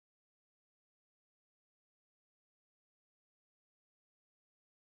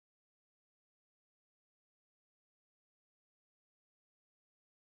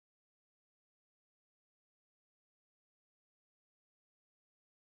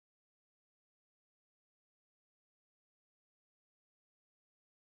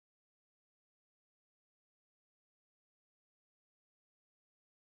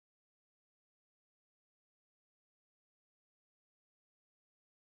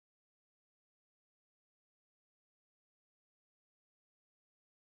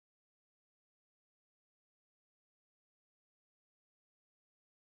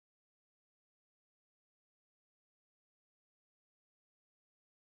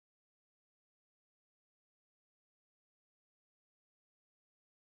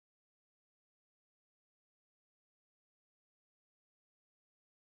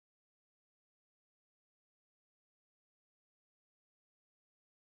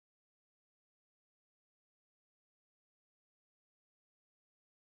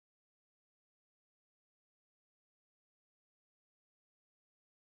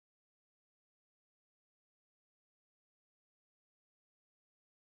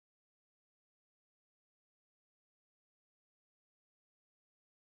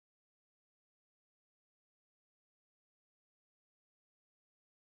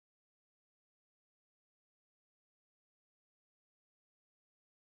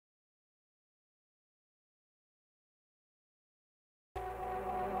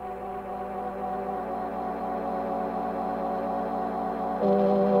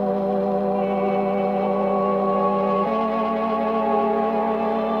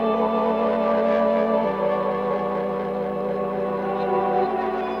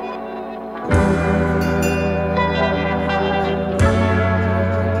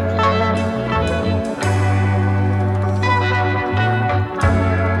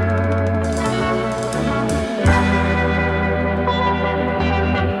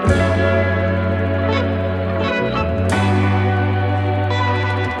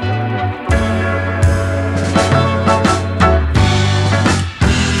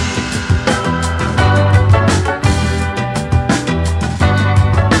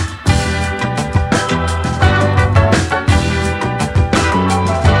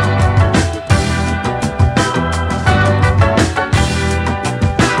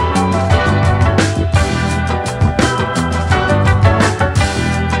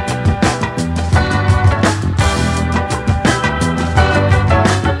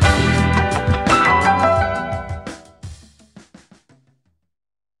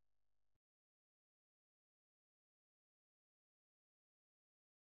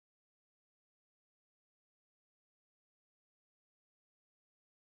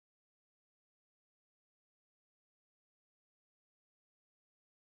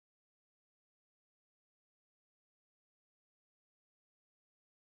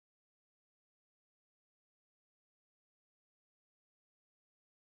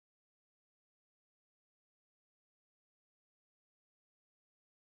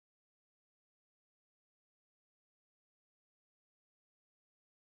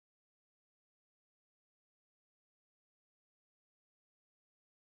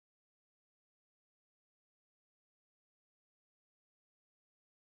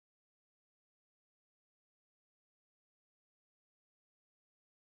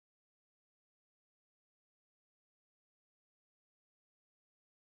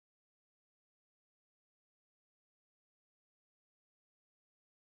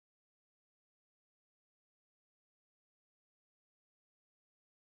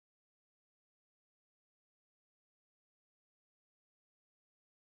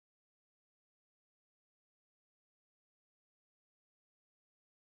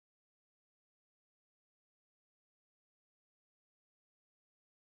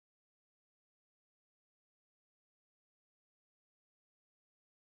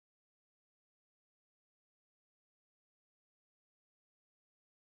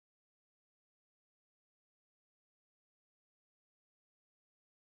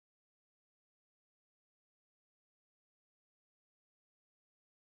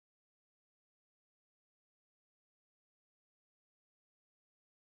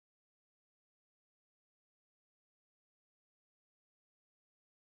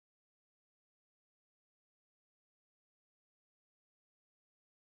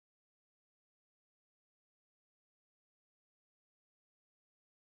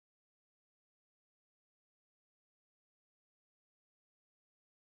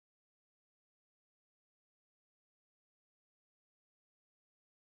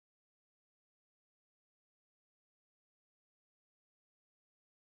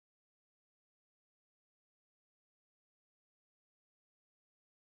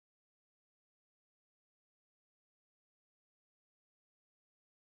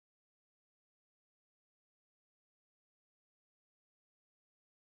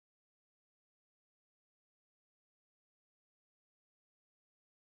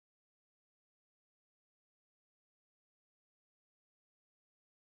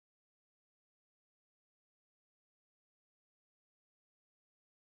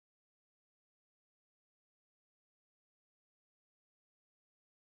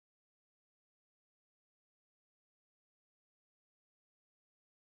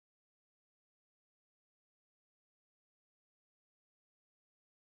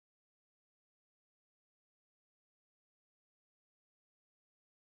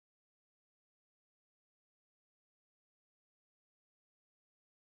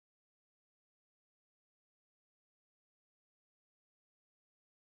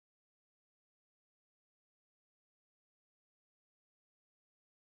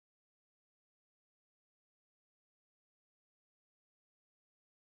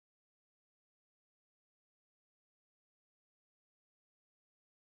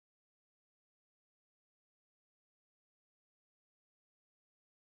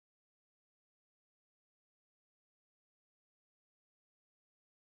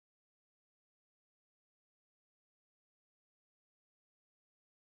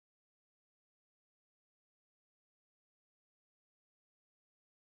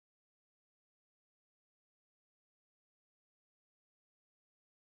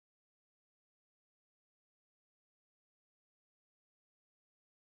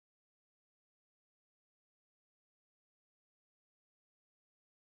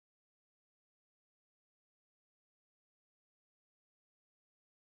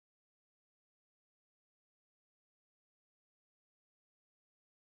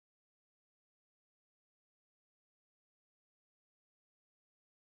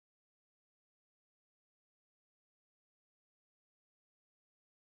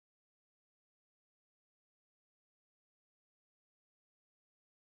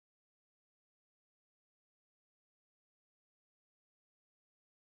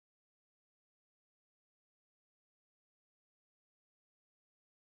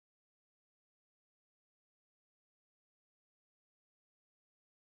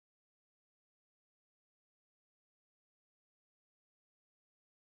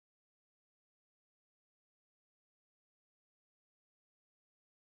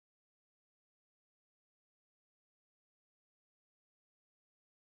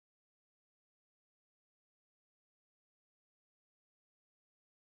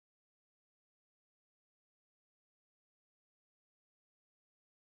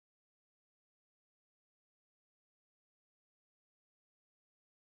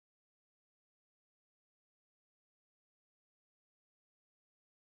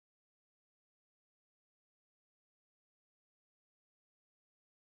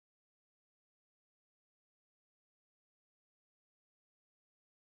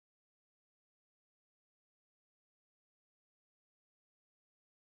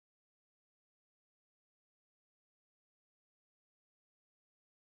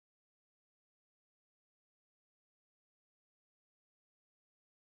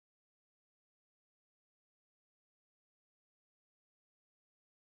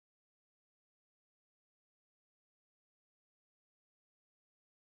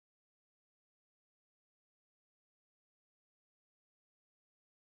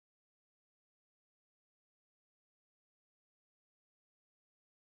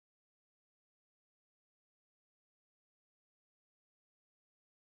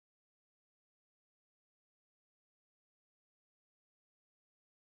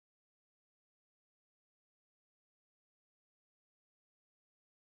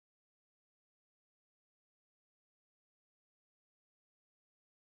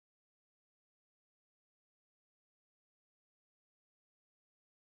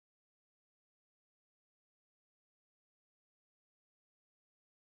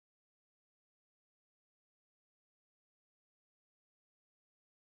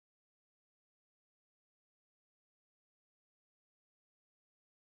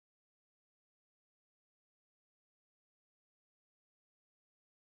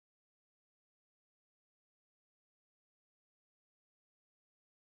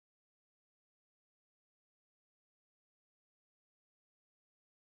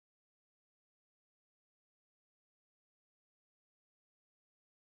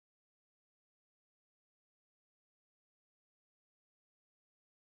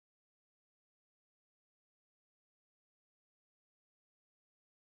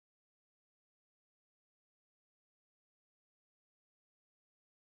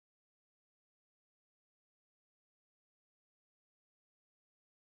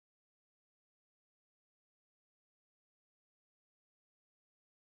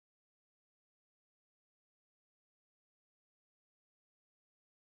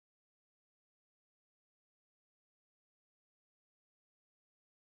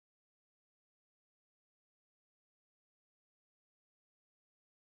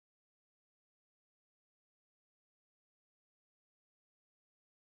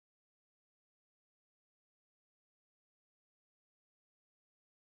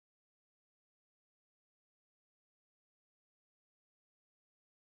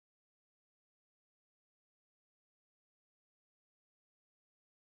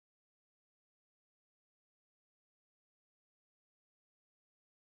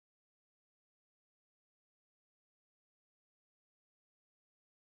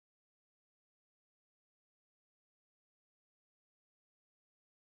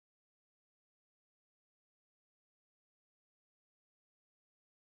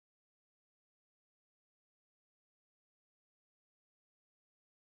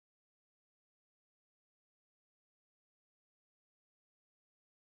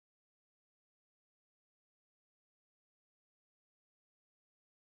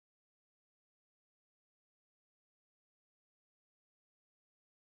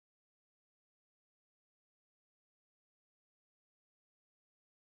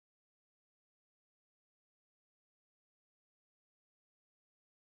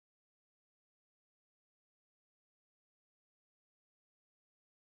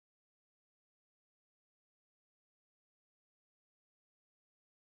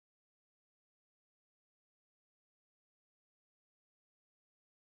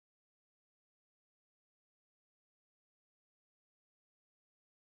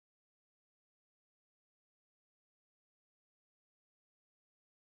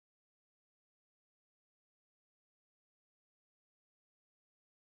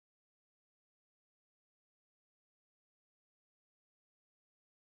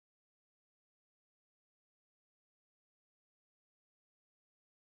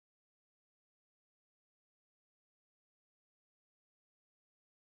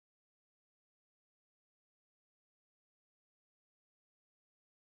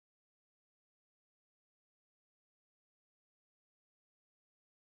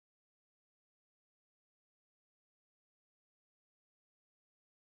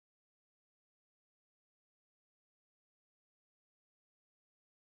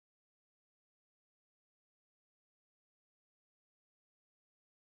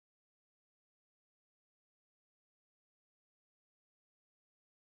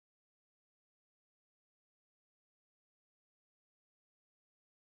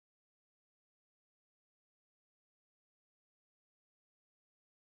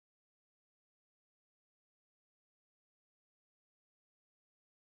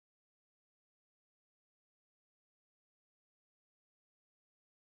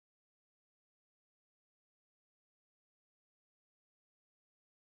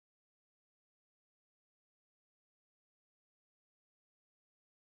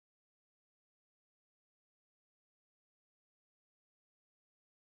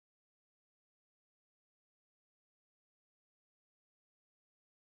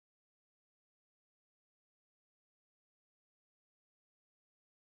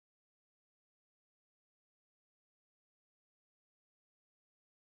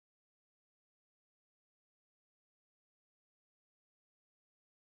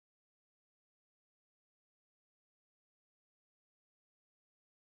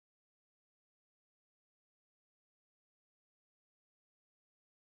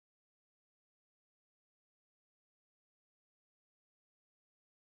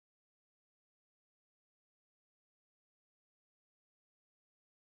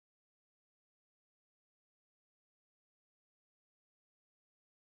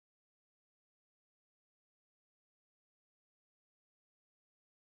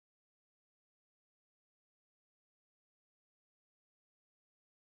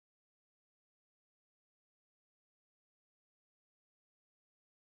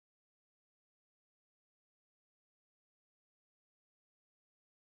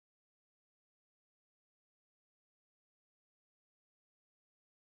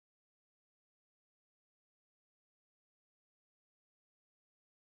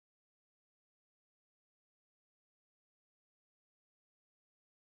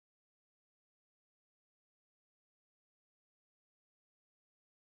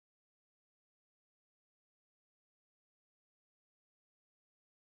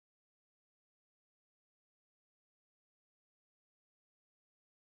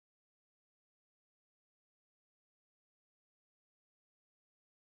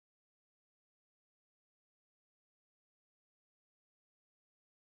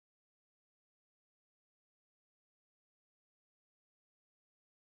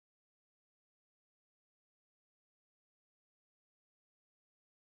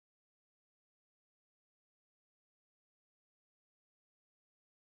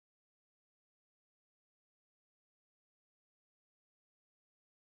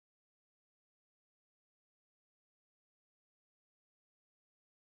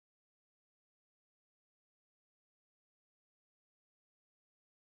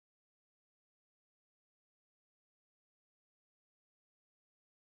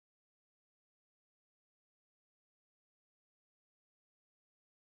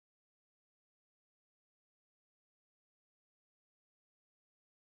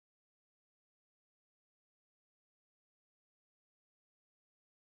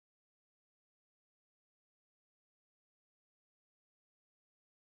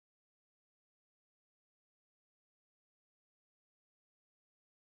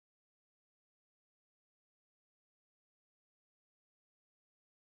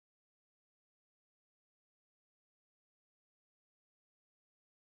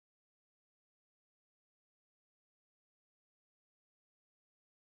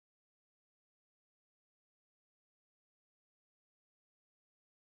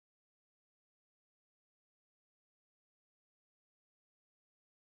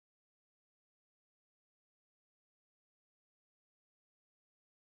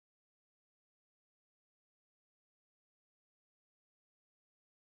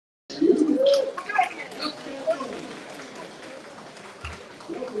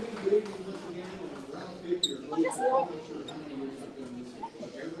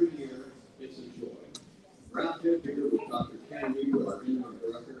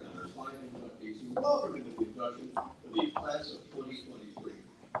introduction for the class of 2023.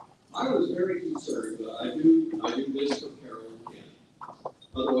 I was very concerned, but I do this for Carol and Ken.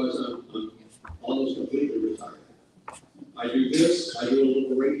 Otherwise, I'm almost completely retired. I do this. I do a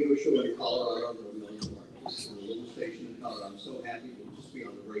little radio show in Colorado for a million markets, in a little station in Colorado. I'm so happy to just be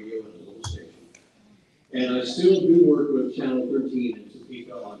on the radio in a little station. And I still do work with Channel 13 in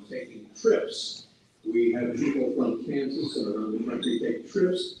Topeka on taking trips. We have people from Kansas and around the country take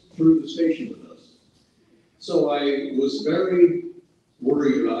trips through the station with us. So I was very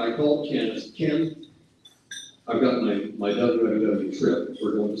worried. I called Ken. I said, Ken, I've got my WWW trip.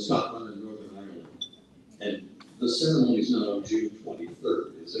 We're going to Scotland and Northern Ireland. And the ceremony is not on June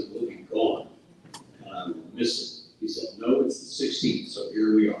 23rd. He said, we'll be gone. And I will miss it. He said, no, it's the 16th, so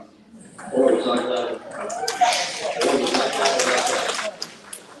here we are. Boy, was I glad.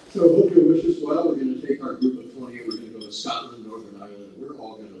 So hope your wish is well. We're going to take our group of 20 and we're going to go to Scotland, Northern Ireland, and we're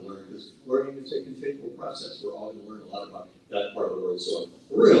all going to learn, because learning is a continual process. We're all going to learn a lot about that part of the world. So I'm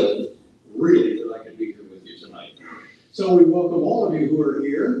thrilled, really, that I can be here with you tonight. So we welcome all of you who are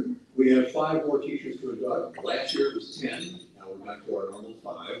here. We have 5 more teachers to induct. Last year it was 10. Now we're back to our normal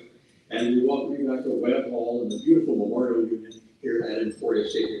 5. And we welcome you back to Webb Hall and the beautiful Memorial Union here at Emporia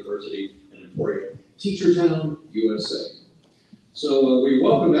State University and Emporia, Teacher Town, USA. So we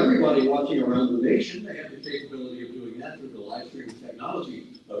welcome everybody watching around the nation. They have the capability of doing that through the live streaming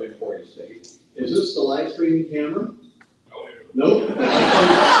technology of Emporia State. Is this the live streaming camera? No. Nope. When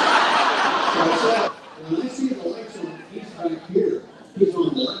I see the lights on, he's back here. He's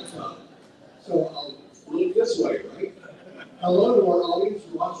on the laptop. So I'll look this way, right? Hello to our audience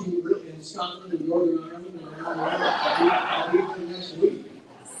watching in Scotland and Northern Ireland and around the world. I'll be there next week.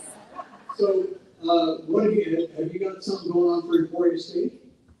 So, what have you got something going on for Emporia State?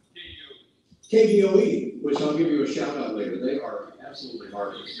 KDOE, which I'll give you a shout out later. They are absolutely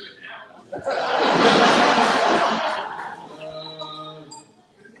marvelous.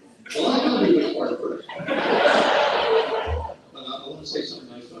 Well, I'll do this part first. I want to say something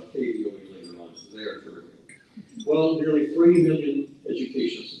nice about KDOE later on. They are terrific. Well, nearly 3 million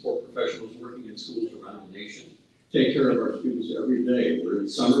education support professionals working in schools around the nation take care of our students every day. We're in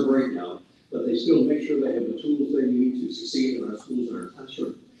summer break now, but they still make sure they have the tools they need to succeed in our schools and our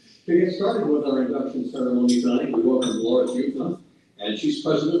classroom. To get started with our induction ceremony tonight, we welcome Laura Jutha, and she's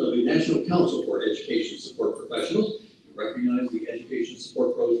president of the National Council for Education Support Professionals. We recognize the Education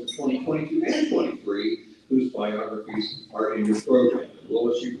Support Pros for 2022 and 23, whose biographies are in your program.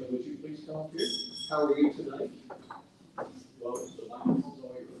 Lois Jutha, would you please come up here? How are you tonight? Lois, the line is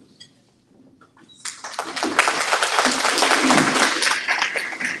all yours.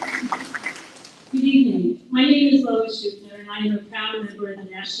 Good evening. My name is Lois Jutha, and I am a proud member of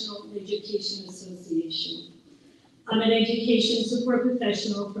the National Education Association. I'm an education support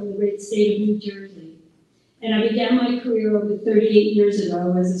professional from the great state of New Jersey, and I began my career over 38 years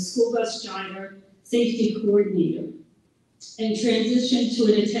ago as a school bus driver, safety coordinator, and transitioned to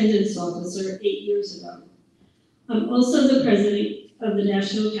an attendance officer 8 years ago. I'm also the president of the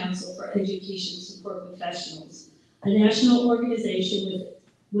National Council for Education Support Professionals, a national organization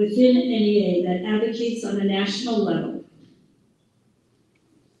within NEA that advocates on a national level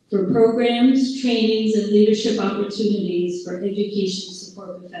for programs, trainings, and leadership opportunities for education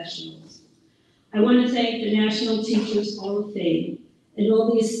support professionals. I want to thank the National Teachers Hall of Fame and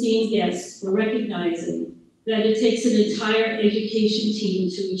all the esteemed guests for recognizing that it takes an entire education team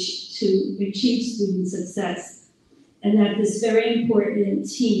to achieve student success, and that this very important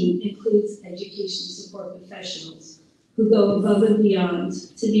team includes education support professionals who go above and beyond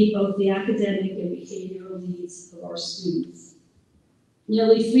to meet both the academic and behavioral needs of our students.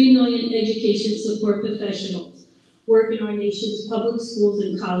 Nearly 3 million education support professionals work in our nation's public schools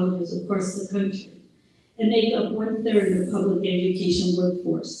and colleges across the country and make up 1/3 of the public education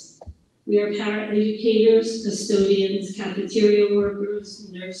workforce. We are paraeducators, custodians, cafeteria workers,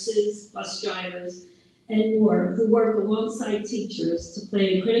 nurses, bus drivers, and more who work alongside teachers to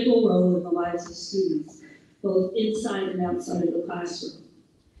play a critical role in the lives of students, both inside and outside of the classroom.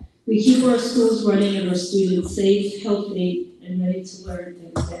 We keep our schools running and our students safe, healthy, and ready to learn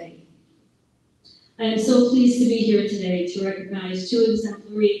every day. I am so pleased to be here today to recognize 2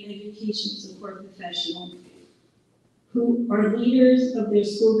 exemplary education support professionals who are leaders of their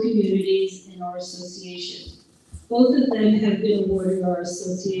school communities in our association. Both of them have been awarded our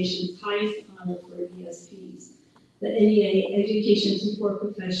association's highest honor for ESPs, the NEA Education Support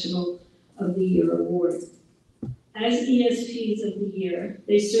Professional of the Year Award. As ESPs of the Year,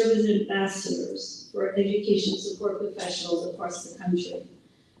 they serve as ambassadors for education support professionals across the country,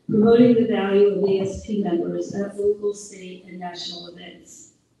 promoting the value of ESP members at local, state, and national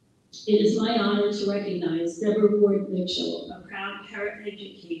events. It is my honor to recognize Deborah Ward Mitchell, a proud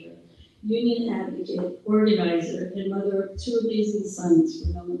paraeducator, union advocate, organizer, and mother of two amazing sons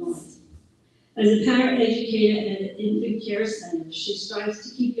from Illinois. As a paraeducator at an infant care center, she strives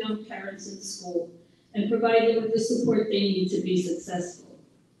to keep young parents in school and provide them with the support they need to be successful.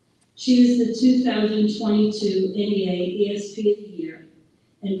 She is the 2022 NEA ESP of the Year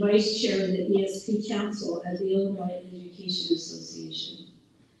and Vice Chair of the ESP Council at the Illinois Education Association.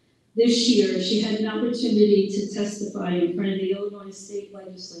 This year, she had an opportunity to testify in front of the Illinois State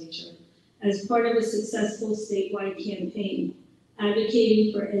Legislature as part of a successful statewide campaign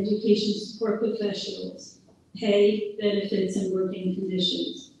advocating for education support professionals, pay, benefits, and working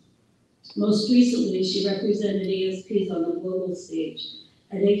conditions. Most recently, she represented ESPs on the global stage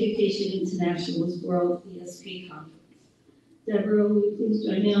at Education International's World ESP Conference. Deborah, will you please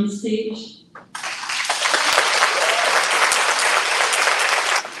join me on stage?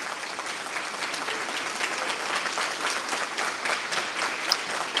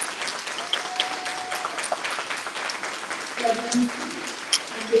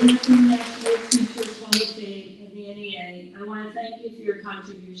 National Teachers Hall of Fame and the NEA, I want to thank you for your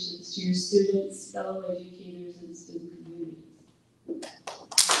contributions to your students, fellow educators, and student communities.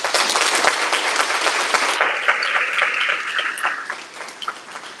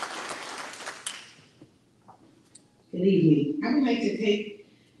 Good evening. I would like to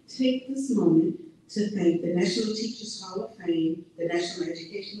take this moment to thank the National Teachers Hall of Fame, the National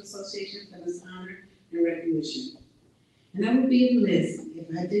Education Association for this honor and recognition. And I would be remiss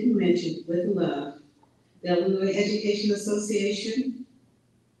if I didn't mention with love the Illinois Education Association,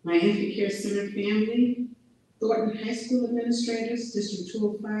 my Infant Care Center family, Thornton High School administrators, District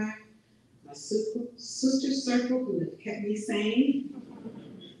 205, my sister circle who have kept me sane,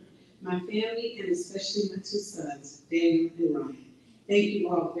 my family, and especially my two sons, Daniel and Ryan. Thank you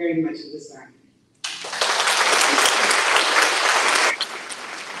all very much for this honor.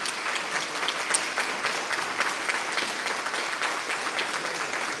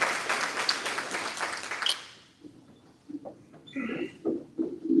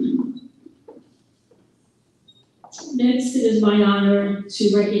 Next, it is my honor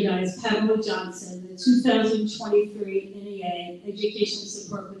to recognize Pamela Johnson, the 2023 NEA Education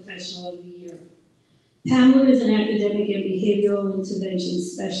Support Professional of the Year. Pamela is an academic and behavioral intervention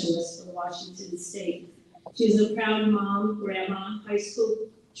specialist for Washington State. She is a proud mom, grandma, high school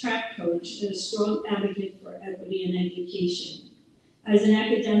track coach, and a strong advocate for equity in education. As an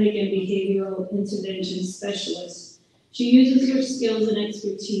academic and behavioral intervention specialist, she uses her skills and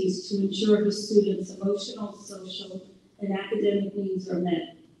expertise to ensure her students' emotional, social, and academic needs are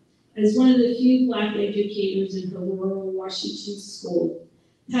met. As one of the few Black educators in her rural Washington school,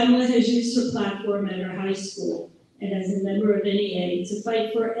 Pamela has used her platform at her high school and as a member of NEA to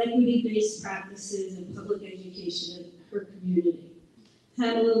fight for equity-based practices in public education in her community.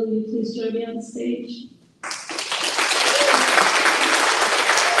 Pamela, will you please join me on stage?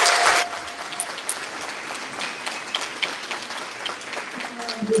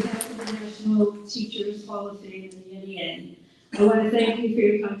 On behalf of the National Teachers Hall of Fame and the NEA, I want to thank you for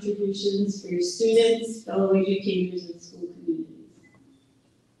your contributions for your students, fellow educators, and school communities.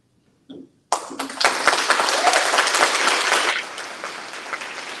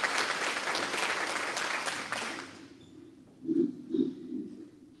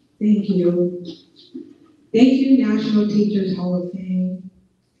 Thank you. Thank you, National Teachers Hall of Fame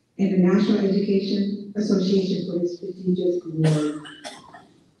and the National Education Association for this prestigious award.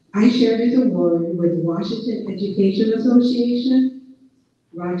 I share this award with Washington Education Association,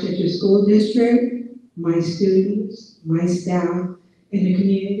 Rochester School District, my students, my staff, and the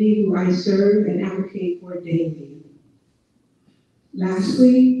community who I serve and advocate for daily.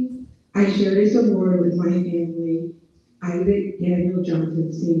 Lastly, I share this award with my family, Isaac Daniel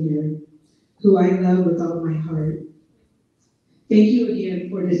Johnson Sr., who I love with all my heart. Thank you again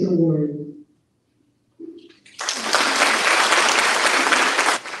for this award.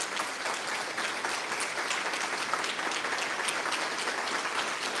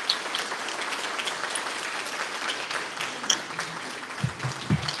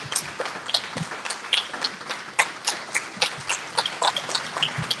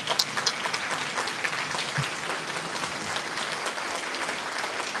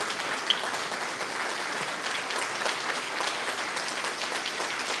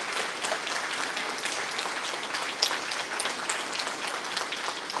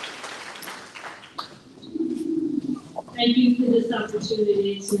 Thank you for this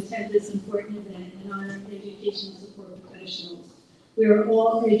opportunity to attend this important event and honor education support professionals. We are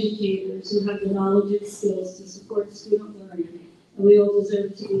all educators who have the knowledge and skills to support student learning and we all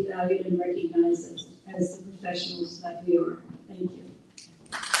deserve to be valued and recognized as the professionals that we are. Thank you.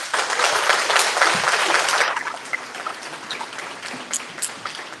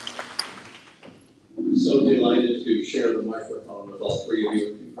 So delighted to share the microphone with all three of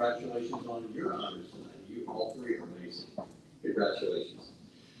you. Congratulations on your honors tonight. You all three are amazing. Congratulations.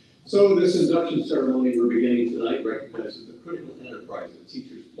 So this induction ceremony we're beginning tonight recognizes the critical enterprise that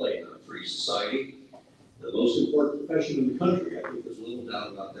teachers play in our free society, the most important profession in the country. I think there's little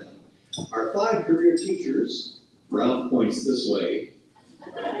doubt about that. Our 5 career teachers, Ralph points this way,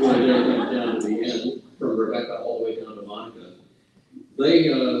 who are there down to the end, from Rebecca all the way down to Monica. They,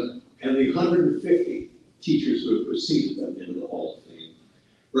 and the 150 teachers who have preceded them into the Hall of Fame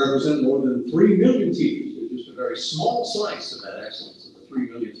represent more than 3 million teachers. They're just a very small slice of that excellence of the 3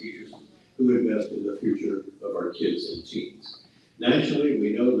 million teachers who invest in the future of our kids and teens. Nationally,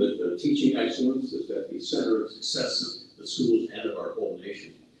 we know that teaching excellence is at the center of success of the schools and of our whole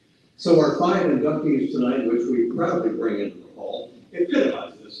nation. So our 5 inductees tonight, which we proudly bring into the hall,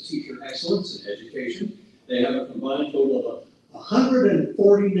 epitomize this teacher excellence in education. They have a combined total of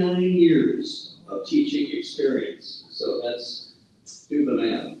 149 years of teaching experience. So that's, do the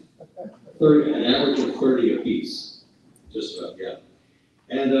math, an average of 30 apiece, just about, yeah.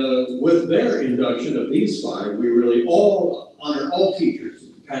 And with their induction of these 5, we really all honor all teachers,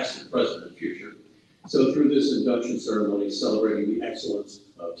 past, present, and future. So through this induction ceremony, celebrating the excellence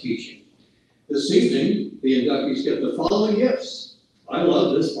of teaching. This evening, the inductees get the following gifts. I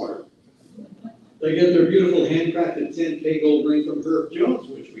love this part. They get their beautiful handcrafted 10K gold ring from Herb Jones,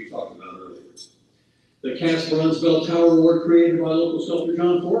 which we talked about earlier. The cast bronze bell tower award created by local sculptor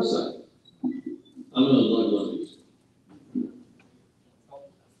John Forsythe. I'm gonna love one of these.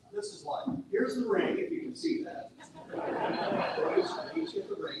 This is live. Here's the ring, if you can see that. They each get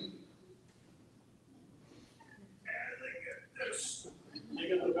the ring. And they get this. They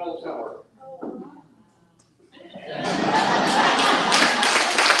get the bell tower.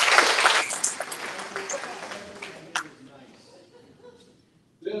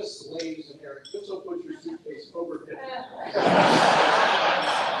 This, ladies and Eric, this will put your suitcase over 50.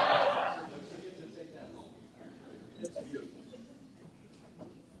 It's beautiful.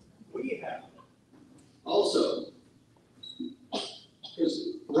 We have also,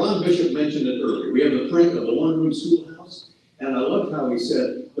 because Ron Bishop mentioned it earlier, we have the print of the one-room schoolhouse, and I love how he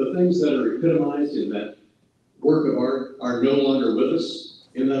said the things that are epitomized in that work of art are no longer with us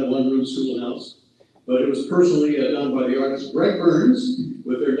in that one-room schoolhouse. But it was personally done by the artist Greg Burns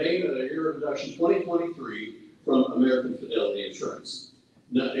with their name and their year of induction 2023 from American Fidelity Insurance.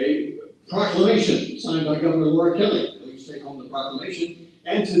 Now, a proclamation signed by Governor Laura Kelly. Please take home the proclamation.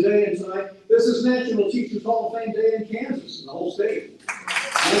 And today and tonight, this is National Teachers Hall of Fame Day in Kansas, in the whole state.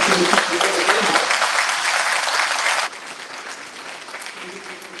 National Teachers Hall of Fame.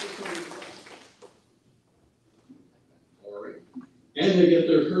 And they get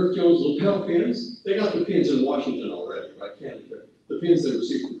their Herb Jones lapel pins. They got the pins in Washington already, right? The pins they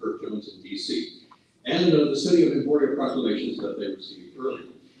received from Herb Jones in D.C. And the City of Emporia proclamations that they received earlier.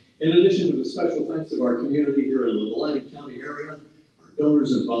 In addition to the special thanks of our community here in the Atlantic County area, our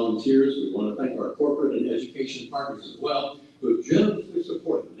donors and volunteers, we want to thank our corporate and education partners as well, who have generously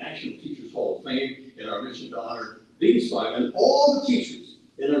supported the National Teachers Hall of Fame in our mission to honor these 5 and all the teachers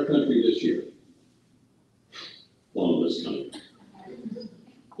in our country this year. One of this country.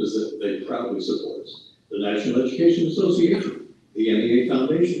 Is that they proudly support us. The National Education Association, the NEA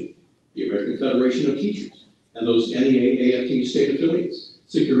Foundation, the American Federation of Teachers, and those NEA AFT state affiliates,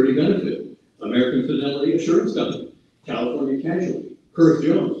 Security Benefit, American Fidelity Insurance Company, California Casualty, Herb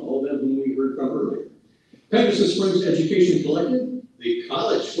Jones, all of them whom we heard from earlier. Pegasus Springs Education Collective, the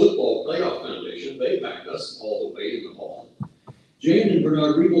College Football Playoff Foundation, they back us all the way in the hall. Jane and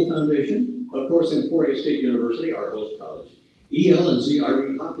Bernard Riegel Foundation, of course, Emporia State University, our host college. EL and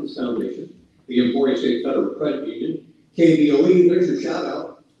ZRE Hopkins Foundation, the Emporia State Federal Credit Union, KBOE, there's your shout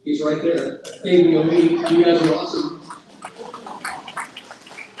out. He's right there. KBOE, you guys are awesome.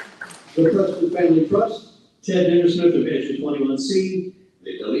 The Preston Family Trust, Ted Dintersmith of Edge 21C,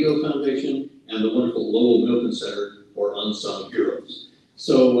 the DeLeo Foundation, and the wonderful Lowell Milton Center for Unsung Heroes.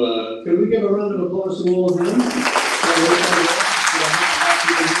 So, could we give a round of applause to all of them?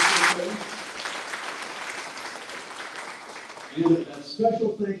 And a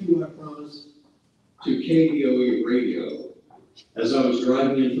special thank you, I promise, to KBOE Radio. As I was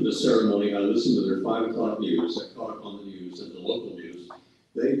driving in for the ceremony, I listened to their 5 o'clock news. I caught up on the news and the local news.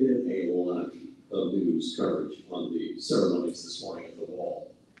 They did a lot of news coverage on the ceremonies this morning at the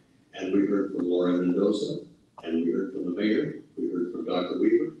Wall. And we heard from Laura Mendoza, and we heard from the mayor, we heard from Dr.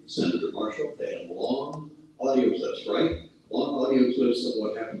 Weaver, Senator Marshall. They had long audio clips, right? Long audio clips of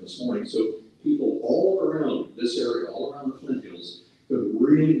what happened this morning, so people all around this area, all around the Flint Hills, could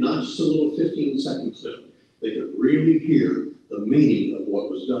really, not just a little 15-second clip, they could really hear the meaning of what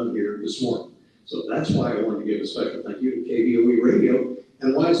was done here this morning. So that's why I wanted to give a special thank you to KBOE Radio.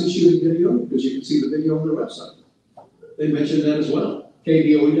 And why is it shooting video? Because you can see the video on their website. They mentioned that as well.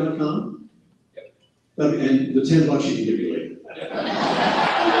 KBOE.com. Yep. And the $10 you can give me later.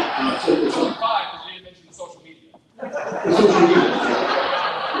 It's only 5 because you didn't mention the social media. The social media.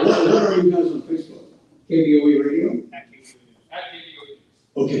 What are you guys on Facebook? KBOE Radio? At KBOE.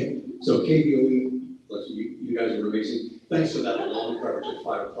 Okay, so KBOE, you guys are amazing. Thanks for that long coverage at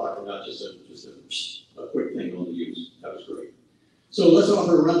 5 o'clock and not just a quick thing on the news. That was great. So let's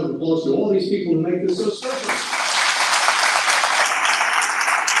offer a round of applause to all these people who make this so special.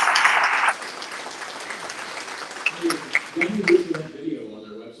 When you look at that video on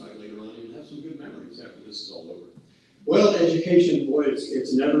their website later on, you'll have some good memories after this is all over. Well, education, boy,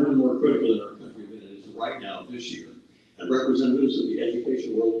 it's never been more critical in our country than it is right now this year. And representatives of the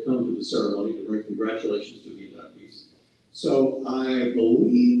education world come to the ceremony to bring congratulations to the inductees. So I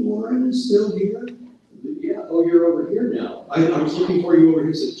believe Lauren is still here. Yeah, oh, you're over here now. I was looking for you over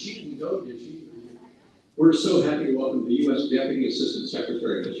here. Said, she didn't go, did she? We're so happy to welcome the U.S. Deputy Assistant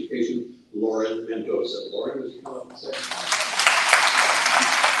Secretary of Education, Lauren Mendoza. Lauren, would you come up and say?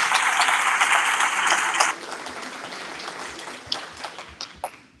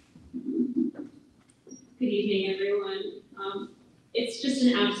 Good evening, everyone. It's just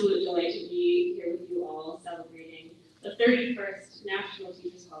an absolute delight to be here with you all celebrating the 31st National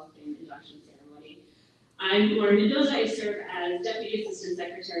Teachers Hall of Fame induction ceremony. I'm Lauren Mendoza. I serve as Deputy Assistant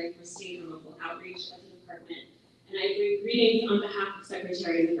Secretary for State and Local Outreach at the department, and I bring greetings on behalf of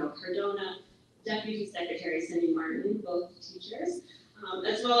Secretary Miguel Cardona, Deputy Secretary Cindy Martin, both teachers,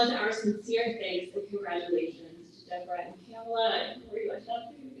 as well as our sincere thanks and congratulations to Deborah and Pamela, where you are,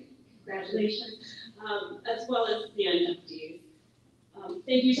 congratulations, as well as the inductees.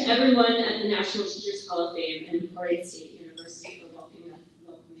 Thank you to everyone at the National Teachers Hall of Fame and Florida State University for welcoming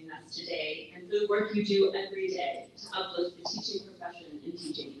us today, and for the work you do every day to uplift the teaching profession and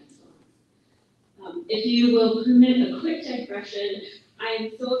teaching excellence. If you will permit a quick digression,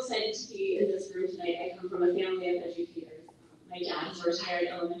 I'm so excited to be in this room tonight. I come from a family of educators. My dad is a retired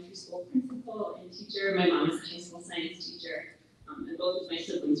elementary school principal and teacher. My mom is a high school science teacher, and both of my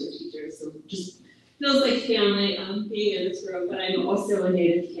siblings are teachers, so just feels like family being in this room, but I'm also a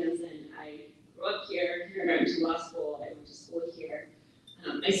native Kansan. I grew up here, kindergarten to law school, I went to school here.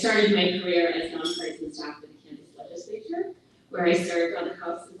 I started my career as nonpartisan staff for the Kansas legislature, where I served on the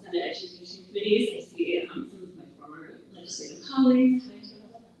House and Senate Education Committees. I see some of my former legislative colleagues,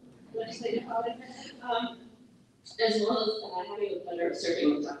 as well as having the pleasure of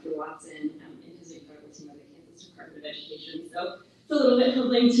serving with Dr. Watson in his incredible team at the Kansas Department of Education. So it's a little bit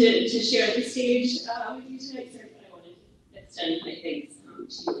humbling to share the stage with you tonight, sir, but I want to extend my thanks to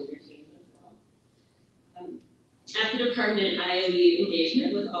you and your team as well. At the department, I lead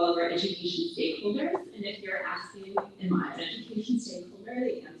engagement with all of our education stakeholders, and if you're asking, am I an education stakeholder,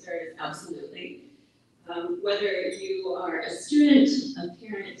 the answer is absolutely. Whether you are a student, a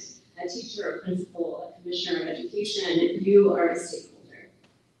parent, a teacher, a principal, a commissioner of education, you are a stakeholder.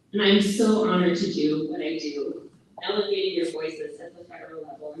 And I'm so honored to do what I do, elevating your voices at the federal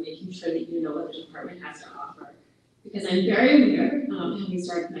level and making sure that you know what the department has to offer. Because I'm very aware, having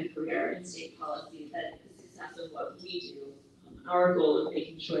started my career in state policy, that the success of what we do, our goal of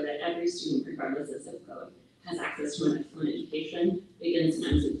making sure that every student, regardless of zip code, has access to an excellent education, begins and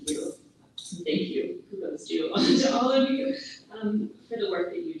ends with you. So thank you, kudos to all of you for the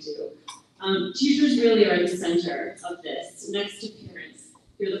work that you do. Teachers really are the center of this. Next to parents,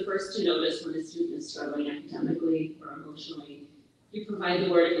 you're the first to notice when a student is struggling academically or emotionally. You provide the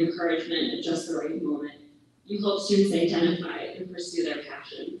word of encouragement at just the right moment. You help students identify and pursue their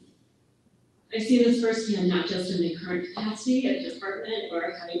passions. I've seen this firsthand, not just in my current capacity at the department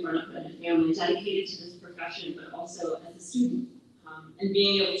or having grown up in a family dedicated to this profession, but also as a student. And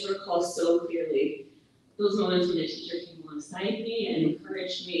being able to recall so clearly those moments when a teacher came alongside me and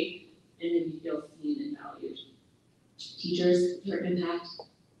encouraged me and made me feel seen and valued. Teachers, their impact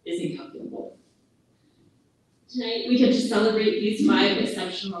is incalculable. Tonight, we get to celebrate these 5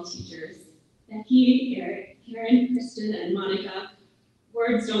 exceptional teachers: Becky, Eric, Karen, Kristen, and Monica.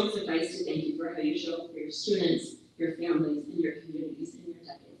 Words don't suffice to thank you for how you show up for your students, your families, and your communities in your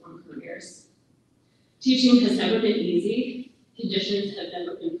decade-long careers. Teaching has never been easy. Conditions have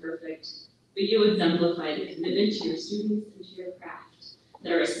never been perfect, but you exemplify the commitment to your students and to your craft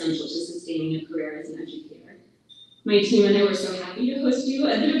that are essential to sustaining a career as an educator. My team and I were so happy to host you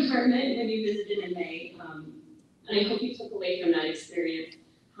at the department when you visited in May. and I hope you took away from that experience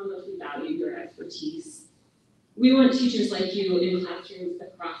how much we value your expertise. We want teachers like you in classrooms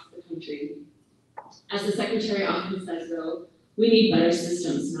across the country. As the Secretary often says, though, we need better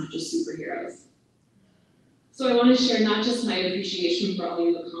systems, not just superheroes. So I want to share not just my appreciation for all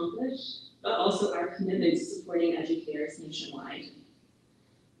you've accomplished, but also our commitment to supporting educators nationwide.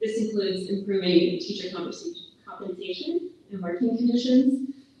 This includes improving teacher compensation and working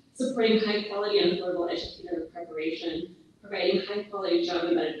conditions, supporting high-quality and affordable educator preparation, providing high-quality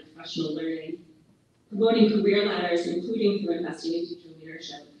job-embedded professional learning, promoting career ladders, including through investing in teacher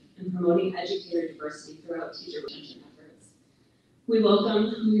leadership, and promoting educator diversity throughout teacher retention efforts. We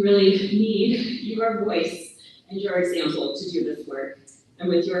really need your voice and your example to do this work. And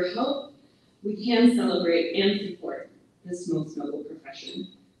with your help, we can celebrate and support this most noble profession.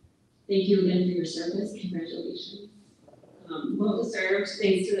 Thank you again for your service. Congratulations. Well deserved.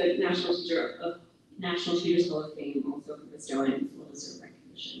 Thanks to the National Teachers Hall of Fame also for bestowing this well-deserved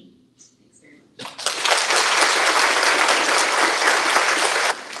recognition. Thanks very much.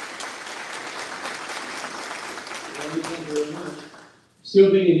 Thank you very much. Still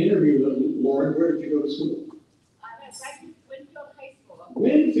being an interview, Lauren, where did you go to school? I went back to Winfield High School.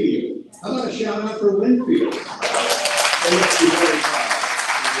 Winfield. How about a shout out for Winfield? They must be very proud.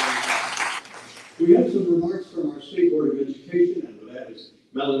 We have some remarks from our State Board of Education, and with that is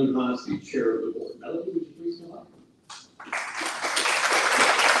Melanie Haas, the chair of the board. Melanie, would you please come up?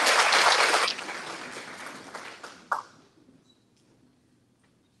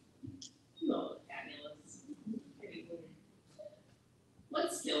 Hello, fabulous.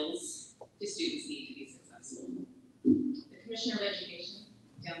 What skills do students need to be successful? The Commissioner of Education,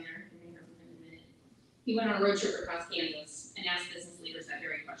 down there, you may hear from him in a minute, he went on a road trip across Kansas and asked business leaders that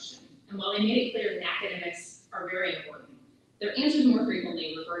very question. And while they made it clear that academics are very important, their answers more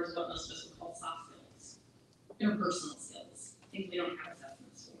frequently referred to what most of us would call soft skills, interpersonal skills, things we don't have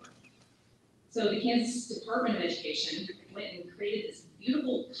assessments for. So the Kansas Department of Education went and created this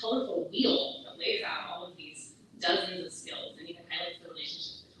beautiful, colorful wheel that lays out all of these dozens of skills and even highlights the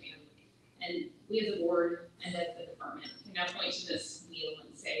relationships between them. And we as a board and as the department can now point to this wheel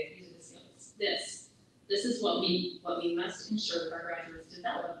and say, these are the skills. This is what we must ensure that our graduates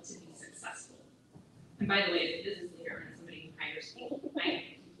develop to be successful. And by the way, as a business leader and somebody who hires people, I am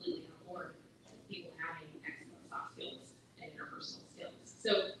completely on board with people having excellent soft skills and interpersonal skills.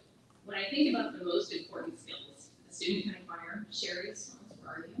 So when I think about the most important skills a student can acquire, Sherry is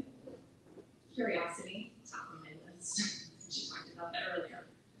where are you? Curiosity, top of my list. She talked about that earlier.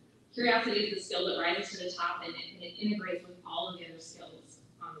 Curiosity is the skill that rises to the top and it integrates with all of the other skills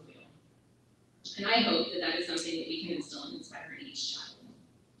on the wheel. And I hope that that is something that we can instill and inspire in each child.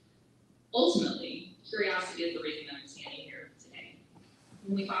 Ultimately, curiosity is the reason that I'm standing here today.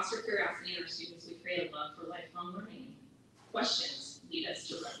 When we foster curiosity in our students, we create a love for lifelong learning. Questions lead us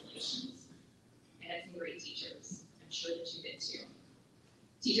to revelations. I had some great teachers. I'm sure that you did too.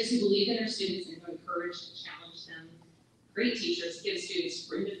 Teachers who believe in their students and who encourage and challenge them. Great teachers give students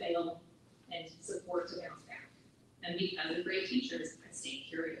room to fail and support to bounce back. And because of great teachers, I stayed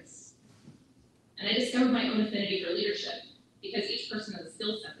curious. And I discovered my own affinity for leadership because each person has a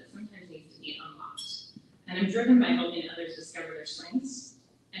skill set that sometimes needs to be unlocked. And I'm driven by helping others discover their strengths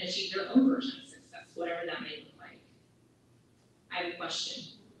and achieve their own version of success, whatever that may look like. I have a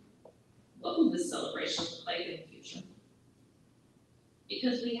question. What will this celebration look like in the future?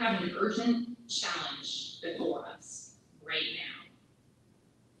 Because we have an urgent challenge before us right now.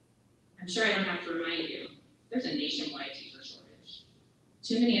 I'm sure I don't have to remind you, there's a nationwide teacher shortage.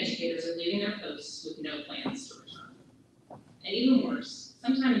 Too many educators are leaving their posts with no plans to return. And even worse,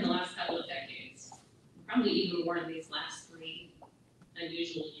 sometime in the last couple of decades, probably even more in these last 3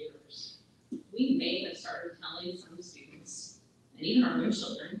 unusual years, we may have started telling some students, and even our own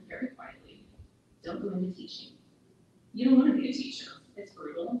children, very quietly, don't go into teaching. You don't want to be a teacher. It's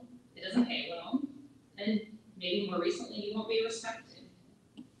brutal, it doesn't pay well, and maybe more recently you won't be respected.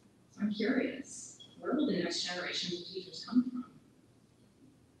 So I'm curious, where will the next generation of teachers come from?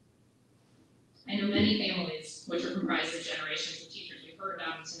 I know many families, which are comprised of generations of teachers we've heard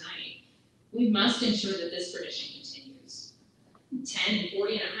about tonight. We must ensure that this tradition continues. 10,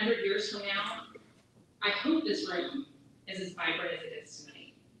 40, and 100 years from now, I hope this room is as vibrant as it is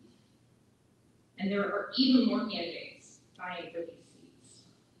tonight. And there are even more candidates vying for these seats.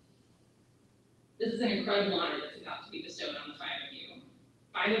 This is an incredible honor that's about to be bestowed on the 5 of you.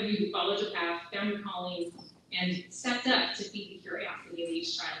 5 of you who followed your path, found your calling, and stepped up to feed the curiosity of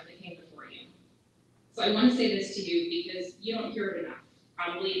each child that came before you. So I want to say this to you because you don't hear it enough,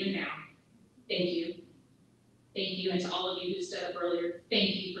 probably even now. Thank you. Thank you, and to all of you who stood up earlier,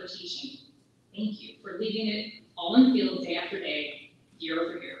 thank you for teaching. Thank you for leaving it all ball in the field day after day, year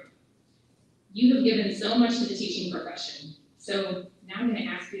over year. You have given so much to the teaching profession, so now I'm going to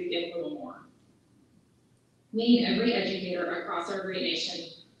ask you to give a little more. We need every educator across our great nation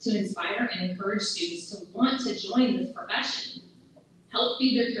to inspire and encourage students to want to join this profession, help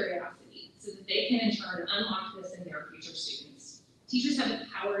feed their curiosity so that they can in turn unlock this in their future students. Teachers have the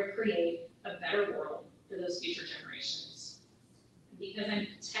power to create a better world for those future generations. And because I'm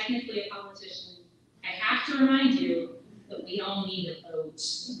technically a politician, I have to remind you that we all need to vote.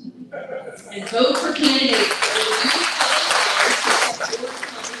 And vote for candidates that will use public dollars to support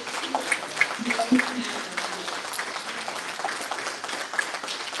public schools.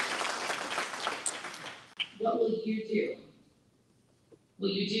 What will you do? Will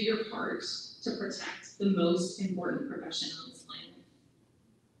you do your part to protect the most important profession on this planet?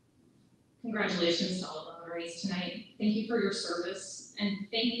 Congratulations to all the honorees tonight. Thank you for your service, and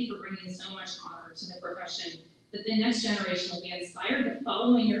thank you for bringing so much honor to the profession that the next generation will be inspired to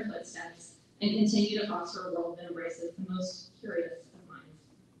follow in your footsteps and continue to foster a world that embraces the most curious of minds.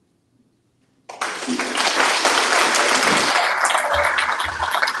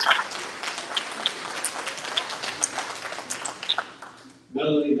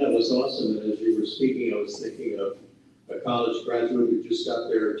 Melanie, that was awesome, and as you were speaking, I was thinking of a college graduate who just got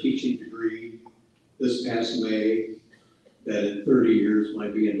their teaching degree this past May, that in 30 years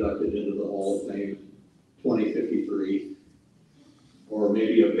might be inducted into the Hall of Fame in 2053. Or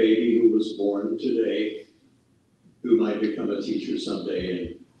maybe a baby who was born today who might become a teacher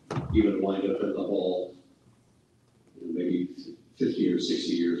someday and even wind up in the hall, maybe 50 or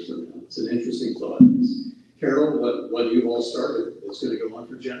 60 years from now. It's an interesting thought. Carol, what you all started, it's going to go on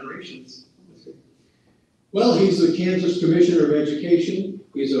for generations. Well, he's the Kansas Commissioner of Education.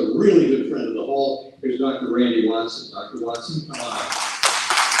 He's a really good friend of the hall. Here's Dr. Randy Watson. Dr. Watson, come on up.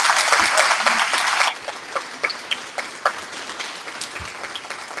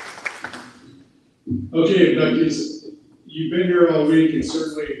 Okay, inductees, you've been here all week, and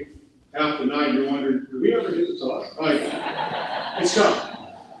certainly half the night you're wondering, do we ever get to talk? All right, it's coming.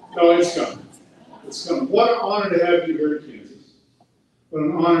 No, it's coming. It's coming. What an honor to have you here in Kansas. What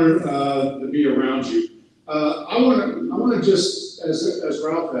an honor to be around you. I want to just, as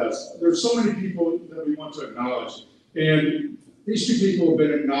Ralph has, there's so many people that we want to acknowledge, and these two people have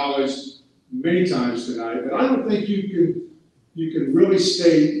been acknowledged many times tonight, but I don't think you can really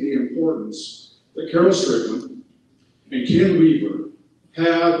state the importance that Carol Strickland and Ken Weaver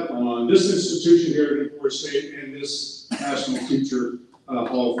have on this institution here at Newport State and this National Teacher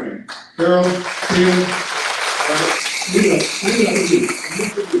Hall of Fame. Carol, Ken, we love you.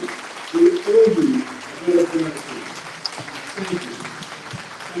 We adore you. Thank you.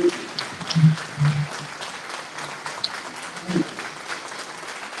 Thank you.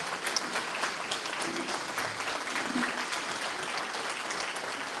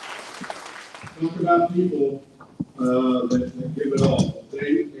 Talk about people that give it all.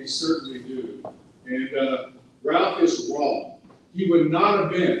 They certainly do. And Ralph is wrong. He would not have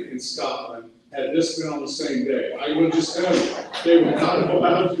been in Scotland had this been on the same day. I will just tell you, they would not have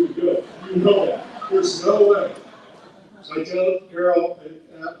allowed you to do it. You know that. There's no way. I tell Carol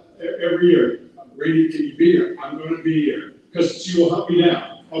every year, Randy, can you be here? I'm going to be here because she will hunt me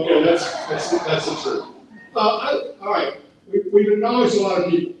down. Okay, that's the truth. All right, we've acknowledged a lot of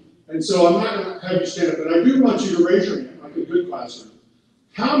people. And so I'm not going to have you stand up, but I do want you to raise your hand like a good classroom.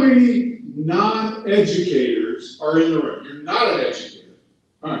 How many non-educators are in the room? You're not an educator.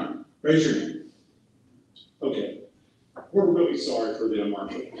 All right, raise your hand. Okay. We're really sorry for them,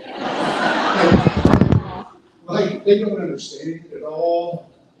 aren't we? Like, they don't understand it at all.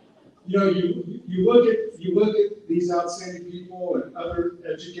 You know, you look at these outstanding people and other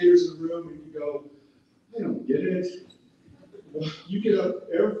educators in the room and you go, I don't get it. You get up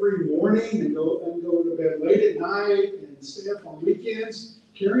every morning and go to bed late at night and stay up on weekends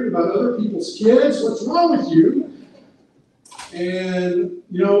caring about other people's kids. What's wrong with you? And,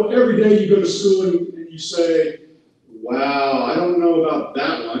 you know, every day you go to school and you say, wow, I don't know about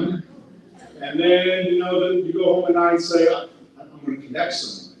that one. And then, you know, you go home at night and say, I'm going to connect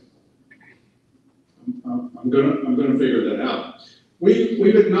someone. I'm going to figure that out.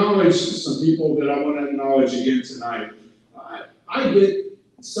 We've acknowledged some people that I want to acknowledge again tonight. I get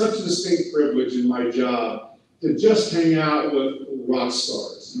such a distinct privilege in my job to just hang out with rock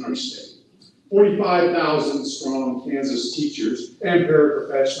stars in our state. 45,000 strong Kansas teachers and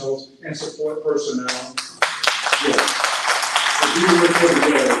paraprofessionals and support personnel.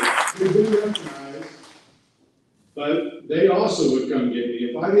 They've been recognized, but they also would come get me.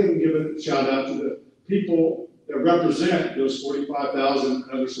 If I didn't give a shout out to the people that represent those 45,000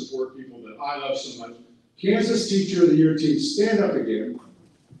 other support people that I love so much, Kansas Teacher of the Year team, stand up again.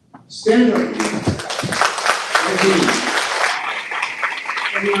 Stand up again. Our team.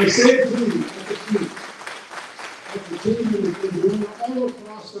 And when I say a team, that's a team. That's a team that has been doing all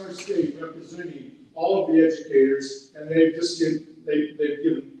across our state, representing all of the educators, and they've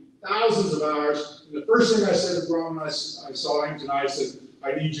given thousands of hours. And the first thing I said to Brian when I saw him tonight, I said,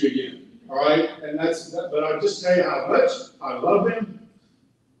 I need you again. All right? And but I'll just tell you how much I love them,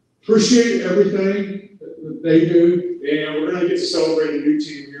 appreciate everything that they do, and we're going to get to celebrate a new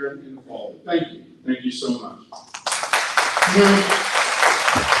team here in the fall. Thank you. Thank you so much. Now,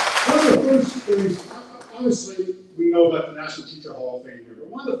 one of the first things, obviously, we know about the National Teacher Hall of Fame here, but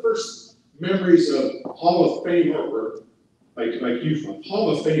one of the first memories of Hall of Fame work, like you from Hall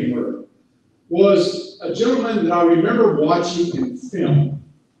of Fame work, was a gentleman that I remember watching in film.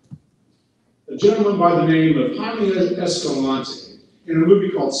 A gentleman by the name of Jaime Escalante in a movie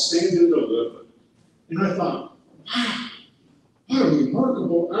called Stand and Deliver. And I thought, wow, what a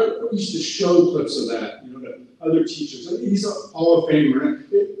remarkable, I used to show clips of that, to other teachers. I mean, he's a Hall of Famer.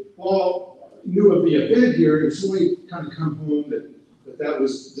 Paul knew of the event here, it's really kind of come home that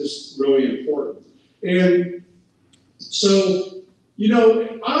was just really important. And so,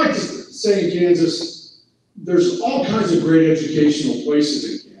 I like to say in Kansas, there's all kinds of great educational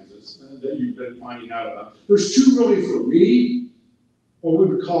places in Kansas that you've been finding out about. There's two really for me, what we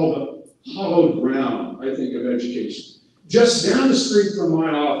would call the hallowed ground, I think, of education. Just down the street from my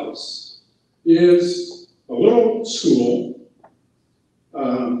office is a little school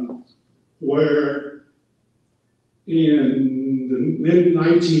where in the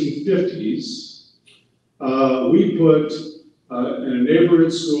mid-1950s, we put in a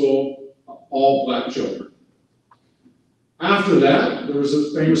neighborhood school all black children. After that, there was a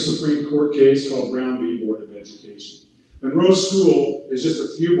famous Supreme Court case called Brown v. Board of Education. Monroe School is just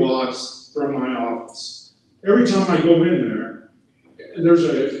a few blocks from my office. Every time I go in there,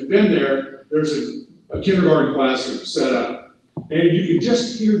 if you've been there, there's a kindergarten classroom set up. And you can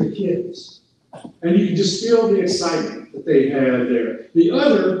just hear the kids. And you can just feel the excitement that they had there. The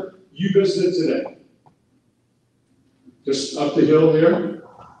other, you visited today. Just up the hill there,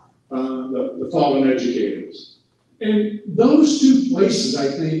 the fallen educators. And those two places, I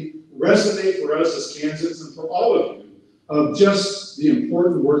think, resonate for us as Kansans and for all of you of just the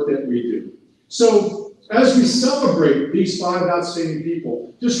important work that we do. So as we celebrate these 5 outstanding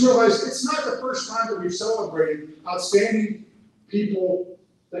people, just realize it's not the first time that we've celebrated outstanding people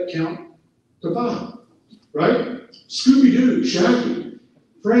that count to 5, right? Scooby-Doo, Shaggy,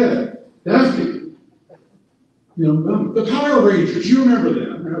 Fred, Daphne, the Power Rangers, you remember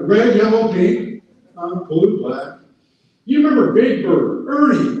them, red, yellow, pink, blue, black. You remember Big Bird,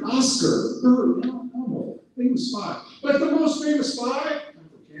 Ernie, Oscar, Bird, famous 5. But the most famous 5, I'm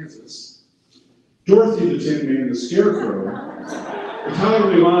from Kansas, Dorothy the Tin Man, the Scarecrow, the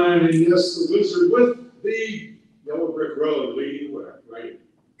Cowardly Lion, and yes, the Wizard with the yellow brick road leading where?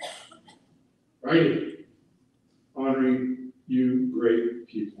 Right here. Honoring you great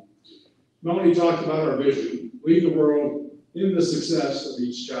people. Melanie talked about our vision. Lead the world in the success of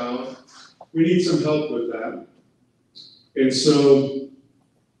each child. We need some help with that. And so,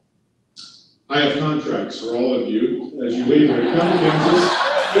 I have contracts for all of you as you leave here. Come to Kansas,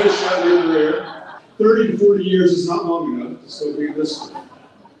 finish out your career. 30 to 40 years is not long enough to still be in this school.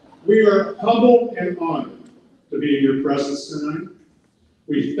 We are humbled and honored to be in your presence tonight.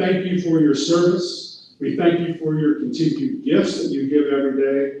 We thank you for your service. We thank you for your continued gifts that you give every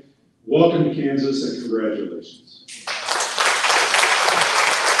day. Welcome to Kansas and congratulations.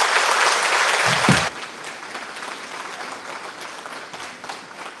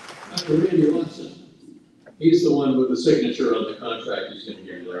 Dr. Randy Watson, he's the one with the signature on the contract he's going to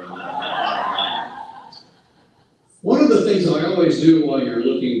give you. One of the things I always do while you're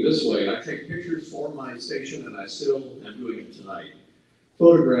looking this way, I take pictures for my station, and I still am doing it tonight.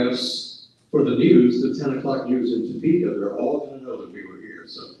 Photographs for the news, the 10 o'clock news in Topeka. They're all going to know that we were here.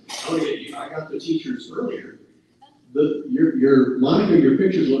 So I want to get you. I got the teachers earlier. Your Monica, your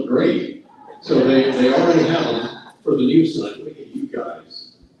pictures look great. So they already have them for the news tonight. Look at you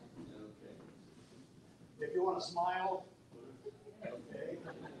guys. Okay. If you want to smile, okay.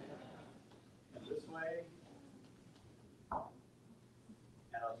 And this way.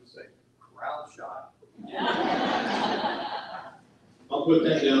 And I'll just say, crowd shot. I'll put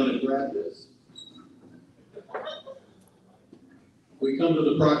that down and grab this. We come to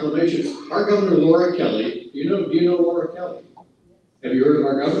the proclamation. Our Governor Laura Kelly, do you know Laura Kelly? Have you heard of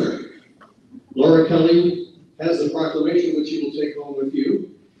our governor? Laura Kelly has the proclamation which you will take home with you.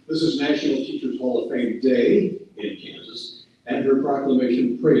 This is National Teachers Hall of Fame Day in Kansas, and her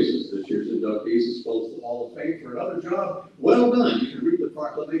proclamation praises this year's inductees as well as the Hall of Fame for another job well done. You can read the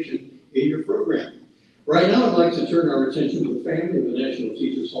proclamation in your program. Right now, I'd like to turn our attention to the family of the National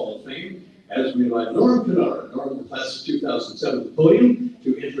Teachers Hall of Fame as we invite Norm Pinard, Norm, the class of 2007, to the podium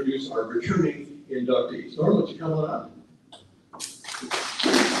to introduce our returning inductees. Norm, would you come on up?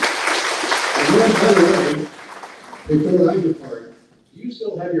 And Norm, by the way, before I depart, do you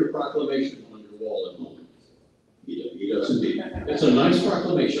still have your proclamation on your wall at home? He does indeed. It's a nice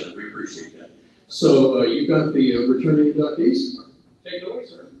proclamation. We appreciate that. So you've got the returning inductees. Take it away,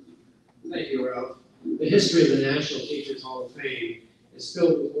 sir. Thank you, Ralph. The history of the National Teachers Hall of Fame is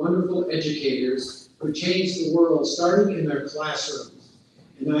filled with wonderful educators who changed the world, starting in their classrooms.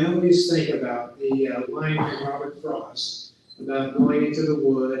 And I always think about the line from Robert Frost about going into the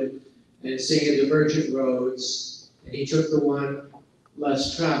wood and seeing divergent roads, and he took the one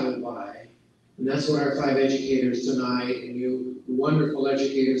less traveled by. And that's what our 5 educators tonight, and you wonderful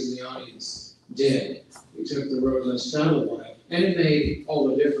educators in the audience, did. We took the road less traveled by, and it made all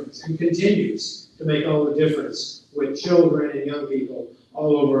the difference, and continues to make all the difference with children and young people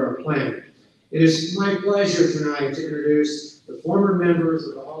all over our planet. It is my pleasure tonight to introduce the former members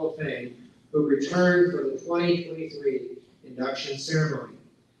of the Hall of Fame who returned for the 2023 induction ceremony.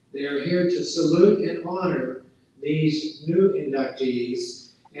 They are here to salute and honor these new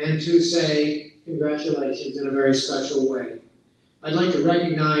inductees and to say congratulations in a very special way. I'd like to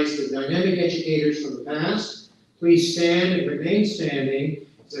recognize the dynamic educators from the past. Please stand and remain standing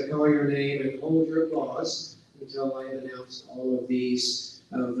as I call your name and hold your applause until I have announced all of these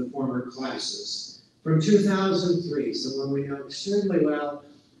of the former classes. From 2003, someone we know extremely well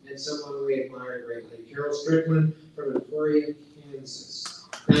and someone we admire greatly, Carol Strickland from Emporia, Kansas.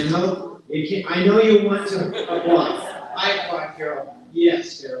 I know you want to applaud. I applaud, Carol.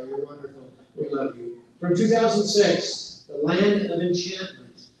 Yes, Carol, you're wonderful. We love you. From 2006, the Land of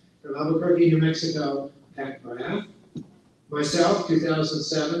Enchantment from Albuquerque, New Mexico, Pat Graff. Myself,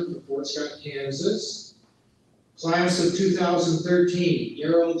 2007, from Fort Scott, Kansas. Class of 2013,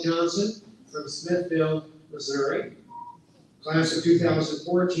 Daryl Johnson from Smithville, Missouri. Class of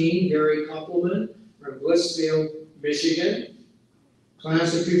 2014, Gary Koppelman from Blissfield, Michigan.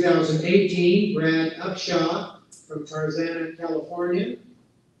 Class of 2018, Brad Upshaw from Tarzana, California.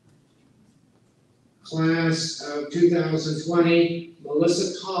 Class of 2020,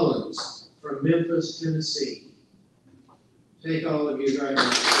 Melissa Collins from Memphis, Tennessee. Thank all of you very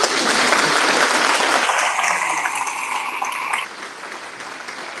much.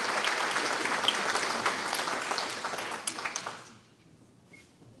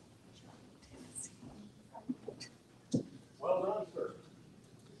 Well done, sir.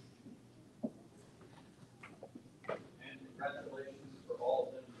 And congratulations for all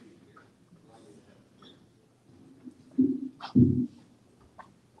of them being here.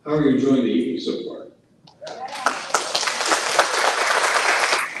 How are you enjoying the evening so far?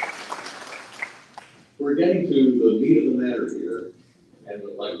 We're getting to the meat of the matter here, and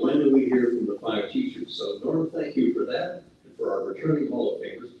like, when do we hear from the 5 teachers? So Norm, thank you for that, and for our returning Hall of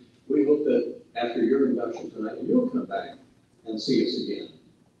Famers. We hope that after your induction tonight, you'll come back and see us again.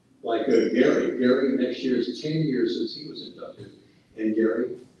 Like Gary next year is 10 years since he was inducted, and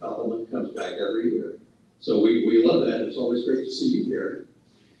Gary Koppelman comes back every year. So we love that. It's always great to see you, Gary.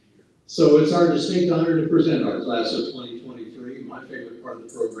 So it's our distinct honor to present our class of 2023. My favorite part of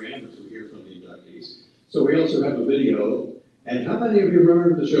the program is to hear from the inductees. So we also have a video. And how many of you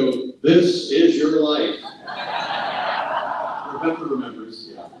remember the show, This Is Your Life? Rebecca remembers,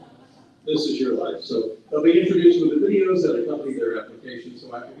 yeah. This is your life. So they'll be introduced with the videos that accompany their application.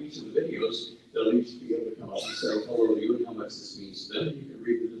 So after each of the videos, they'll each be able to come up and say hello to you and how much this means to them. And you can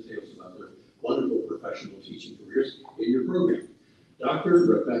read the details about their wonderful professional teaching careers in your program. Dr.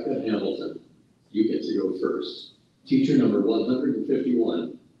 Rebecca Hamilton, you get to go first. Teacher number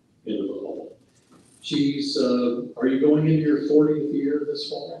 151 into the hall. She's, are you going into your 40th year this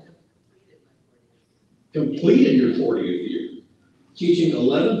fall? Completed your 40th year. Teaching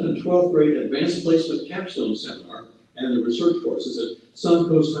 11th and 12th grade advanced placement capstone seminar and the research courses at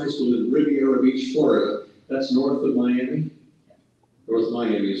Suncoast High School in Riviera Beach, Florida. That's north of Miami. North of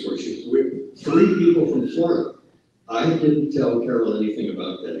Miami is where she is. We have 3 people from Florida. I didn't tell Carol anything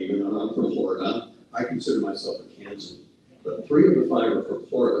about that, even though I'm from Florida. I consider myself a Kansan, but 3 of the 5 are from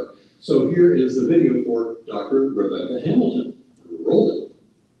Florida. So here is the video for Dr. Rebecca Hamilton. Roll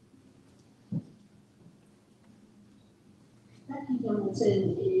it. Becky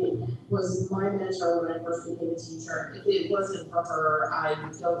Hamilton was my mentor when I first became a teacher. If it wasn't for her, I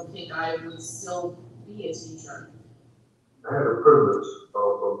don't think I would still be a teacher. I had the privilege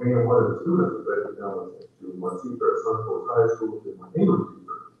of being one of the students of Becky Hamilton, to my teacher at Suncoast High School, to my English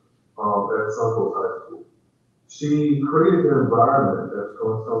teacher. at Suncoast High School. She created an environment at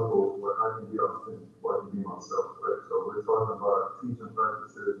Suncoast where I can be authentic, where I can be myself, right? So we're talking about teaching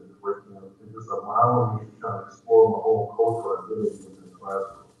practices and curriculum, and just allowing me to kind of explore my own cultural identity in the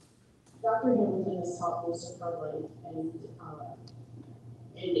classroom. Dr. Hamilton has taught most of her life,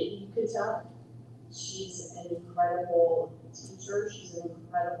 and you could tell she's an incredible teacher, she's an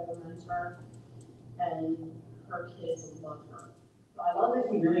incredible mentor, and her kids love her. I love that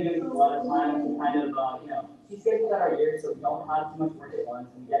she really gives us a lot of time to kind of, she schedules out our years so we don't have too much work at once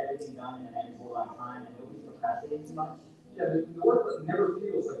and we get everything done in a manageable amount of time and nobody procrastinates too much. Yeah, the work never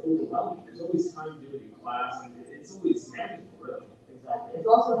feels like overwhelming. There's always time to do it in class, and it's always manageable, really. Exactly. It's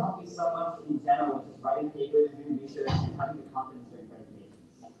also helped me so much in general with just writing papers, doing research, and having the confidence during presentations.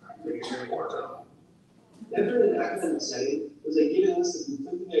 Never in an academic setting was I given us the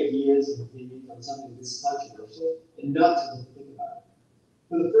conflicting ideas and opinions on something this controversial and not to think about it.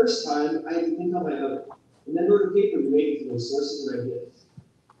 For the first time, I had to think on my own, and then wrote a paper related to those sources and ideas.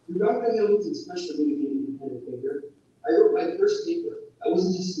 Through Dr. Hamilton's pressure to be an independent thinker, I wrote my first paper. I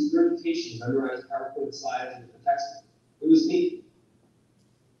wasn't just a regurgitation, memorized PowerPoint slides and a textbook. It was me.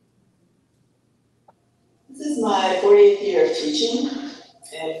 This is my 40th year of teaching,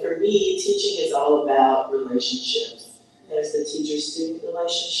 and for me, teaching is all about relationships. There's the teacher-student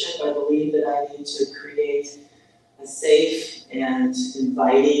relationship. I believe that I need to create a safe and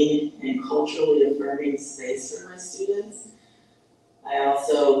inviting and culturally affirming space for my students. I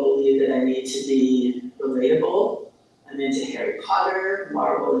also believe that I need to be relatable. I'm into Harry Potter,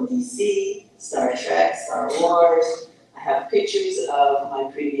 Marvel and DC, Star Trek, Star Wars. I have pictures of my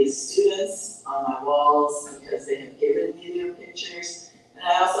previous students on my walls because they have given me their pictures. And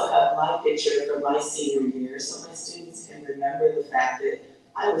I also have my picture from my senior year so my students can remember the fact that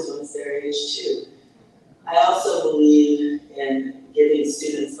I was once their age too. I also believe in giving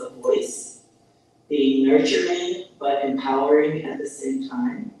students a voice, being nurturing but empowering at the same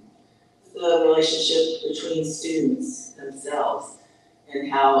time. The relationship between students themselves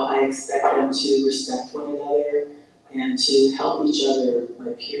and how I expect them to respect one another and to help each other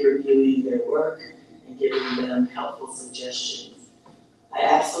by peer reviewing their work and giving them helpful suggestions. I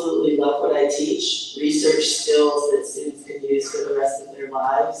absolutely love what I teach, research skills that students can use for the rest of their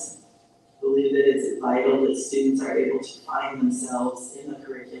lives. I believe that it's vital that students are able to find themselves in the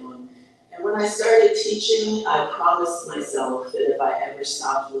curriculum. And when I started teaching, I promised myself that if I ever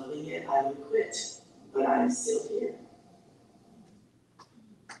stopped living it, I would quit. But I'm still here.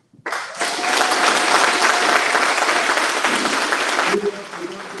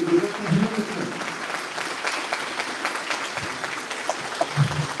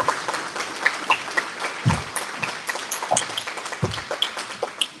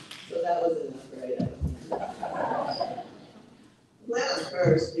 So that was enough, right? Well,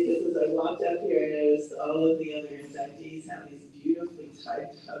 first, because as I walked up here, I noticed all of the other inductees have these beautifully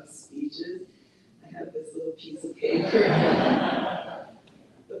typed up speeches. I have this little piece of paper.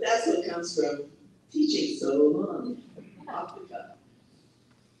 But that's what comes from teaching so long, off the cuff.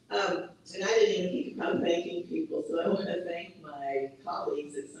 And I didn't even think about thanking people, so I want to thank my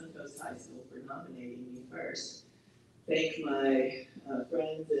colleagues at Suncoast High School for nominating me first. Thank my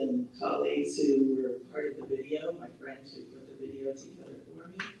friends and colleagues who were part of the video, my friends who put the video together for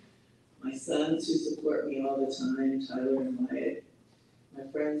me, my sons who support me all the time, Tyler and Wyatt, my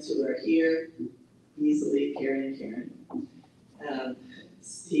friends who are here, easily Karen,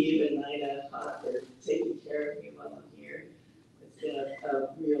 Steve and Nina for taking care of me while I'm here. It's been a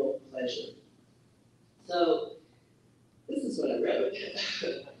real pleasure. So, this is what I wrote.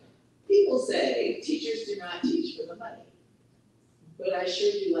 People say teachers do not teach for the money, but I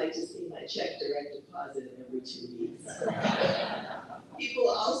sure do like to see my check direct deposit every 2 weeks. People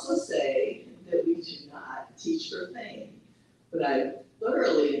also say that we do not teach for fame, but I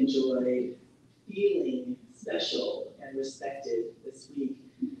thoroughly enjoyed feeling special and respected this week,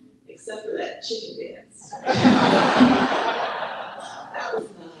 except for that chicken dance. That was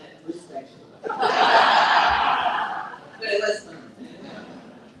not respectful. But it was fun.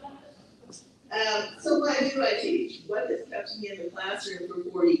 So why do I teach? What has kept me in the classroom for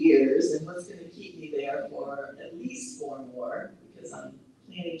 40 years and what's going to keep me there for at least 4 more, because I'm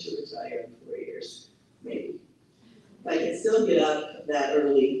planning to retire in 4 years, maybe. If I can still get up that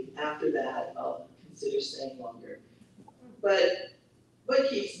early after that, I'll consider staying longer. But what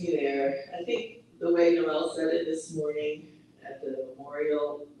keeps me there? I think the way Noelle said it this morning at the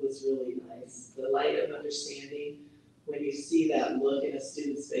memorial was really nice. The light of understanding, when you see that look in a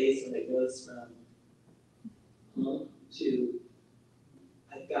student's face when it goes from to,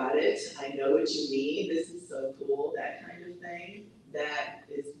 I've got it, I know what you mean, this is so cool, that kind of thing, that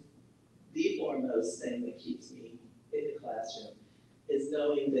is foremost thing that keeps me in the classroom, is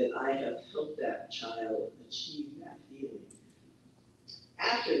knowing that I have helped that child achieve that feeling.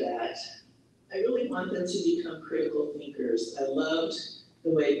 After that, I really want them to become critical thinkers. I loved the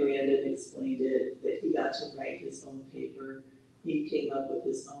way Brandon explained it, that he got to write his own paper. He came up with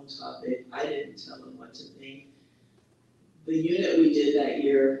his own topic. I didn't tell him what to think. The unit we did that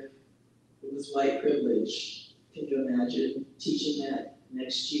year, it was white privilege. Can you imagine teaching that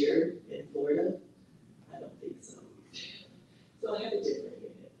next year in Florida? I don't think so. So I have a different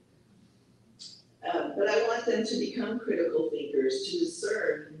unit. But I want them to become critical thinkers, to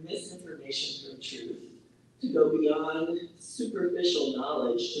discern misinformation from truth, to go beyond superficial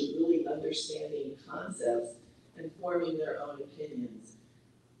knowledge to really understanding concepts and forming their own opinions.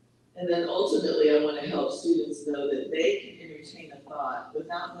 And then ultimately, I want to help students know that they can entertain a thought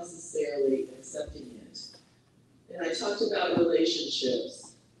without necessarily accepting it. And I talked about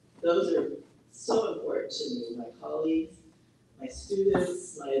relationships. Those are so important to me, my colleagues, my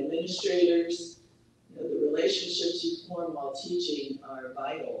students, my administrators. You know, the relationships you form while teaching are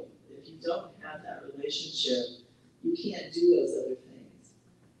vital. If you don't have that relationship, you can't do those other things.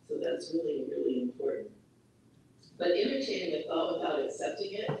 So that's really, really important. But entertaining a thought without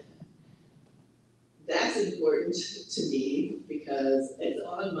accepting it, that's important to me because it's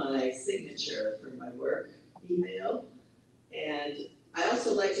on my signature for my work email. And I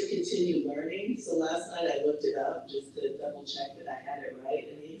also like to continue learning. So last night I looked it up just to double check that I had it right.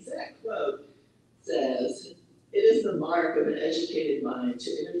 And the exact quote says, "It is the mark of an educated mind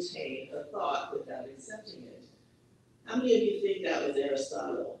to entertain a thought without accepting it." How many of you think that was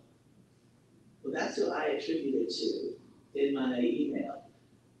Aristotle? Well, that's who I attributed to in my email.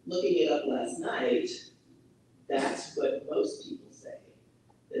 Looking it up last night, that's what most people say,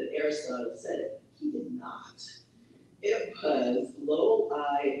 that Aristotle said it. He did not. It was Lowell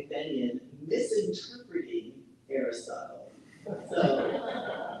I. Benyon misinterpreting Aristotle.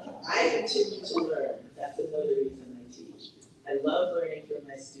 So I continue to learn. That's another reason I teach. I love learning from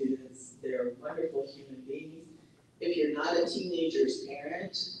my students. They're wonderful human beings. If you're not a teenager's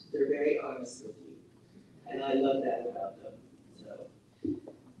parent, they're very honest with you. And I love that about them. So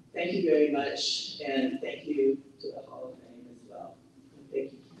thank you very much, and thank you to the Hall of Fame as well. And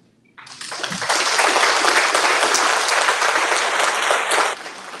thank you.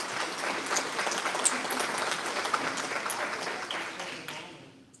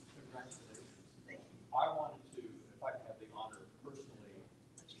 I wanted to, if I could have the honor personally,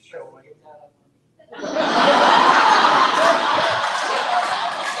 show my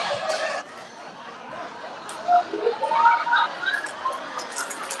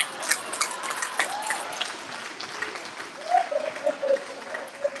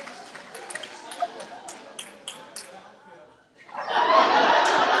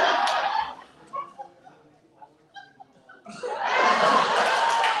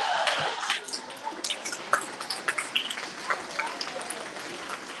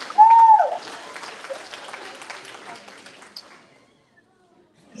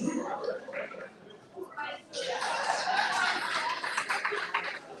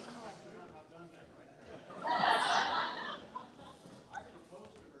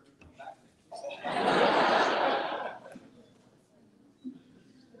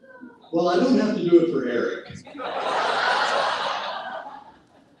Well, I don't have to do it for Eric.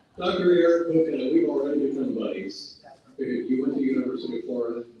 Dr. Eric Cook and we've already become buddies. You went to University of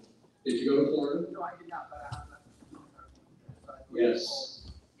Florida. Did you go to Florida? No, I did not, but Yes.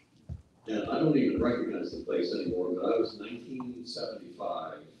 And I don't even recognize the place anymore, but I was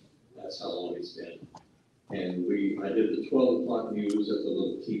 1975. That's how long it's been. And I did the 12 o'clock news at the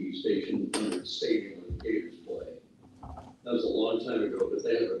little TV station under the stadium where the Gators play. That was a long time ago, but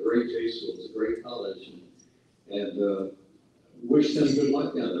they have a great J school, it's a great college, and wish them good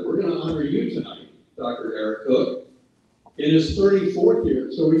luck down there. We're going to honor you tonight, Dr. Eric Cook, in his 34th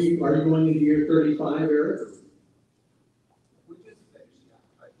year. So are you going into year 35, Eric? we just finished,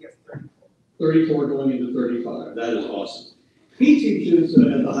 yeah. Yes, 34. 34 going into 35. That is awesome. He teaches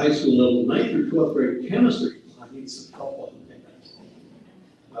at the high school level, 9th through 12th grade chemistry. I need some help on that.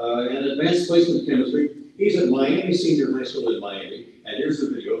 And advanced placement chemistry. He's at Miami Senior High School in Miami. And here's the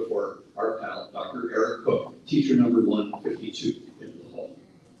video for our pal, Dr. Eric Cook, teacher number 152 in the hall.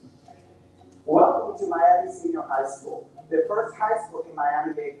 Welcome to Miami Senior High School, the first high school in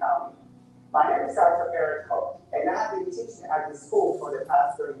Miami-Dade County. My name is Dr. Eric Cook, and I have been teaching at the school for the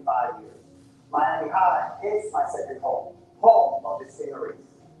past 35 years. Miami High is my second home, home of the scenery.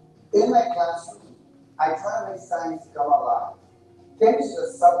 In my classroom, I try to make science come alive. Chemistry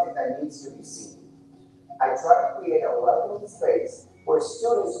is something that needs to be seen. I try to create a welcoming space where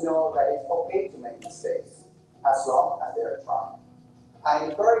students know that it's okay to make mistakes as long as they are trying. I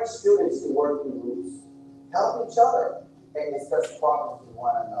encourage students to work in groups, help each other, and discuss problems with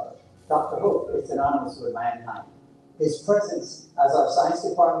one another. Dr. Hook is synonymous with Miami High. His presence as our science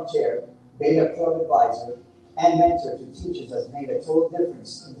department chair, Beta Club advisor, and mentor to teachers has made a total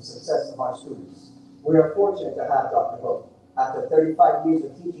difference in the success of our students. We are fortunate to have Dr. Hook. After 35 years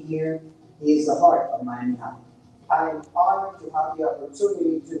of teaching here, he is the heart of Miami High. I am honored to have the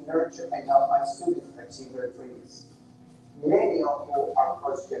opportunity to nurture and help my students achieve their dreams, many of whom are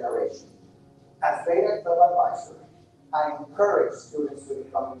first generation. As Beta Club advisor, I encourage students to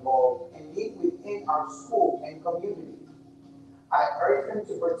become involved and lead within our school and community. I urge them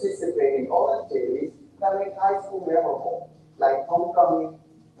to participate in all activities that make high school memorable, like homecoming,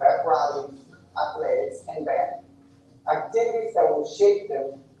 pep rallies, athletics, and band. Activities that will shape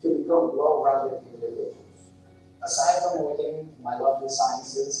them to become well-rounded individuals. Aside from awakening my love for the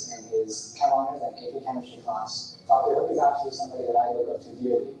sciences and his chem honors and AP chemistry class, Dr. Hook is actually somebody that I look up to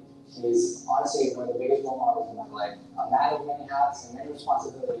dearly. He's honestly one of the biggest role models in my life. A man of many hats and many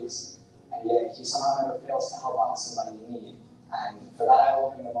responsibilities, and yet he somehow never fails to help out somebody in need. And for that, I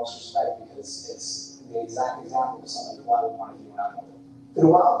owe him the most respect because it's the exact example of somebody who I would want to be when I'm older.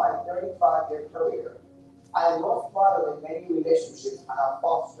 Throughout my 35-year career, I am most proud of the many relationships I have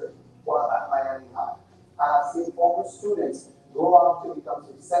fostered while at Miami High. I have seen former students grow up to become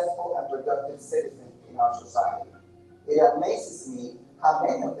successful and productive citizens in our society. It amazes me how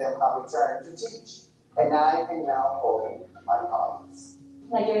many of them have returned to teach, and I am now calling my colleagues.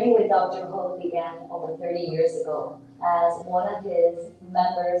 My journey with Dr. Hook began over 30 years ago as one of his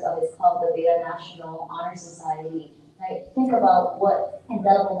members of his club, the Beta National Honor Society. I think about what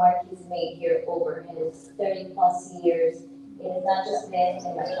indelible mark he's made here over his 30 plus years. It has not just been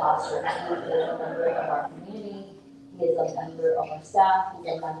in the classroom. He is a member of our community. He is a member of our staff.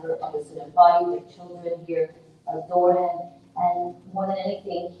 He's a member of the student body. The children here adore him. And more than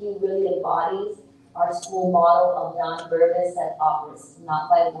anything, he really embodies our school model of non-verbous and operates, not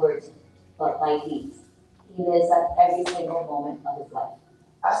by words, but by deeds. He lives at every single moment of his life.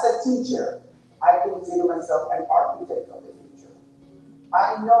 As a teacher, I consider myself an architect of the future.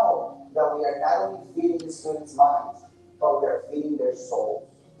 I know that we are not only feeding the students' minds, but we are feeding their souls.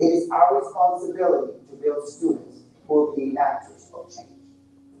 It is our responsibility to build students who will be enactors of change.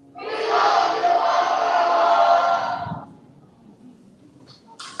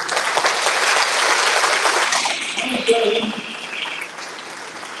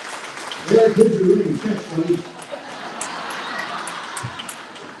 Very good to read. Thanks, buddy.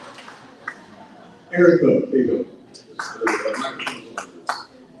 Erica, there you go.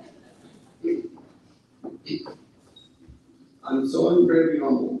 I'm so incredibly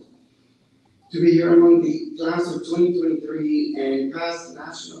humbled to be here among the class of 2023 and past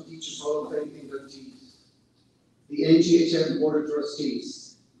National Teachers Hall of Fame inductees, the NGHF Board of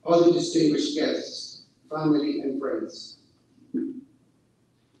Trustees, other distinguished guests, family, and friends.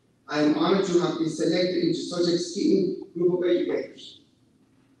 I am honored to have been selected into such a esteemed group of educators,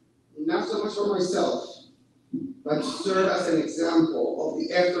 not so much for myself, but to serve as an example of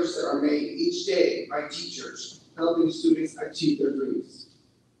the efforts that are made each day by teachers helping students achieve their dreams.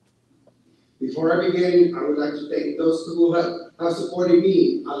 Before I begin, I would like to thank those who have supported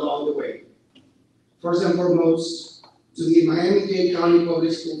me along the way. First and foremost, to the Miami-Dade County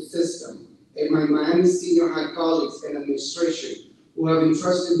Public School System and my Miami Senior High colleagues and administration who have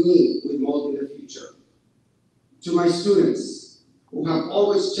entrusted me with molding the future. To my students, who have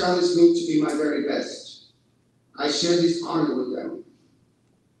always challenged me to be my very best, I share this honor with them.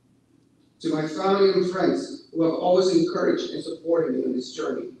 To my family and friends who have always encouraged and supported me on this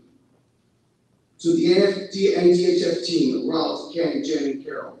journey. To the NTHF team, Ralph, Ken, Jen, and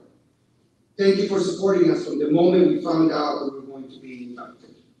Carol, thank you for supporting us from the moment we found out we were going to be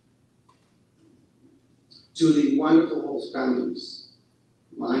inducted. To the wonderful host families,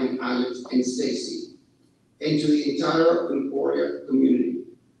 mine, Alex, and Stacy, and to the entire Emporia community,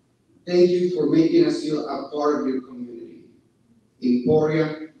 thank you for making us feel a part of your community.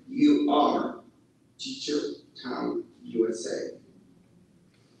 Emporia, you are Teacher Town, USA.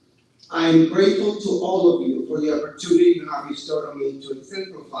 I am grateful to all of you for the opportunity you have bestowed on me to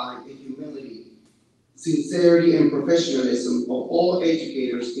exemplify the humility, sincerity, and professionalism of all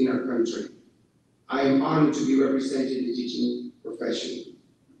educators in our country. I am honored to be representing the teaching profession.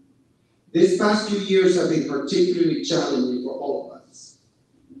 These past few years have been particularly challenging for all of us.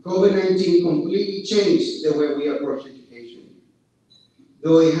 COVID-19 completely changed the way we approach education.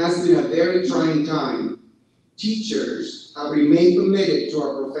 Though it has been a very trying time, teachers have remained committed to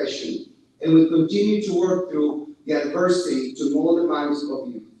our profession and will continue to work through the adversity to mold the minds of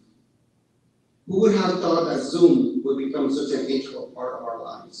youth. Who would have thought that Zoom would become such an integral part of our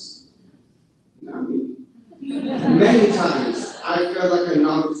lives? Not me. Many times, I felt like a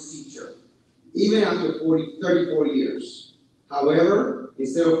novice teacher, even after 34 years. However,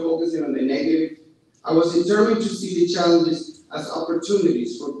 instead of focusing on the negative, I was determined to see the challenges as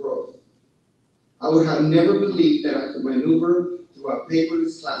opportunities for growth. I would have never believed that I could maneuver through a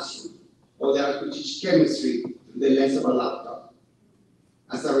paperless classroom, or that I could teach chemistry through the lens of a laptop.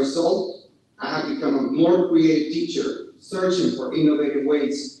 As a result, I have become a more creative teacher, searching for innovative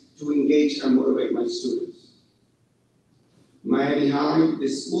ways to engage and motivate my students. Miami High, the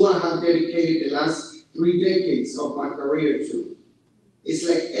school I have dedicated the last 3 decades of my career to, is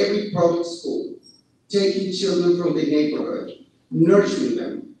like every public school, taking children from the neighborhood, nurturing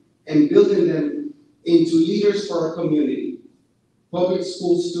them, and building them into leaders for our community. Public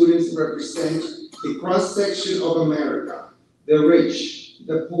school students represent the cross-section of America, the rich,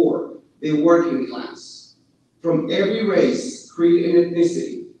 the poor, the working class. From every race, creed, and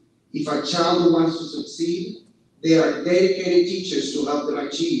ethnicity, if a child wants to succeed, they are dedicated teachers to help them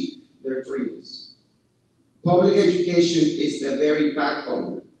achieve their dreams. Public education is the very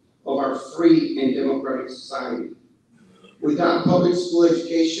backbone of our free and democratic society. Without public school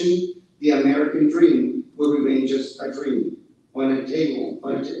education, the American dream will remain just a dream on a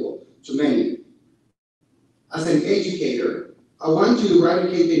table to many. As an educator, I want to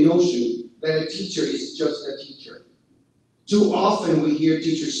eradicate the notion that a teacher is just a teacher. Too often we hear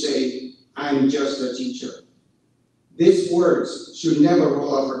teachers say, "I'm just a teacher." These words should never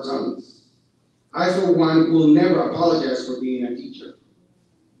roll off our tongues. I, for one, will never apologize for being a teacher.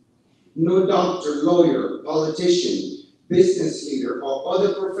 No doctor, lawyer, politician, business leader, or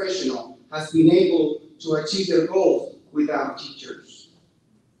other professional has been able to achieve their goals without teachers.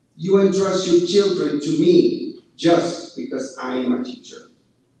 You entrust your children to me just because I am a teacher.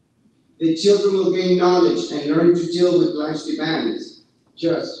 The children will gain knowledge and learn to deal with life's demands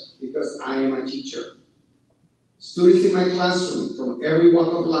just because I am a teacher. Students in my classroom from every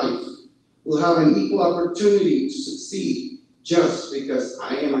walk of life will have an equal opportunity to succeed just because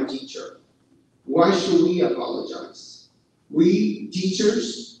I am a teacher. Why should we apologize? We,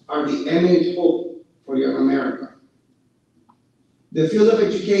 teachers, are the eminent hope for young America. The field of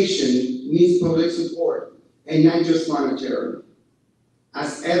education needs public support, and not just monetary.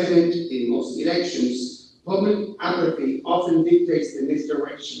 As evident in most elections, public apathy often dictates the next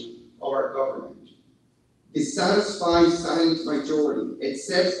direction of our government. The satisfied silent majority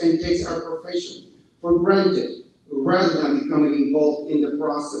accepts and takes our profession for granted rather than becoming involved in the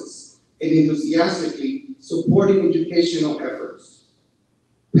process and enthusiastically supporting educational efforts.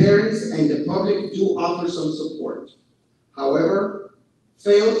 Parents and the public do offer some support. However,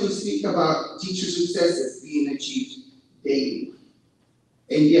 fail to speak about teacher successes being achieved daily.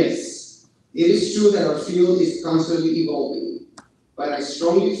 And yes, it is true that our field is constantly evolving, but I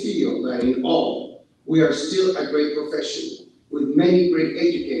strongly feel that in all, we are still a great profession with many great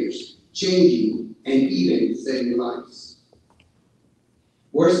educators changing and even saving lives.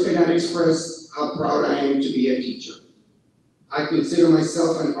 Words cannot express how proud I am to be a teacher. I consider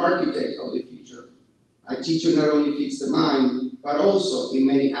myself an architect of the future. A teacher not only feeds the mind, but also in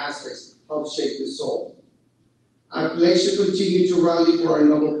many aspects helps shape the soul. I pledge to continue to rally for our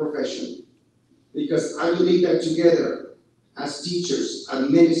noble profession because I believe that together, as teachers,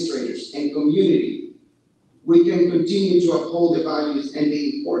 administrators, and community, we can continue to uphold the values and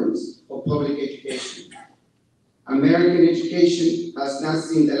the importance of public education. American education has not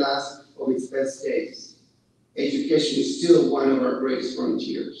seen the last of its best days. Education is still one of our greatest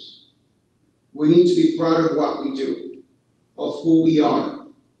frontiers. We need to be proud of what we do, of who we are,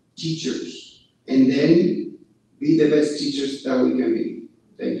 teachers, and then be the best teachers that we can be.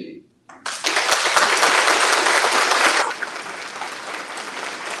 Thank you.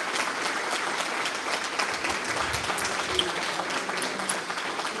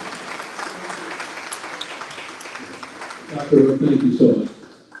 Dr. Thank you so much.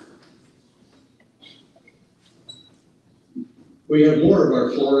 We have more of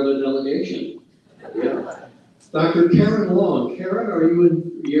our Florida delegation. Yeah. Dr. Karen Long. Karen, are you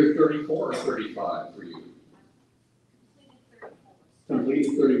in year 34 or 35 for you?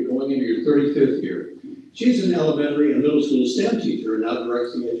 Completing 30, going into your 35th year. She's an elementary and middle school STEM teacher and now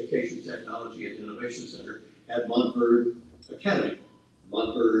directs the Education Technology and Innovation Center at Montford Academy.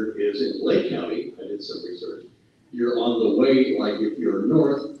 Montford is in Lake County. I did some research. You're on the way, like if you're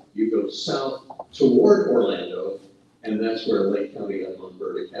north, you go south toward Orlando, and that's where Lake County and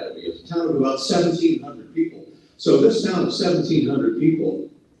Montford Academy is. A town of about 1,700 people. So this town of 1,700 people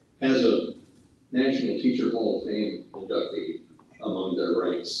has a National Teacher Hall of Fame inductee among their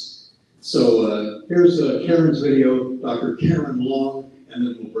ranks. So here's Karen's video, Dr. Karen Long, and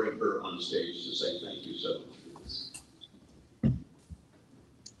then we'll bring her on stage to say thank you so much for this.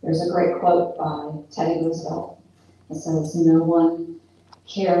 There's a great quote by Teddy Roosevelt. It says, "No one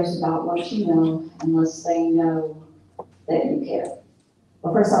cares about what you know unless they know that you care."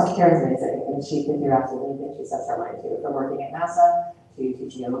 Well, first off, Karen's amazing, and she can do absolutely anything she sets her mind to, from working at NASA to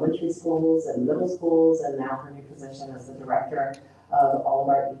teaching elementary schools and middle schools, and now her new position as the director of all of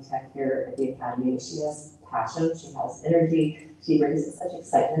our e-tech here at the Academy. She has passion, she has energy, she brings such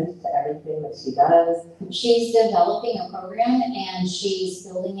excitement to everything that she does. She's developing a program and she's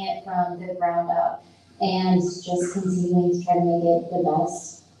building it from the ground up and just continuing to try to make it the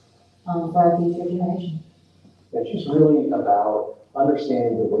best for our future generation. And she's really about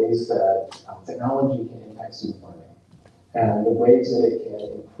understanding the ways that technology can impact student learning and the ways that it can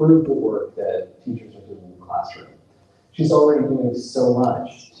improve the work that teachers are doing in the classroom. She's already doing so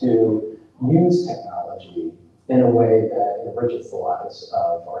much to use technology in a way that enriches the lives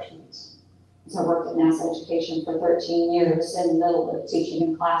of our students. So I worked at NASA Education for 13 years in the middle of teaching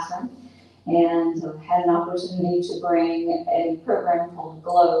in classroom, and had an opportunity to bring a program called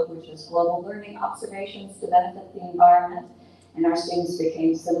GLOBE, which is Global Learning Observations to Benefit the Environment, and our students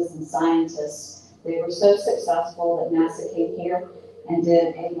became citizen scientists. They were so successful that NASA came here and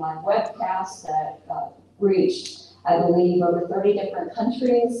did a live webcast that reached, I believe, over 30 different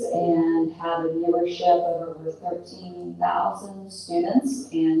countries and had a viewership of over 13,000 students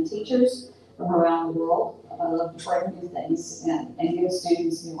and teachers from around the world. I love to bring new things and give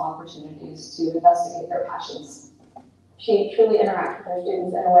students new opportunities to investigate their passions. She truly interacts with her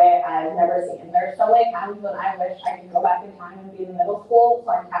students in a way I've never seen. There's so many times when I wish I could go back in time and be in middle school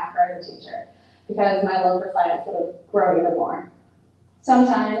so I could have her as a teacher, because my love for science would have grown even more.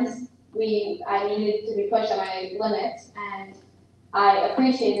 Sometimes I needed to be pushed on my limits, and I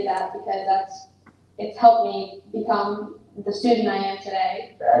appreciated that because it's helped me become the student I am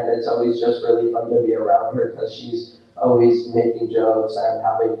today. And it's always just really fun to be around her because she's always making jokes and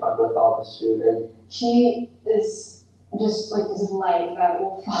having fun with all the students. She is just like this light that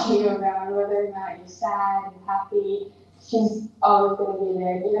will follow you around, whether or not you're sad and happy. She's always going to be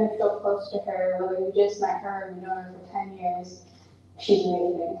there. You're going to feel close to her, whether you just met her or you know her for 10 years. She's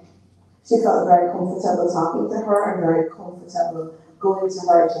amazing. She felt very comfortable talking to her and very comfortable going to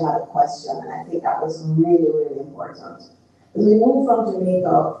her if she had a question, and I think that was really, really important. We moved from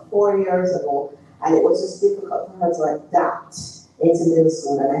Jamaica 4 years ago, and it was just difficult for her to adapt into middle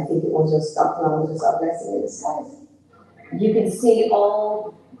school, and I think it was just Dr. Long was just a blessing in disguise. You can see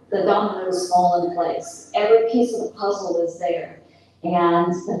all the dominoes fall in place. Every piece of the puzzle is there.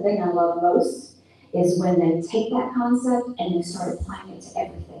 And the thing I love most is when they take that concept and they start applying it to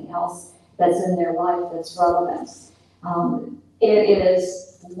everything else that's in their life that's relevant. It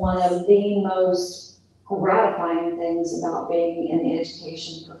is one of the most gratifying things about being in the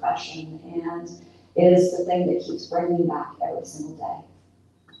education profession, and it is the thing that keeps bringing me back every single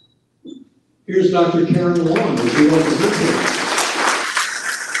day. Here's Dr. Karen Long. Would you like to hear her?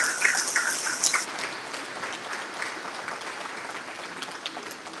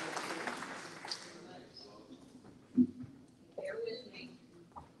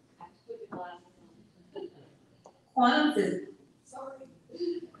 Quantum physics. Sorry.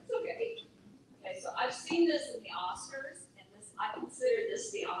 It's okay. Okay, so I've seen this in the Oscars, and I consider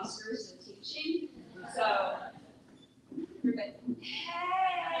this the Oscars of teaching. So, everybody,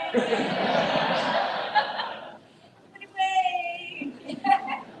 hey! Anyway!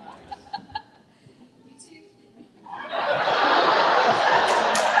 You too.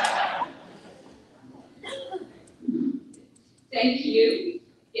 Thank you.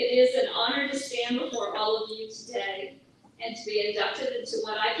 It is an honor to stand before all of you today and to be inducted into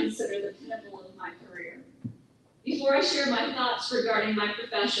what I consider the pinnacle of my career. Before I share my thoughts regarding my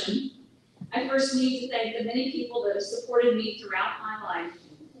profession, I first need to thank the many people that have supported me throughout my life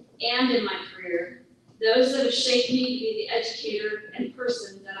and in my career, those that have shaped me to be the educator and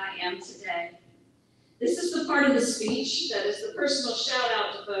person that I am today. This is the part of the speech that is the personal shout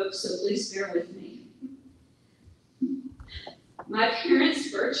out to folks, so please bear with me. My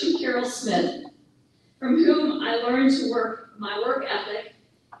parents, Birch and Carol Smith, from whom I learned to work my work ethic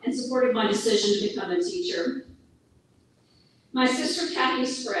and supported my decision to become a teacher. My sister, Kathy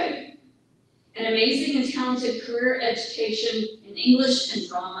Sprague, an amazing and talented career education in English and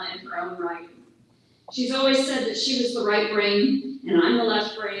drama in her own right. She's always said that she was the right brain and I'm the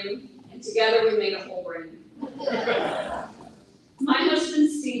left brain, and together we made a whole brain. My husband,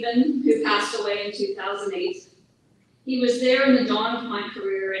 Stephen, who passed away in 2008, He was there in the dawn of my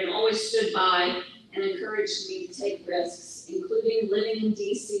career and always stood by and encouraged me to take risks, including living in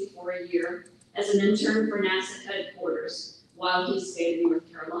DC for a year as an intern for NASA headquarters while he stayed in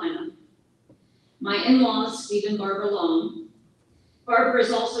North Carolina. My in-laws, Steve and Barbara Long. Barbara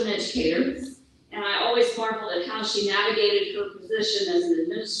is also an educator, and I always marveled at how she navigated her position as an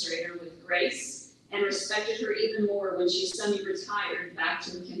administrator with grace and respected her even more when she semi-retired back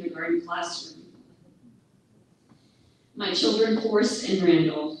to the kindergarten classroom. My children, Forrest and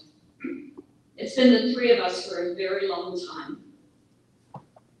Randolph. It's been the three of us for a very long time.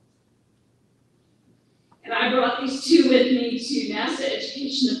 And I brought these two with me to NASA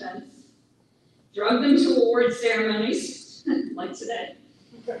education events, drug them to award ceremonies, like today,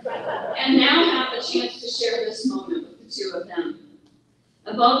 and now have the chance to share this moment with the two of them.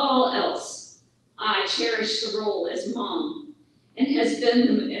 Above all else, I cherish the role as mom, and it has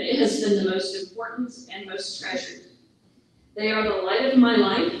been the most important and most treasured. They are the light of my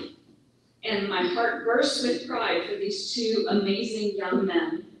life, and my heart bursts with pride for these two amazing young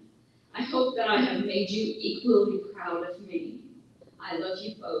men. I hope that I have made you equally proud of me. I love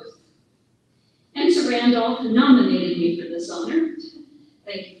you both. And to Randolph, who nominated me for this honor,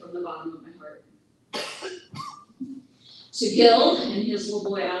 thank you from the bottom of my heart. To Gil and his little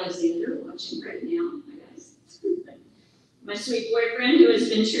boy Alexander, watching right now, I guess. My sweet boyfriend, who has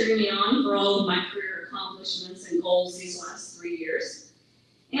been cheering me on for all of my career accomplishments and goals these last 3 years,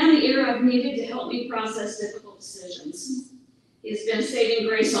 and the ear I've needed to help me process difficult decisions. He has been a saving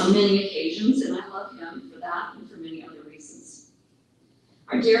grace on many occasions, and I love him for that and for many other reasons.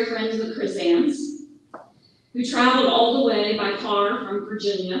 Our dear friends, the Krazans, who traveled all the way by car from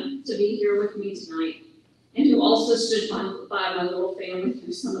Virginia to be here with me tonight, and who also stood by my little family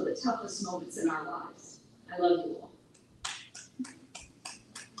through some of the toughest moments in our lives. I love you all.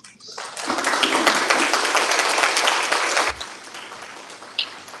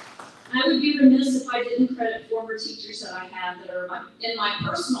 I would be remiss if I didn't credit former teachers that I have that are in my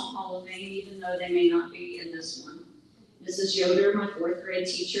personal Hall of Fame, even though they may not be in this one. Mrs. Yoder, my 4th grade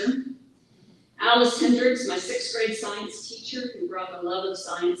teacher. Alice Hendricks, my 6th grade science teacher, who brought the love of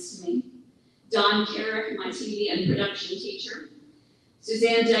science to me. Don Carrick, my TV and production teacher.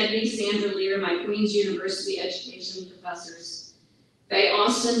 Suzanne Degby, Sandra Lear, my Queen's University education professors. Faye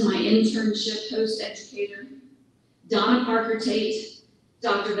Austin, my internship host educator. Donna Parker Tate,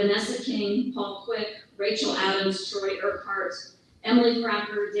 Dr. Vanessa King, Paul Quick, Rachel Adams, Troy Urquhart, Emily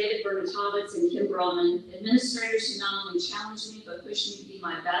Fracker, David Bernatovitz, and Kim Brahman, administrators who not only challenged me, but pushed me to be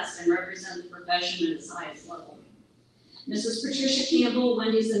my best and represent the profession at its highest level. Mrs. Patricia Campbell,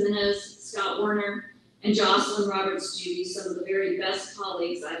 Wendy Zimenez, Scott Werner, and Jocelyn Roberts-Judy, some of the very best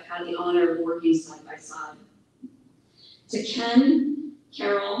colleagues I've had the honor of working side by side. To Ken,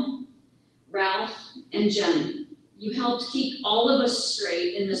 Carol, Ralph, and Jen, you helped keep all of us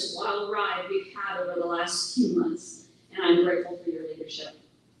straight in this wild ride we've had over the last few months, and I'm grateful for your leadership.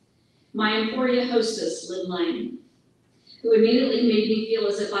 My Emporia hostess, Lynn Lang, who immediately made me feel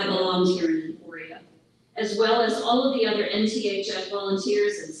as if I belonged here in Emporia, as well as all of the other NTHF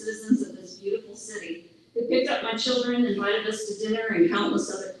volunteers and citizens of this beautiful city who picked up my children, invited us to dinner, and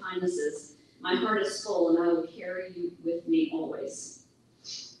countless other kindnesses. My heart is full, and I will carry you with me always.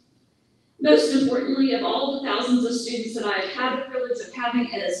 Most importantly, of all the thousands of students that I've had the privilege of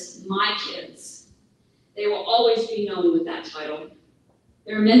having as my kids, they will always be known with that title.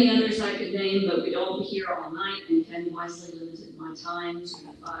 There are many others I could name, but we'd all be here all night, and Ken wisely limited my time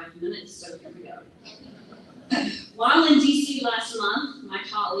to 5 minutes, so here we go. While in DC last month, my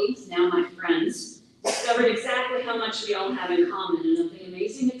colleagues, now my friends, discovered exactly how much we all have in common, and of the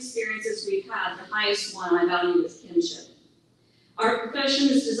amazing experiences we've had, the highest one I value is kinship. Our profession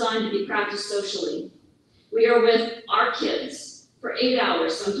is designed to be practiced socially. We are with our kids for 8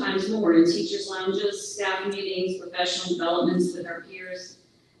 hours, sometimes more, in teachers' lounges, staff meetings, professional developments with our peers.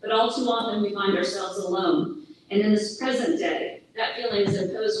 But all too often we find ourselves alone. And in this present day, that feeling is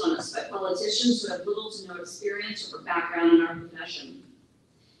imposed on us by politicians who have little to no experience or background in our profession.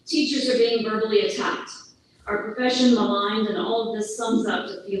 Teachers are being verbally attacked, our profession maligned, and all of this sums up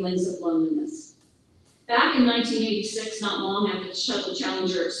to feelings of loneliness. Back in 1986, not long after the shuttle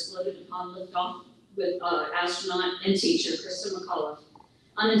Challenger exploded upon liftoff with astronaut and teacher Krista McCullough,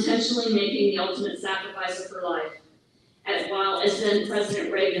 unintentionally making the ultimate sacrifice of her life, while, as then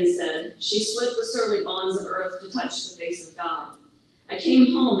President Reagan said, she slipped the surly bonds of earth to touch the face of God. I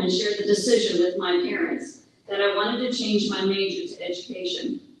came home and shared the decision with my parents that I wanted to change my major to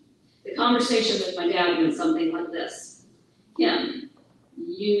education. The conversation with my dad went something like this. Kim,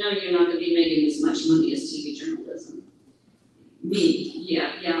 you know you're not going to be making as much money as TV journalism. Me,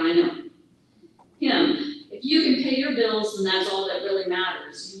 yeah, I know. Kim, if If you can pay your bills, then that's all that really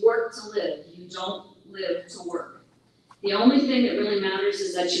matters. You work to live, you don't live to work. The only thing that really matters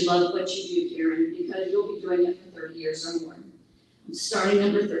is that you love what you do, Karen, because you'll be doing it for 30 years or more. I'm starting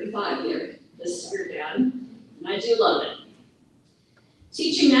number 35 here. This is your dad, and I do love it.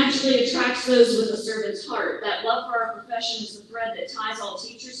 Teaching naturally attracts those with a servant's heart. That love for our profession is the thread that ties all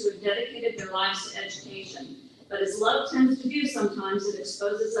teachers who have dedicated their lives to education. But as love tends to do sometimes, it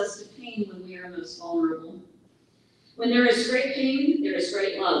exposes us to pain when we are most vulnerable. When there is great pain, there is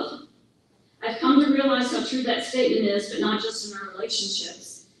great love. I've come to realize how true that statement is, but not just in our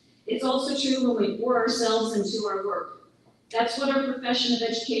relationships. It's also true when we pour ourselves into our work. That's what our profession of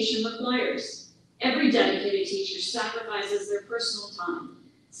education requires. Every dedicated teacher sacrifices their personal time,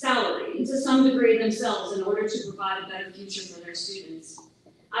 salary, and to some degree themselves in order to provide a better future for their students.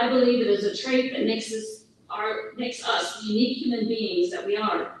 I believe it is a trait that makes us the unique human beings that we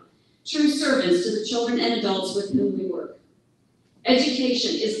are, true servants to the children and adults with whom we work.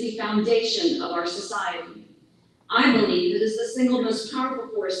 Education is the foundation of our society. I believe it is the single most powerful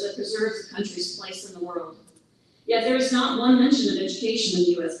force that preserves the country's place in the world. Yet there is not one mention of education in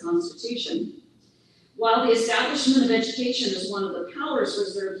the U.S. Constitution. While the establishment of education is one of the powers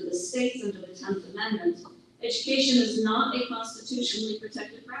reserved to the states under the 10th Amendment, education is not a constitutionally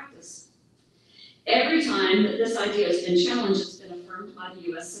protected practice. Every time that this idea has been challenged, it's been affirmed by the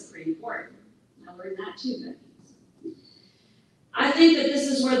U.S. Supreme Court. Now we're in that too, Becky. I think that this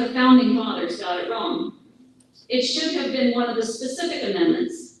is where the founding fathers got it wrong. It should have been one of the specific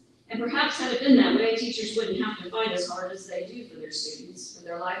amendments, and perhaps had it been that way, teachers wouldn't have to fight as hard as they do for their students, for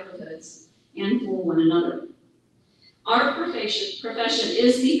their livelihoods, and for one another. Our profession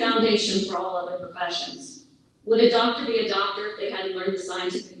is the foundation for all other professions. Would a doctor be a doctor if they hadn't learned the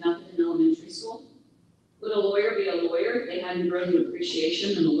scientific method in elementary school? Would a lawyer be a lawyer if they hadn't grown an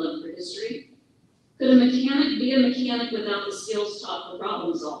appreciation and a love for history? Could a mechanic be a mechanic without the skills taught for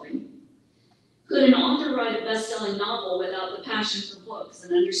problem solving? Could an author write a best-selling novel without the passion for books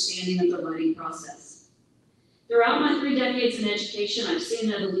and understanding of the writing process? Throughout my 3 decades in education, I've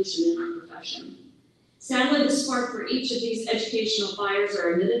seen an evolution in our profession. Sadly, the spark for each of these educational fires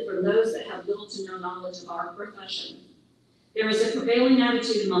are emitted from those that have little to no knowledge of our profession. There is a prevailing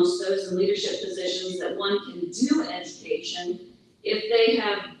attitude amongst those in leadership positions that one can do education if they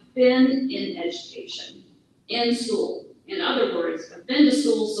have been in education, in school. In other words, I've been to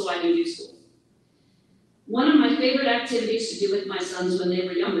school, so I can do school. One of my favorite activities to do with my sons when they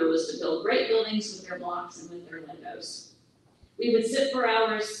were younger was to build great buildings with their blocks and with their Legos. We would sit for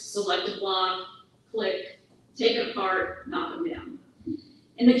hours, select a block, click, take it apart, knock them down.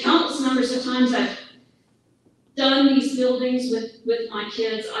 In the countless numbers of times I've done these buildings with my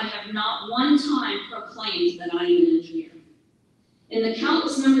kids, I have not one time proclaimed that I am an engineer. In the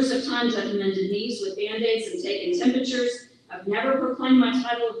countless numbers of times I've mended knees with Band-Aids and taken temperatures, I've never proclaimed my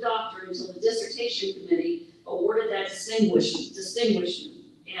title of doctor until the dissertation committee awarded that distinguishment,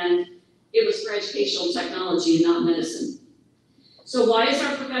 and it was for educational technology and not medicine. So why is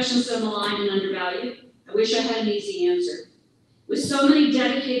our profession so maligned and undervalued? I wish I had an easy answer. With so many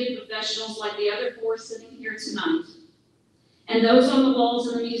dedicated professionals like the other 4 sitting here tonight, and those on the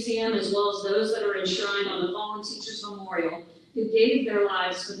walls in the museum, as well as those that are enshrined on the Fallen Teachers Memorial, who gave their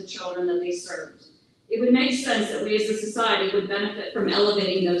lives for the children that they served, it would make sense that we as a society would benefit from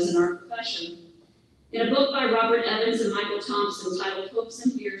elevating those in our profession. In a book by Robert Evans and Michael Thompson titled Hopes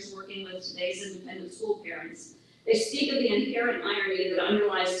and Fears Working with Today's Independent School Parents, they speak of the inherent irony that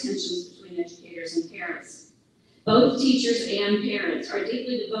underlies tensions between educators and parents. Both teachers and parents are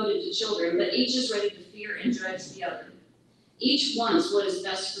deeply devoted to children, but each is ready to fear and dread the other. Each wants what is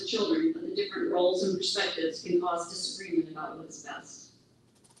best for children, but the different roles and perspectives can cause disagreement about what is best.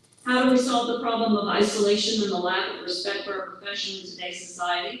 How do we solve the problem of isolation and the lack of respect for our profession in today's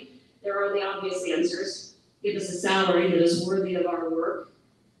society? There are the obvious answers. Give us a salary that is worthy of our work.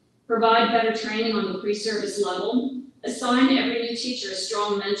 Provide better training on the pre-service level. Assign every new teacher a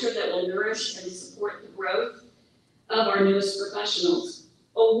strong mentor that will nourish and support the growth of our newest professionals.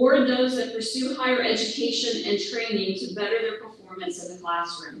 Award those that pursue higher education and training to better their performance in the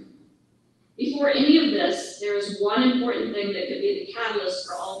classroom. Before any of this, there is one important thing that could be the catalyst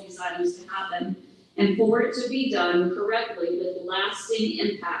for all these items to happen, and for it to be done correctly with lasting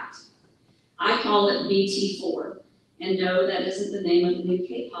impact. I call it BT4, and no, that isn't the name of the new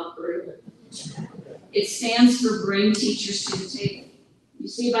K-pop group. It stands for Bring Teachers to the Table. You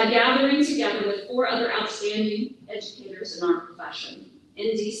see, by gathering together with 4 other outstanding educators in our profession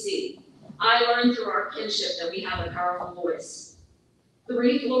in DC, I learned through our kinship that we have a powerful voice.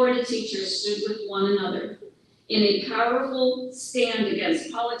 3 Florida teachers stood with one another in a powerful stand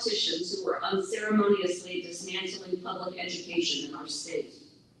against politicians who were unceremoniously dismantling public education in our state.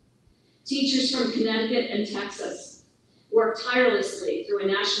 Teachers from Connecticut and Texas worked tirelessly through a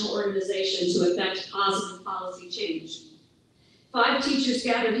national organization to effect positive policy change. 5 teachers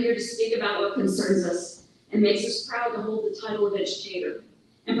gathered here to speak about what concerns us and makes us proud to hold the title of educator.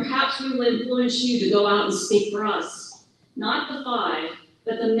 And perhaps we will influence you to go out and speak for us, not the 5,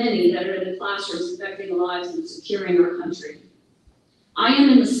 but the many that are in the classrooms affecting lives and securing our country. I am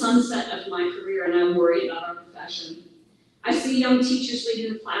in the sunset of my career and I'm worried about our profession. I see young teachers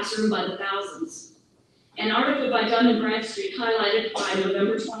leaving the classroom by the thousands. An article by Dun & Bradstreet highlighted by a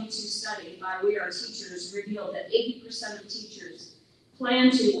November 22 study by We Are Teachers revealed that 80% of teachers plan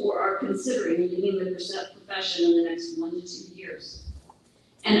to or are considering leaving the profession in the next 1 to 2 years.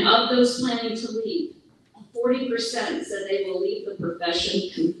 And of those planning to leave, 40% said they will leave the profession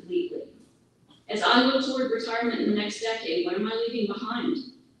completely. As I look toward retirement in the next decade, what am I leaving behind?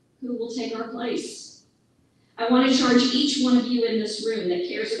 Who will take our place? I want to charge each one of you in this room that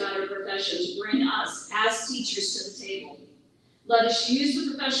cares about our profession to bring us as teachers to the table. Let us use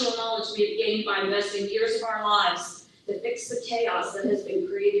the professional knowledge we have gained by investing years of our lives to fix the chaos that has been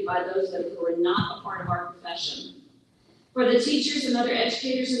created by those who are not a part of our profession. For the teachers and other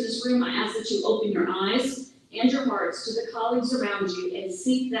educators in this room, I ask that you open your eyes and your hearts to the colleagues around you and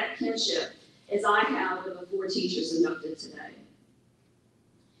seek that kinship as I have with the 4 teachers inducted today.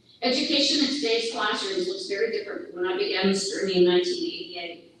 Education in today's classrooms looks very different from when I began this journey in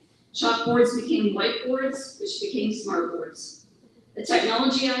 1988. Chalkboards became whiteboards, which became smartboards. The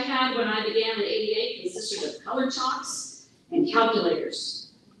technology I had when I began in '88 consisted of color chalks and calculators.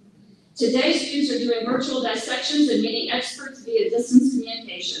 Today, students are doing virtual dissections and meeting experts via distance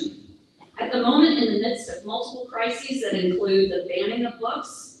communication. At the moment, in the midst of multiple crises that include the banning of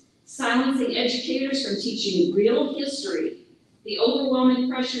books, silencing educators from teaching real history, the overwhelming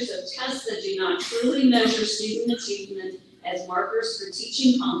pressures of tests that do not truly measure student achievement as markers for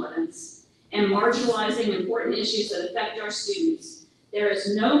teaching competence, and marginalizing important issues that affect our students, there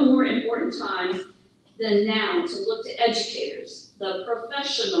is no more important time than now to look to educators, the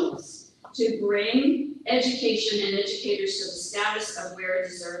professionals, to bring education and educators to the status of where it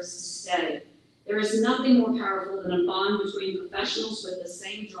deserves to stay. There is nothing more powerful than a bond between professionals with the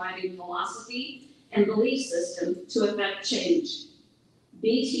same driving philosophy and belief system to effect change.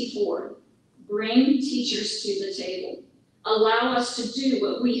 BT4, bring teachers to the table. Allow us to do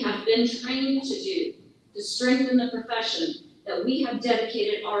what we have been trained to do, to strengthen the profession that we have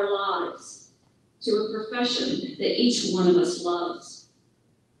dedicated our lives to, a profession that each one of us loves.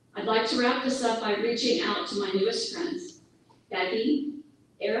 I'd like to wrap this up by reaching out to my newest friends, Becky,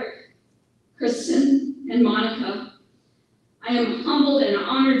 Eric, Kristen, and Monica. I am humbled and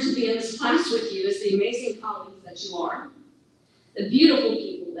honored to be in this class with you as the amazing colleagues that you are, the beautiful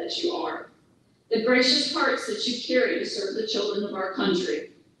people that you are, the gracious hearts that you carry to serve the children of our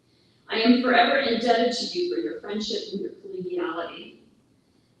country. I am forever indebted to you for your friendship and your collegiality.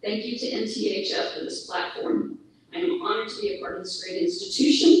 Thank you to NTHF for this platform. I am honored to be a part of this great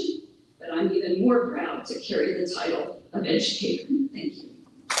institution, but I'm even more proud to carry the title of educator. Thank you.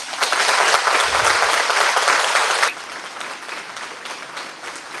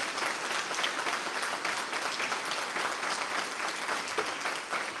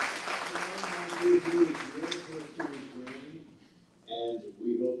 And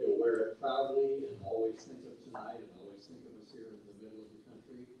we hope you'll wear it proudly and always think of tonight and always think of us here in the middle of the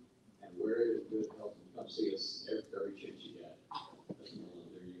country and wear it with good health and come see us every chance you get. That's no one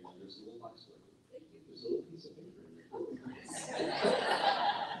there. You go. There's a little box for you. There's a little piece of paper in there.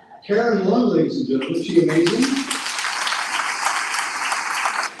 Karen Lund, ladies and gentlemen, is she amazing?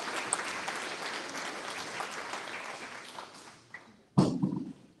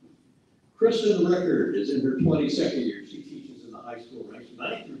 Kristen Record is in her 22nd year. She teaches in the high school ranks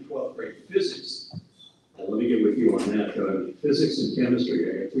 9th through 12th grade physics. And let me get with you on that. Physics and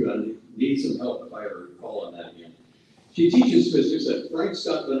chemistry. I need some help if I ever call on that again. She teaches physics at Frank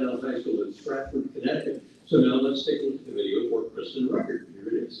Scott Bunnell High School in Stratford, Connecticut. So now let's take a look at the video for Kristen Record. Here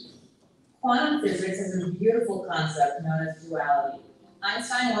it is. Quantum physics is a beautiful concept known as duality.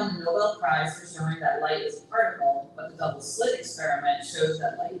 Einstein won the Nobel Prize for showing that light is a particle, but the double slit experiment shows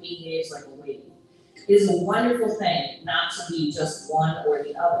that light behaves like a wave. It is a wonderful thing not to be just one or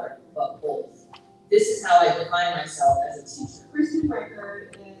the other, but both. This is how I define myself as a teacher. Kristen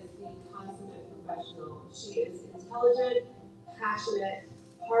Record is the consummate professional. She is intelligent, passionate,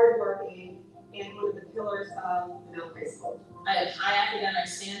 hardworking, and one of the pillars of Bunnell High School. I have high academic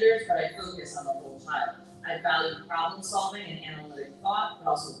standards, but I focus on the whole child. I I value problem solving and analytic thought, but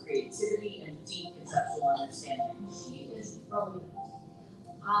also creativity and deep conceptual understanding. She is brilliant.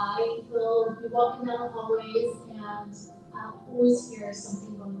 I will be walking down the hallways and I'll always hear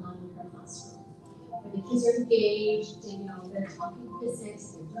something going on in her classroom. Where the kids are engaged, and they're talking physics,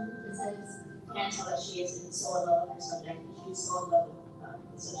 they're doing physics. Can't tell that she is so in love with her subject, she's so in love with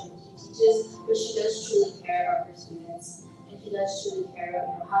the subject she teaches, but she does truly care about her students, and she does truly care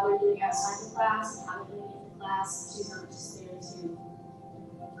about how they're doing outside the class and how they're doing in the class. She's not just there to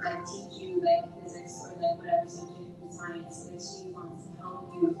teach you physics or whatever subject in science, but she wants to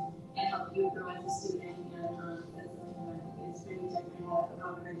help you and help you grow as a student, and that's something that is really different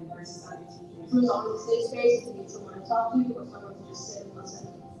about her versus other teachers. There's always a safe space to need someone to talk to or someone to just sit and listen.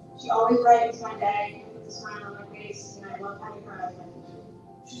 She always brightens my day and puts a smile on my face, and I love having her as my teacher.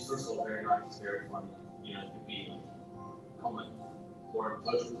 She's first of all very nice, very funny, to be come more in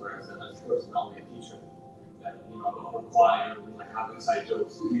touch with her as a personality, a teacher. That, don't require, have inside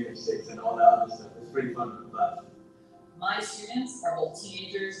jokes, six and all that other stuff. It's pretty fun in class. My students are both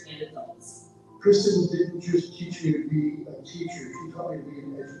teenagers and adults. Kristen didn't just teach me to be a teacher, she taught me to be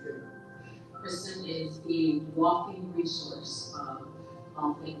an educator. Kristen is the walking resource of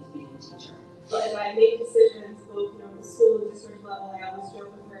all things being a teacher. When I make decisions, both at the school and district level, I always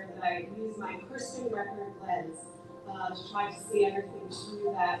joke with her that I use my Christian record lens to try to see everything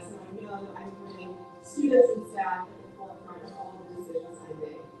through that, so I know that I'm putting students and staff at the forefront of all the decisions I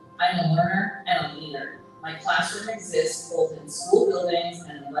make. I'm a learner and a leader. My classroom exists both in school buildings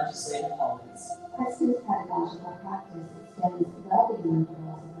and in legislative hallways. Preston's pedagogical practice extends well beyond the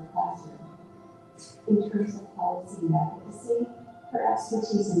walls of her classroom. In terms of policy and advocacy, her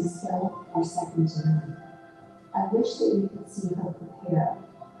expertise and skill are second to none. I wish that you could see her prepare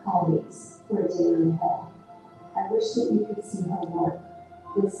colleagues for a day on the Hill. I wish that you could see her work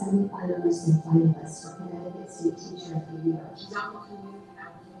with semi-finalists and finalists for Connecticut State Teacher of the Year. She's out looking at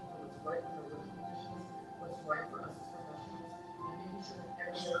advocating for what's right for her conditions, what's right for us as professionals, and making sure that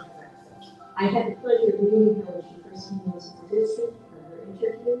everyone has access. I had the pleasure of meeting her when she first came into the district for her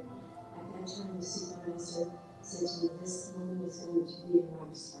interview. At that time, the supervisor said to me, "This woman is going to be a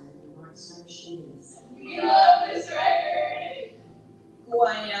rock star, and a rock star she is." We love this record! Who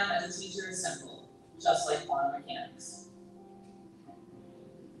I am as a teacher is simple, just like quantum mechanics.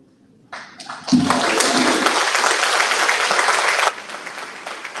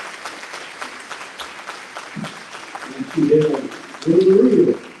 Thank you, David. Will the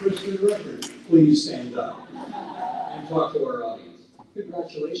reader, Kristen Record, please stand up and talk to our audience.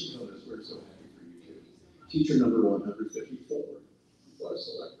 Congratulations on this. We're so happy for you too. Teacher number 154. What a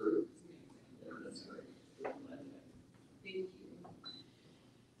select group. Yeah, that's great. Thank you.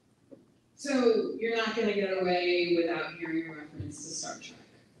 So you're not going to get away without hearing a reference to Star Trek.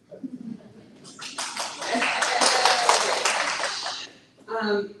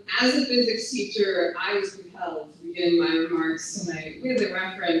 As a physics teacher, I was compelled to begin my remarks tonight with a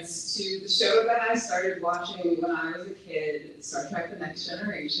reference to the show that I started watching when I was a kid, Star Trek: The Next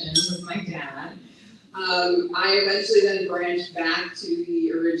Generation, with my dad. I eventually then branched back to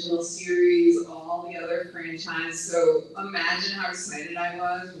the original series, all the other franchise, so imagine how excited I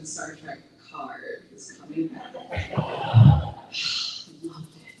was when Star Trek Picard was coming back. Loved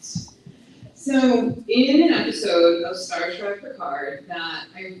it. So, in an episode of Star Trek Picard that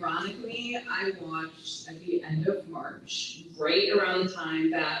ironically I watched at the end of March, right around the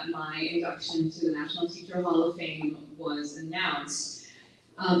time that my induction to the National Teacher Hall of Fame was announced,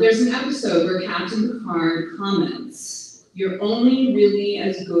 there's an episode where Captain Picard comments, "You're only really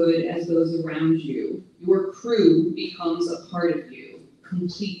as good as those around you. Your crew becomes a part of you,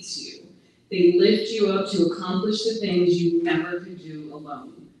 completes you. They lift you up to accomplish the things you never could do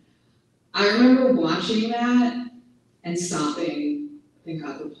alone." I remember watching that and stopping, thank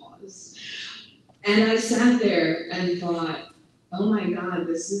God for pause. And I sat there and thought, oh my God,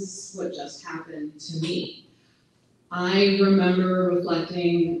 this is what just happened to me. I remember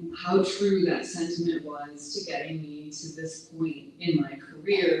reflecting how true that sentiment was to getting me to this point in my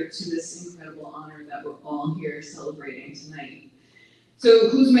career, to this incredible honor that we're all here celebrating tonight. So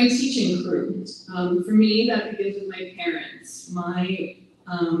who's my teaching crew? For me, that begins with my parents.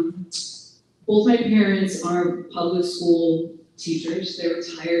 Both my parents are public school teachers. They're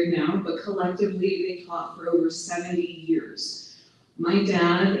retired now, but collectively they taught for over 70 years. My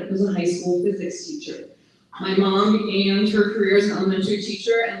dad was a high school physics teacher. My mom began her career as an elementary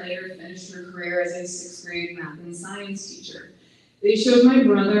teacher and later finished her career as a 6th grade math and science teacher. They showed my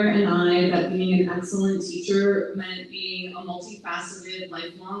brother and I that being an excellent teacher meant being a multifaceted,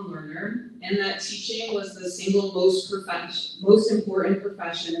 lifelong learner, and that teaching was the single most important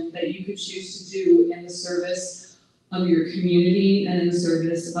profession that you could choose to do in the service of your community and in the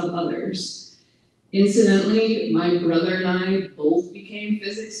service of others. Incidentally, my brother and I both became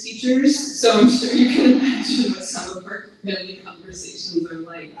physics teachers, so I'm sure you can imagine what some of our family conversations are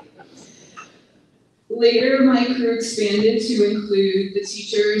like. Later, my crew expanded to include the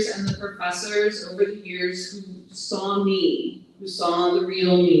teachers and the professors over the years who saw me, who saw the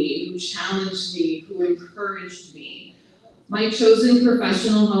real me, who challenged me, who encouraged me. My chosen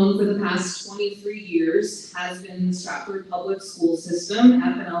professional home for the past 23 years has been the Stratford Public School System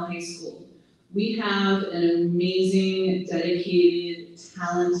at Bunnell High School. We have an amazing, dedicated,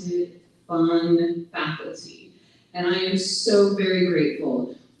 talented, fun faculty, and I am so very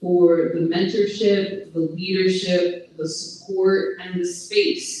grateful for the mentorship, the leadership, the support, and the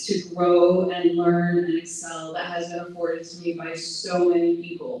space to grow and learn and excel that has been afforded to me by so many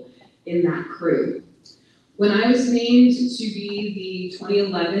people in that crew. When I was named to be the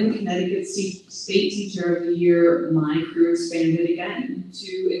 2011 Connecticut State Teacher of the Year, my crew expanded again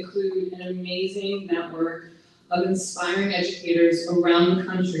to include an amazing network of inspiring educators around the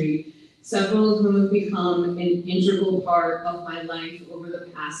country, several of whom have become an integral part of my life over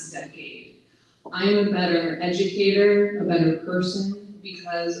the past decade. I am a better educator, a better person,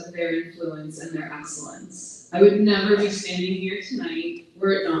 because of their influence and their excellence. I would never be standing here tonight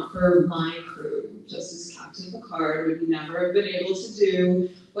were it not for my crew, just as Captain Picard would never have been able to do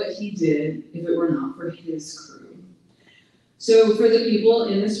what he did if it were not for his crew. So for the people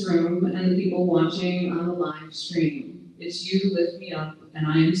in this room and the people watching on the live stream, it's you who lift me up, and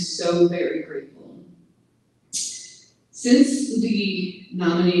I am so very grateful. Since the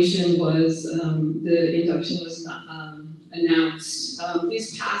nomination was, the induction was announced,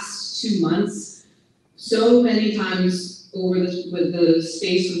 these past 2 months, so many times over the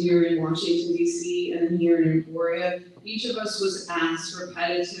space when we were in Washington, D.C. and here in Emporia, each of us was asked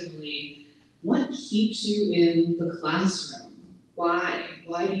repetitively, what keeps you in the classroom? Why?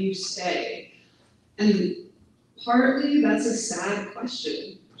 Why do you stay? And partly that's a sad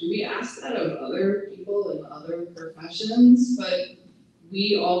question. Do we ask that of other people in other professions? But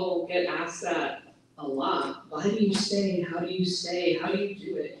we all get asked that a lot. Why do you stay? How do you stay? How do you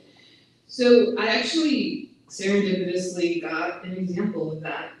do it? So I actually serendipitously got an example of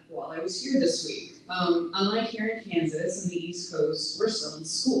that while I was here this week. Unlike here in Kansas and the East Coast, we're still in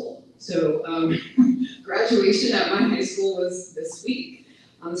school. So graduation at my high school was this week.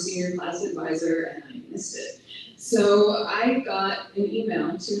 I'm a senior class advisor and I missed it. So I got an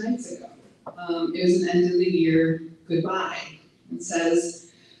email 2 nights ago. It was an end of the year goodbye. It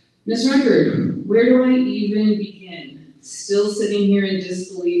says, Ms. Record, where do I even begin? Still sitting here in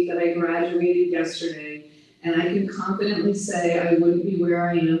disbelief that I graduated yesterday, and I can confidently say I wouldn't be where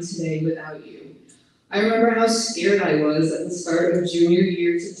I am today without you. I remember how scared I was at the start of junior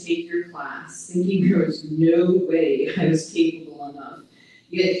year to take your class, thinking there was no way I was capable enough.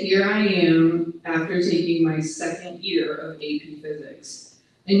 Yet here I am after taking my second year of AP Physics.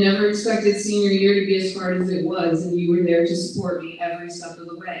 I never expected senior year to be as hard as it was, and you were there to support me every step of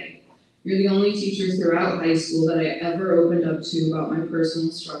the way. You're the only teacher throughout high school that I ever opened up to about my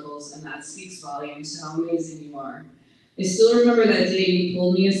personal struggles, and that speaks volumes to how amazing you are. I still remember that day you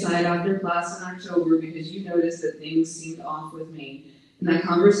pulled me aside after class in October because you noticed that things seemed off with me, and that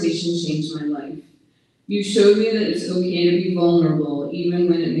conversation changed my life. You showed me that it's okay to be vulnerable, even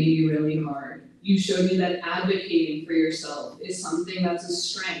when it may be really hard. You showed me that advocating for yourself is something that's a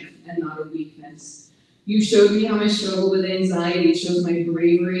strength and not a weakness. You showed me how my struggle with anxiety shows my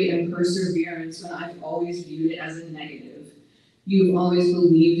bravery and perseverance when I've always viewed it as a negative. You've always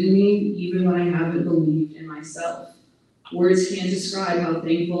believed in me, even when I haven't believed in myself. Words can't describe how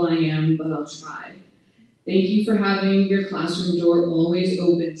thankful I am, but I'll try. Thank you for having your classroom door always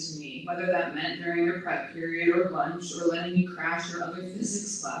open to me, whether that meant during a prep period or lunch, or letting me crash your other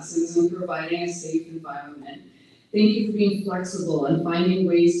physics classes and providing a safe environment. Thank you for being flexible and finding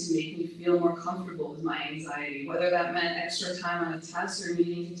ways to make me feel more comfortable with my anxiety, whether that meant extra time on a test or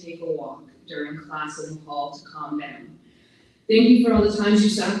needing to take a walk during class in the hall to calm down. Thank you for all the times you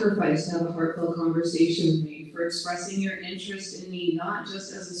sacrificed to have a heartfelt conversation with me, for expressing your interest in me, not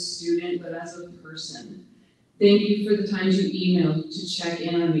just as a student, but as a person. Thank you for the times you emailed to check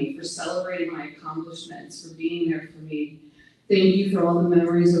in on me, for celebrating my accomplishments, for being there for me. Thank you for all the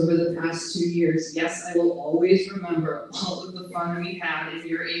memories over the past 2 years. Yes, I will always remember all of the fun we had in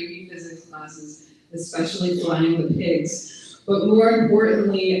your AP Physics classes, especially flying the pigs. But more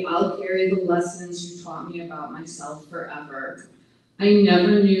importantly, I'll carry the lessons you taught me about myself forever. I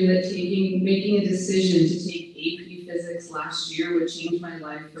never knew that making a decision to take AP Physics last year would change my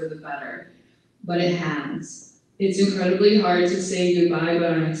life for the better, but it has. It's incredibly hard to say goodbye,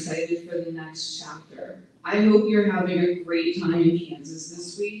 but I'm excited for the next chapter. I hope you're having a great time in Kansas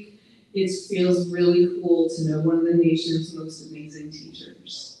this week. It feels really cool to know one of the nation's most amazing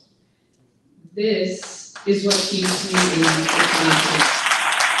teachers. This is what keeps me in the classroom.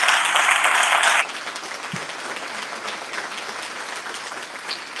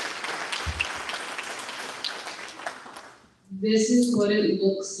 This is what it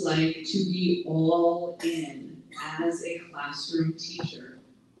looks like to be all in as a classroom teacher.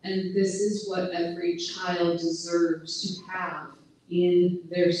 And this is what every child deserves to have in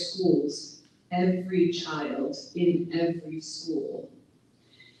their schools. Every child in every school.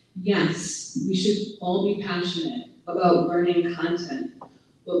 Yes, we should all be passionate about learning content,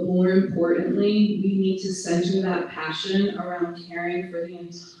 but more importantly, we need to center that passion around caring for the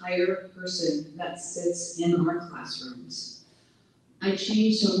entire person that sits in our classrooms. I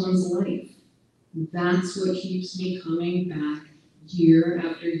changed someone's life. That's what keeps me coming back year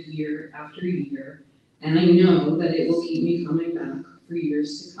after year after year. And I know that it will keep me coming back for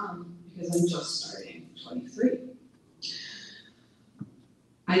years to come because I'm just starting 23.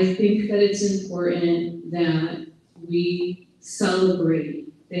 I think that it's important that we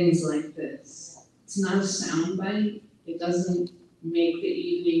celebrate things like this. It's not a soundbite. It doesn't make the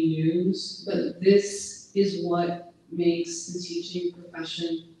evening news, but this is what makes the teaching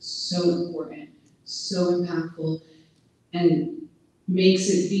profession so important, so impactful, and makes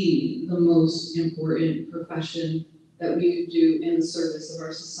it be the most important profession that we could do in the service of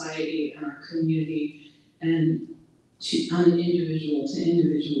our society and our community and on an individual to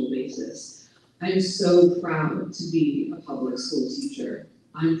individual basis. I'm so proud to be a public school teacher.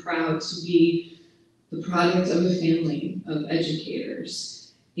 I'm proud to be the product of a family of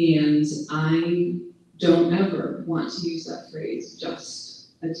educators. And I don't ever want to use that phrase,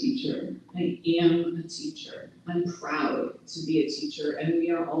 just a teacher. I am a teacher. I'm proud to be a teacher, and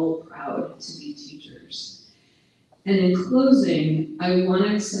we are all proud to be teachers. And in closing, I want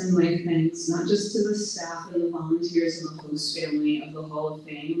to extend my thanks not just to the staff and the volunteers and the host family of the Hall of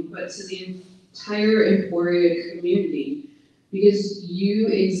Fame, but to the entire Emporia community, because you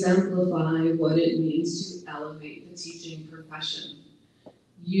exemplify what it means to elevate the teaching profession.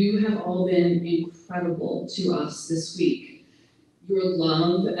 You have all been incredible to us this week. Your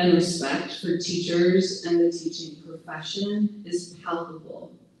love and respect for teachers and the teaching profession is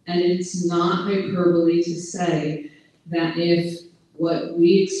palpable. And it's not hyperbole to say that if what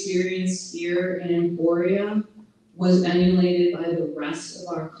we experienced here in Emporia was emulated by the rest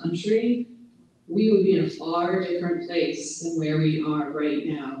of our country, we would be in a far different place than where we are right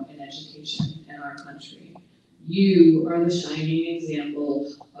now in education in our country. You are the shining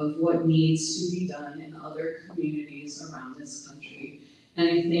example of what needs to be done in other communities around this country. And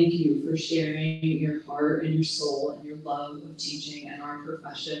I thank you for sharing your heart and your soul and your love of teaching and our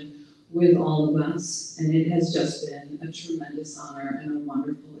profession with all of us. And it has just been a tremendous honor and a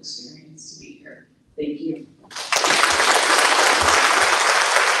wonderful experience to be here. Thank you.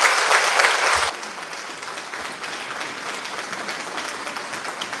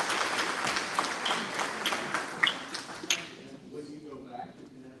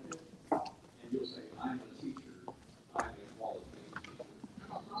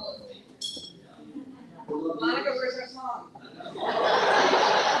 Monica, where's our song?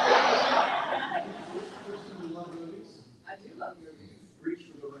 Kristen, love movies? I do love movies. Reach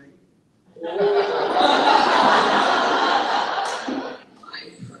for the rain? My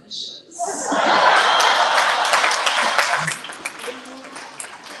precious.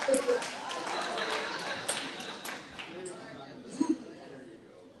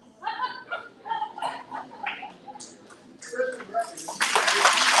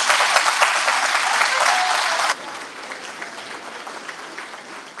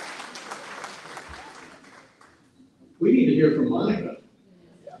 We need to hear from Monica,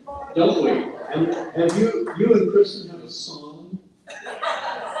 don't we? And have you and Kristen have a song?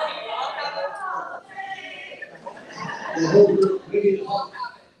 Well, maybe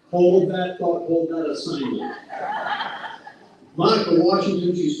hold that thought, hold that assignment. Monica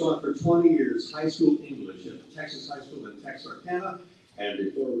Washington, she's taught for 20 years high school English at Texas High School in Texarkana. And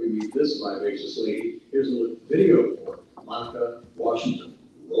before we meet this vivacious lady, here's a little video for Monica Washington.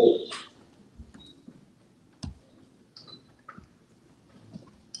 Roll it.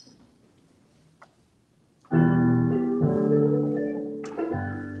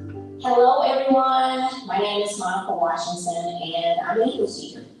 Hello everyone, my name is Monica Washington and I'm an English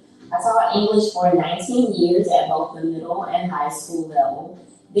teacher. I taught English for 19 years at both the middle and high school level.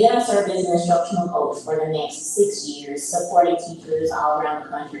 Then I served as an instructional coach for the next 6 years, supporting teachers all around the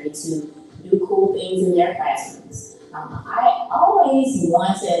country to do cool things in their classrooms. I always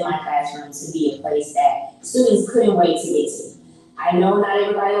wanted my classroom to be a place that students couldn't wait to get to. I know not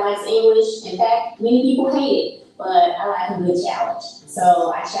everybody likes English. In fact, many people hate it, but I like a good challenge.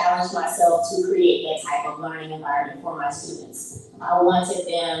 So I challenged myself to create that type of learning environment for my students. I wanted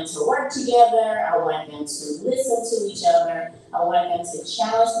them to work together. I wanted them to listen to each other. I wanted them to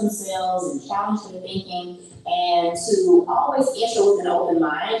challenge themselves and challenge their thinking, and to always enter with an open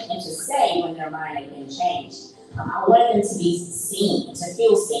mind and to say when their mind had been changed. I wanted them to be seen, to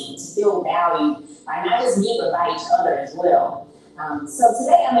feel valued by not just me, but by each other as well. So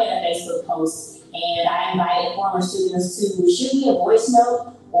today I made a Facebook post and I invited former students to shoot me a voice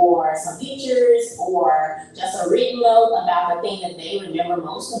note or some pictures or just a written note about the thing that they remember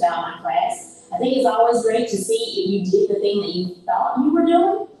most about my class. I think it's always great to see if you did the thing that you thought you were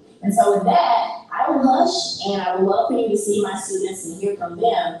doing. And so with that, I will hush and I would love for you to see my students and hear from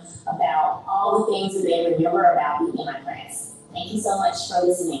them about all the things that they remember about me in my class. Thank you so much for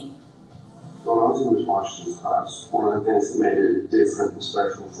listening. When I was in Miss Washington's class, one of the things that made it different and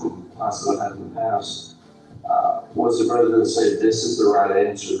special from classes I've had in the past was the rather than say, this is the right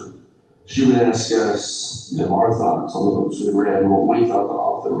answer, she would ask us, our thoughts on the books we read and what we thought the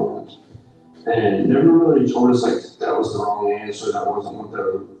author meant. And never really told us like that was the wrong answer, that wasn't what they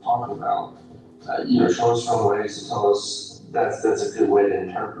were talking about. Show us found ways to tell us that's a good way to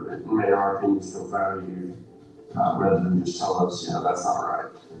interpret it and made our opinions feel valued rather than just tell us, that's not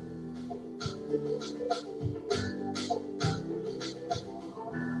right.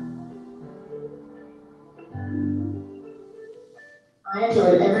 I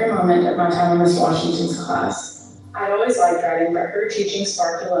enjoyed every moment of my time in Miss Washington's class. I'd always liked writing, but her teaching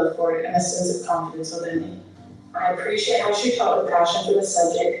sparked a love for it and a sense of confidence within me. I appreciate how she taught with passion for the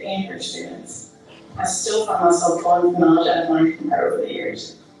subject and her students. I still find myself pulling from knowledge I've learned from her over the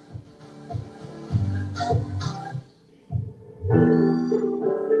years.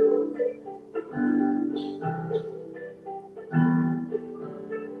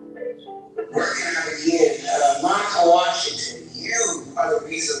 Where can I begin? Monica Washington, you are the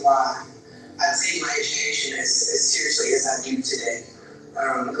reason why I take my education as seriously as I do today.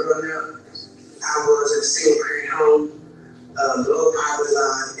 Growing up, I was in a single parent home, below poverty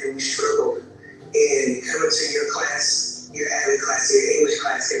line, and we struggled. And coming to your class, your Arabic class, your English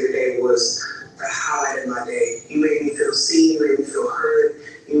class every day was the highlight of my day. You made me feel seen, you made me feel heard,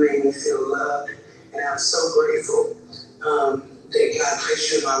 you made me feel loved, and I'm so grateful that God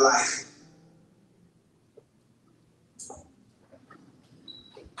placed you in my life.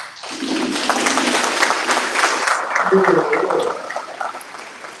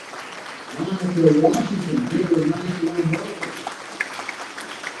 Washington, give her 91 votes.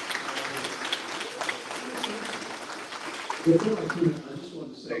 Before I just want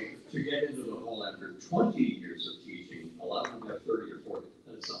to say, to get into the whole, after 20 years of teaching, a lot of them have 30 or 40,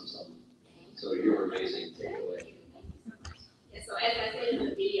 that's something. So you're amazing, take it away. And so as I said in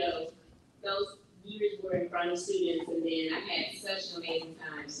the video, those years were in front of students, and then I had such an amazing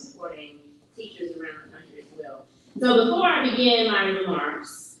time supporting teachers around the country as well. So before I begin my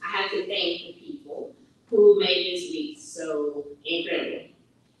remarks, I have to thank the people who made this week so incredible.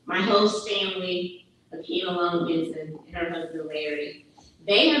 My host family, Akina Long Benson and her husband Larry,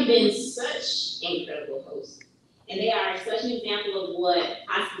 they have been such incredible hosts. And they are such an example of what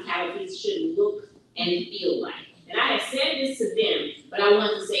hospitality should look and feel like. And I have said this to them, but I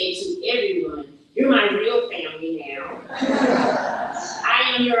want to say it to everyone. You're my real family now.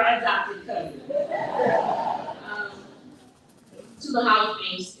 I am your adopted cousin. To the Hall of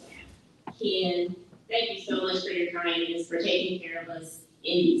Fame staff, Ken, thank you so much for your kindness, for taking care of us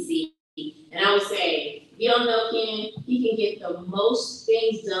in DC. And I would say, if you don't know Ken, he can get the most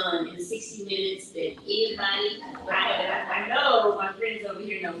things done in 60 minutes than anybody. I know my friends over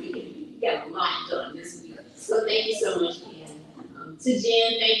here know he got a lot done this week. So thank you so much, Ken. To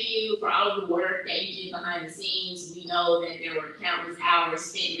Jen, thank you for all of the work that you did behind the scenes. We know that there were countless hours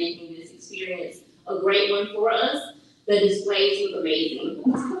spent making this experience a great one for us. The displays look amazing.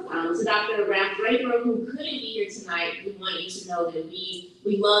 To Dr. Ralph Draper, who couldn't be here tonight, we want you to know that we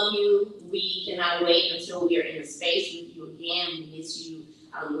love you. We cannot wait until we are in a space with you again. We miss you.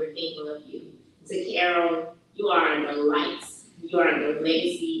 We're thankful of you. To Carol, you are the lights. You are the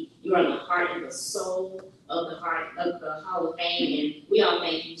legacy. You are the heart and the soul of the Hall of Fame. And we all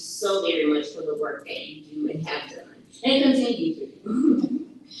thank you so very much for the work that you do and have done and continue to do.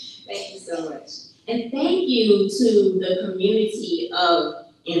 Thank you so much. And thank you to the community of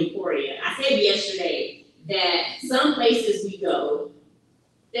Emporia. I said yesterday that some places we go,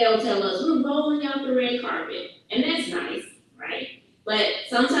 they'll tell us we're rolling out the red carpet, and that's nice, right? But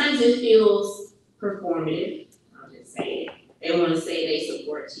sometimes it feels performative. I'll just say it. They want to say they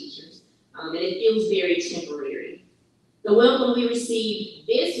support teachers, and it feels very temporary. The welcome we received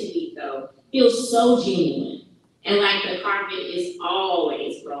this week, though, feels so genuine, and like the carpet is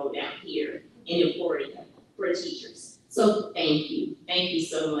always rolled out here in Emporia for teachers. So thank you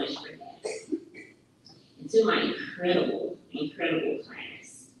so much for that. And to my incredible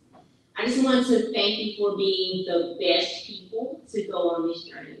class, I just want to thank you for being the best people to go on this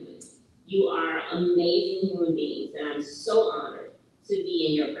journey with. You are amazing human beings, and I'm so honored to be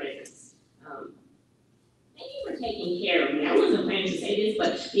in your presence. Thank you for taking care of me. I wasn't planning to say this,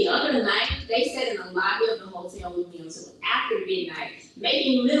 but the other night, they sat in the lobby of the hotel with me until after midnight,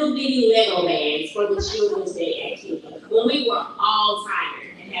 making little bitty Lego bags for the Children's Day activity when we were all tired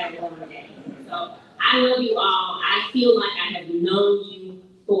and had a long day. So I love you all. I feel like I have known you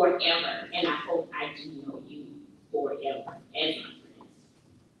forever, and I hope I do know you forever as my friends.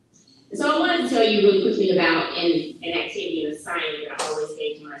 And so I wanted to tell you really quickly about an activity, an assignment that I always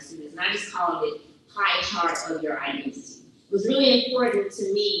gave to my students, and I just called it pie chart of your identity. It was really important to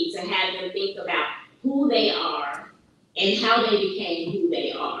me to have them think about who they are and how they became who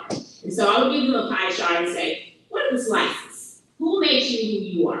they are. And so I would give them a pie chart and say, what are the slices? Who makes you who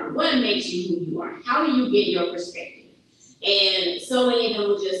you are? What makes you who you are? How do you get your perspective? And so many of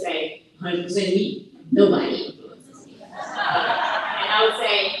them would just say, 100% me. Nobody influences me. And I would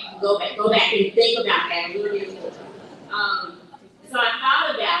say, go back and think about that a little bit more. So I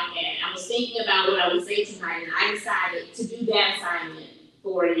thought about that. I was thinking about what I would say tonight, and I decided to do that assignment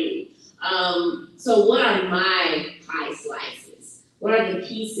for you. So what are my pie slices? What are the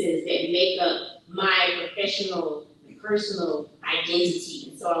pieces that make up my professional and personal identity?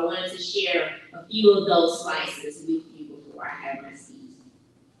 And so I wanted to share a few of those slices with you before I have my seat.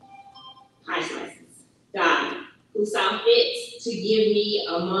 Pie slices. God, who saw fit to give me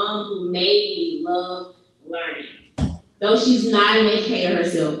a mom who made me love learning. Though she's not an educator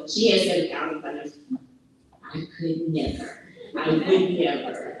herself, she has said 1,000 times, I could never,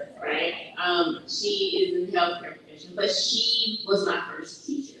 right? She is in the healthcare profession, but she was my first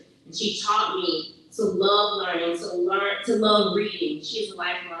teacher. And she taught me to love learning, to love reading. She's a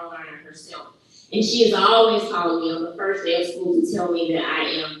lifelong learner herself. And she is always calling me on the first day of school to tell me that I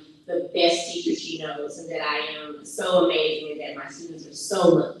am the best teacher she knows and that I am so amazing and that my students are so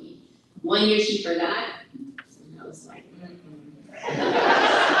lucky. One year she forgot, and I was like,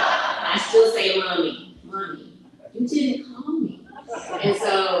 I still say, Mommy, you didn't call me. And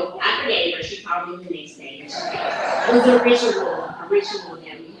so I forgave her. She called me the next day. It was a ritual that we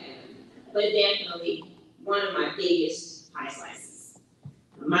had. But definitely one of my biggest pie slices.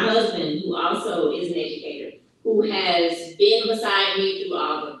 My husband, who also is an educator, who has been beside me through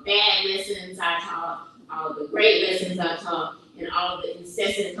all the bad lessons I taught, all the great lessons I taught, and all the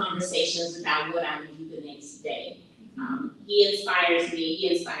incessant conversations about what I would do the next day. He inspires me, he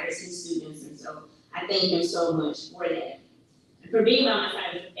inspires his students, and so I thank him so much for that. And for being by my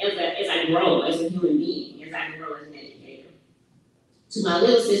side as I grow as a human being, as I grow as an educator. To my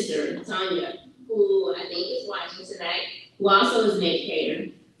little sister, Tanya, who I think is watching tonight, who also is an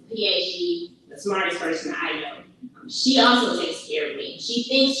educator, PhD, the smartest person I know. She also takes care of me. She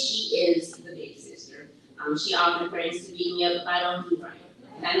thinks she is the big sister. She often threatens to beat me up if I don't do right.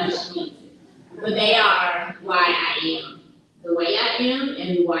 And I know she means it. But they are why I am the way I am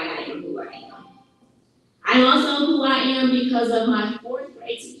and why I am who I am. I'm also who I am because of my 4th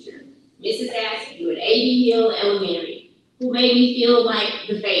grade teacher, Mrs. Askew at A.B. Hill Elementary, who made me feel like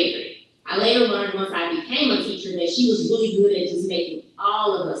the favorite. I later learned once I became a teacher that she was really good at just making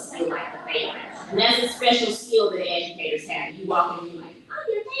all of us feel like the favorite. And that's a special skill that educators have. You walk in and you're like,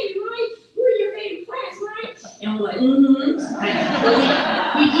 I'm your favorite, right? We're your favorite class, right? And we're like, we do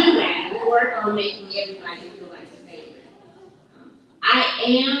that. We work on making everybody feel like the favorite. I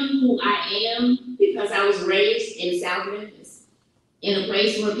am who I am because I was raised in South Memphis, in a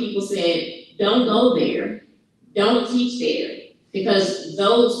place where people said, don't go there, don't teach there, because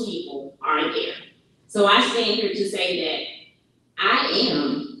those people are there. So I stand here to say that I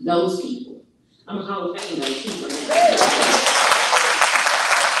am those people. I'm a Hall of Fame those people.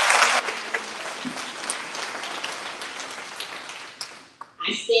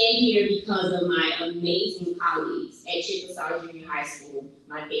 I stand here because of my amazing colleagues at Chickasaw Junior High School,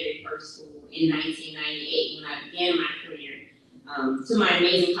 my very first school in 1998 when I began my career. To my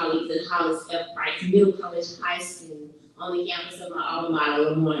amazing colleagues at Hollis F. Price Middle College High School on the campus of my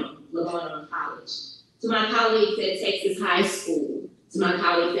alma mater, Lamont College. To my colleagues at Texas High School, to my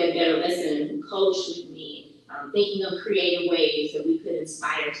colleagues at Better Lesson who coached with me, thinking of creative ways that we could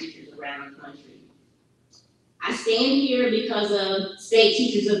inspire teachers around the country. I stand here because of State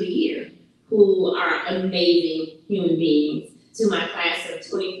Teachers of the Year, who are amazing human beings. To my class of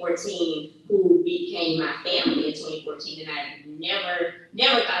 2014, who became my family in 2014, and I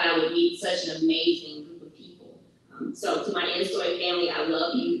never thought I would meet such an amazing group of people. So to my Instoy family, I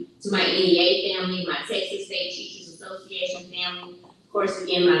love you. To my NEA family, my Texas State Teachers Association family, of course,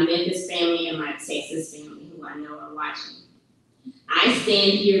 again, my Memphis family and my Texas family, who I know are watching. I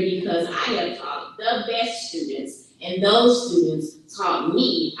stand here because I have taught the best students, and those students taught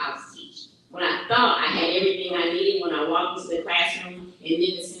me how to teach. When I thought I had everything I needed when I walked into the classroom in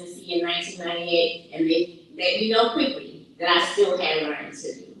Memphis, Tennessee in 1998, and they let me know quickly that I still had learning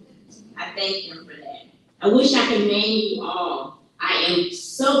to do. I thank them for that. I wish I could name you all. I am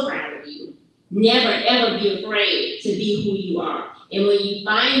so proud of you. Never ever be afraid to be who you are. And when you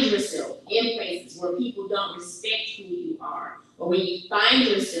find yourself in places where people don't respect who you are, or when you find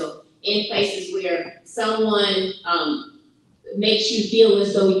yourself in places where someone makes you feel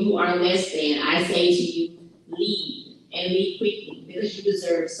as though you are less than, I say to you, leave, and leave quickly, because you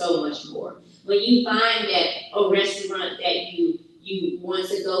deserve so much more. When you find that a restaurant that you want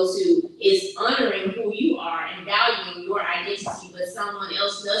to go to is honoring who you are and valuing your identity, but someone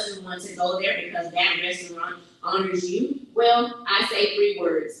else doesn't want to go there because that restaurant honors you, well, I say 3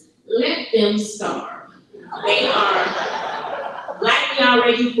 words: let them starve. They are likely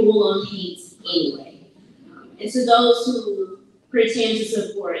already full on hate anyway. And to those who pretend to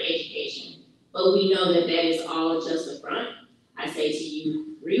support education, but we know that that is all just a front, I say to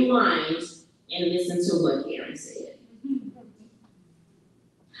you, rewind and listen to what Karen said.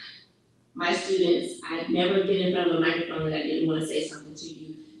 My students, I've never been in front of a microphone that I didn't want to say something to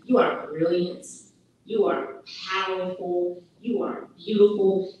you. You are brilliant. You are powerful. You are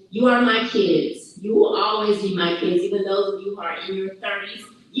beautiful. You are my kids. You will always be my kids, even those of you who are in your 30s.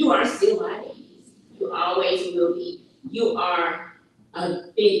 You are still my babies. You always will be. You are a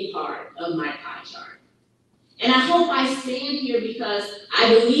big part of my pie chart. And I hope I stand here because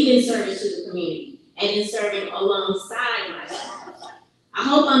I believe in service to the community and in serving alongside my students. I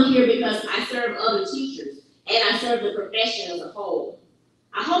hope I'm here because I serve other teachers and I serve the profession as a whole.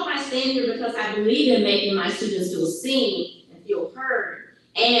 I hope I stand here because I believe in making my students feel seen and feel heard,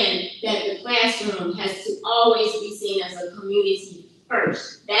 and that the classroom has to always be seen as a community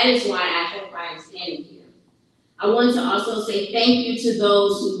first. That is why I hope I am standing here. I want to also say thank you to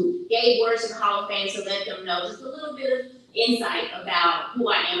those who gave words to the Hall of Fame to let them know just a little bit of insight about who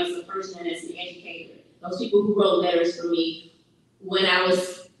I am as a person and as an educator. Those people who wrote letters for me when I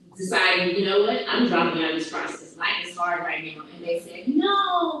was deciding, you know what, I'm dropping out of this process. Life is hard right now. And they said,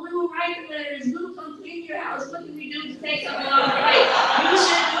 no, we will write the letters. We will come clean your house. What can we do to take something along the way? You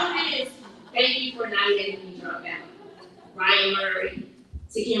should do this. Thank you for not letting me drop out. Ryan Murray,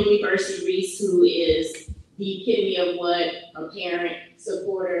 to Kimberly Bercy Reese, who is the epitome of what a parent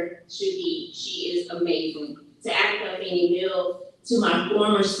supporter should be. She is amazing. To Africa Fannie Mills, to my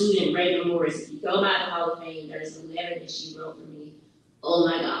former student, Raven Morris. If you go by the Hall of Fame, there's a letter that she wrote for me. Oh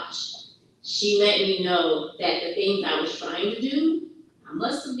my gosh. She let me know that the things I was trying to do, I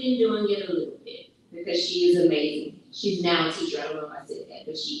must have been doing it a little bit, because she is amazing. She's now a teacher. I don't know if I said that,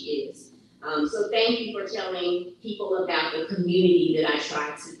 but she is. So thank you for telling people about the community that I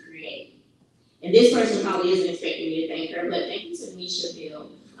tried to create. And this person probably isn't expecting me to thank her, but thank you to Misha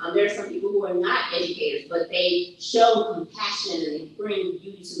Bill. There are some people who are not educators, but they show compassion and they bring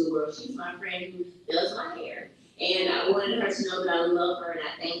beauty to the world. She's my friend who does my hair. And I wanted her to know that I love her, and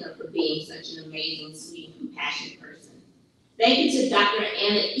I thank her for being such an amazing, sweet, compassionate person. Thank you to Dr.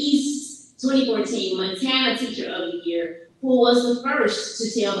 Anna East, 2014 Montana Teacher of the Year, who was the first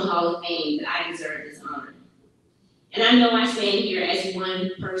to tell the Hall of Fame that I deserve this honor. And I know I stand here as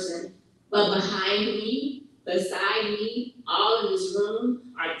one person, but behind me, beside me, all in this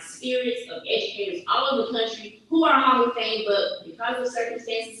room are spirits of educators all over the country who are Hall of Fame, but because of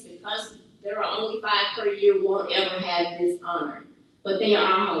circumstances, because there are only 5 per year, won't ever have this honor. But they are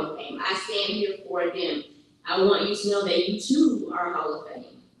Hall of Fame. I stand here for them. I want you to know that you too are Hall of Fame.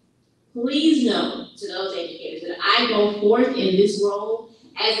 Please know to those educators that I go forth in this role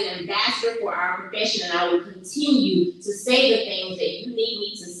as an ambassador for our profession, and I will continue to say the things that you need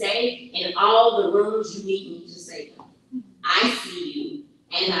me to say in all the rooms you need me to say them. I see you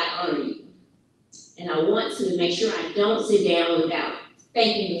and I honor you. And I want to make sure I don't sit down without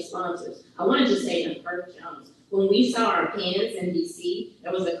thanking the sponsors. I wanted to say to First Jones, when we saw our pens in DC,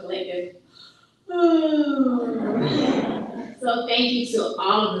 there was a collective, So thank you to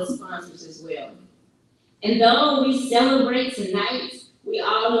all of the sponsors as well. And though we celebrate tonight, We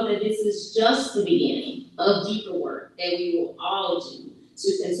all know that this is just the beginning of deeper work that we will all do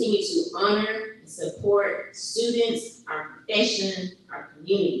to continue to honor and support students, our profession, our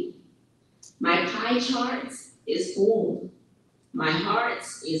community. My pie chart is full. My heart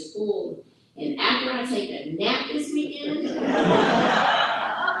is full. And after I take a nap this weekend,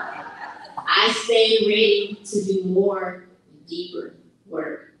 I stay ready to do more, deeper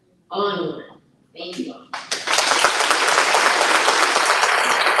work. Onward. Thank you all.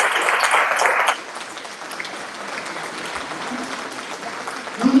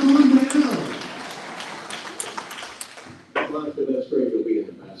 Come on down. Monica, that's great. You'll be an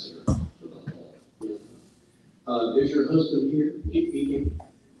ambassador for the hall. Is your husband here?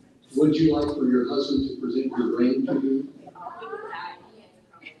 Would you like for your husband to present your ring to you?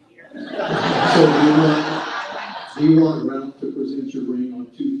 So do you want Ralph to present your ring on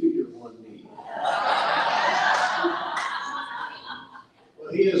 2 feet or 1 knee?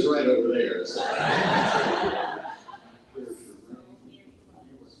 Well, he is right over there. So. Here's your ring.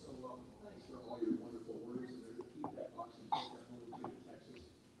 You are so welcome. Thanks for all your wonderful words. And keep that box and take that home to Texas.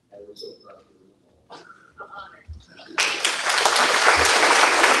 And we're so proud of you.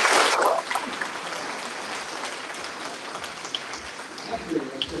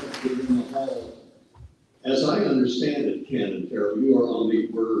 As I understand it, Ken and Carol, you are on the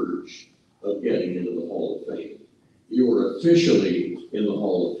verge of getting into the Hall of Fame. You are officially in the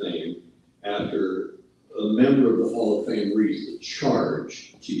Hall of Fame after a member of the Hall of Fame reads the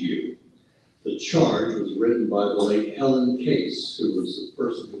charge to you. The charge was written by the late Helen Case, who was the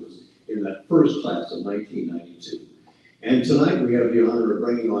person who was in that first class of 1992. And tonight we have the honor of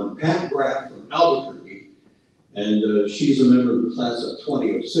bringing on Pat Graff from Albuquerque, and she's a member of the class of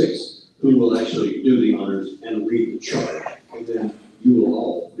 2006, who will actually do the honors and read the charge, and then you will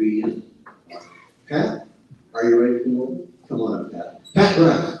all be in. Pat, are you ready to come over? Come on up, Pat. Pat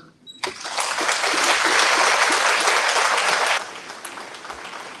Graff.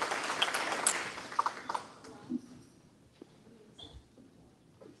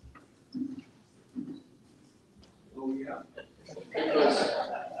 Oh, yeah.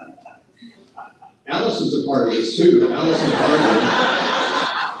 Allison's a part of this too. Allison's part of it.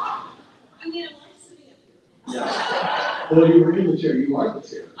 Yeah. Well, you were in the chair. You are the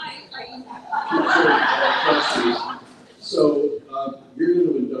chair. So you're going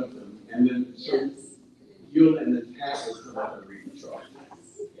to induct them, and then you'll and then Pat will come out and read the charge.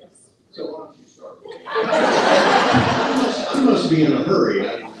 So why don't you start? I must be in a hurry. I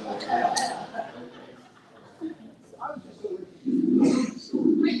don't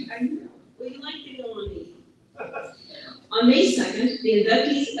know. Would you like to go on me? On May 2nd, the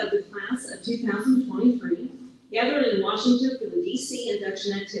inductees of the class of 2023 gathered in Washington for the DC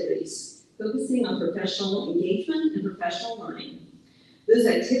induction activities, focusing on professional engagement and professional learning. Those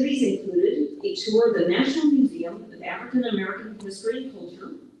activities included a tour of the National Museum of African American History and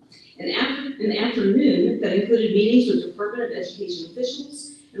Culture, an afternoon that included meetings with Department of Education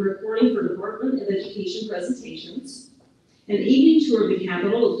officials and reporting for Department of Education presentations, an evening tour of the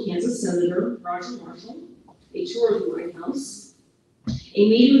Capitol of Kansas Senator Roger Marshall, a tour of the White House, a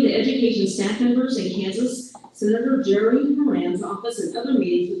meeting with the education staff members in Kansas Senator Jerry Moran's office and other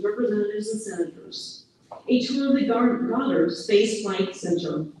meetings with representatives and senators, a tour of the Goddard Space Flight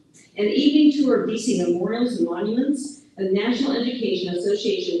Center, an evening tour of DC memorials and monuments, a National Education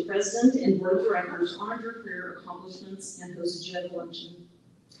Association president and board of directors honored your career accomplishments and hosted you at the luncheon.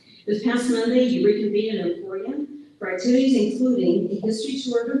 This past Monday, you reconvened in Emporia for activities including a history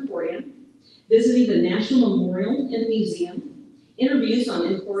tour of Emporia, visiting the National Memorial and Museum, interviews on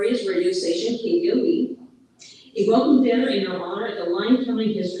Emporia's radio station, KDOE, a welcome dinner in your honor at the Lyon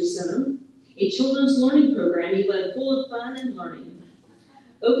County History Center, a children's learning program you led full of fun and learning,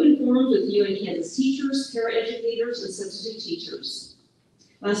 open forums with you and Kansas teachers, paraeducators, and substitute teachers.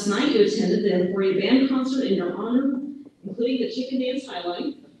 Last night, you attended the Emporia Band concert in your honor, including the chicken dance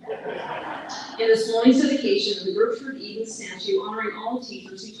highlight, and this morning's dedication of the Gertrude Eden statue honoring all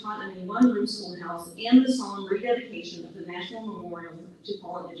teachers who taught in a one-room schoolhouse and the solemn rededication of the National Memorial to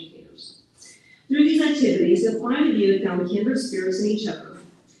fallen educators. Through these activities, the 5 of you have found kindred spirits in each other,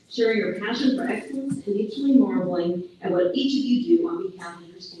 sharing your passion for excellence and mutually marveling at what each of you do on behalf of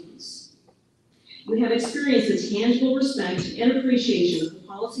your students. You have experienced the tangible respect and appreciation of the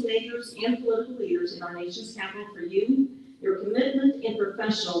policymakers and political leaders in our nation's capital for you, your commitment and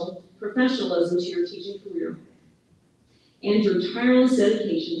professionalism to your teaching career, and your tireless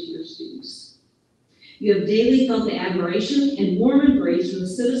dedication to your students. You have daily felt the admiration and warm embrace from the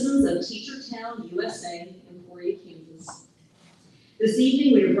citizens of Teacher Town, USA, Emporia, Kansas. This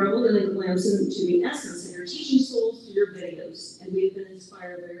evening, we have reveled in a glimpse into the essence of your teaching souls through your videos, and we have been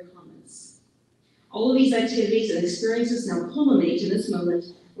inspired by your comments. All of these activities and experiences now culminate in this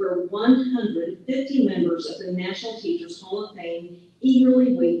moment where 150 members of the National Teachers Hall of Fame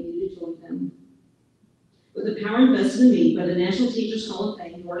eagerly wait you to join them. With the power invested in me by the National Teachers Hall of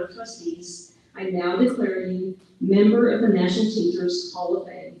Fame Board of Trustees, I now declare you member of the National Teachers Hall of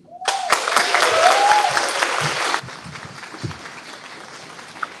Fame.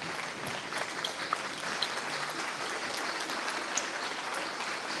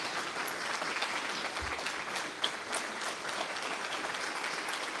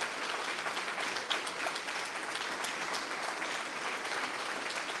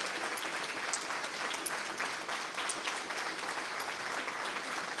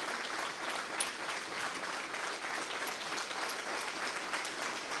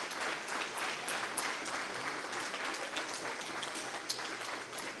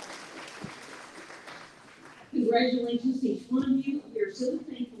 Congratulations to each one of you. We are so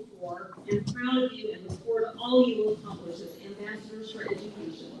thankful for and proud of you and look forward to all you will accomplish as ambassadors for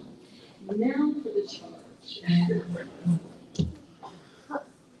education. Now for the charge.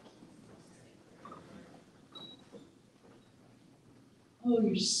 Oh,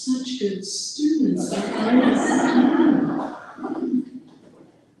 you're such good students.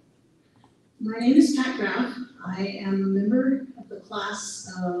 My name is Pat Graff. I am a member of the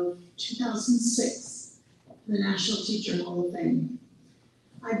class of 2006. The National Teacher Hall of Fame.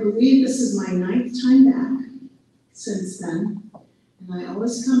 I believe this is my 9th time back since then, and I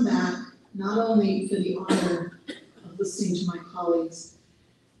always come back not only for the honor of listening to my colleagues,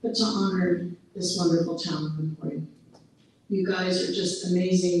 but to honor this wonderful town of Emporia. You guys are just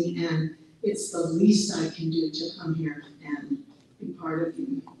amazing, and it's the least I can do to come here and be part of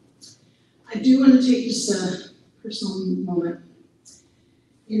you. I do want to take just a personal moment.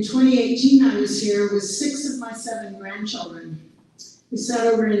 In 2018, I was here with 6 of my 7 grandchildren. We sat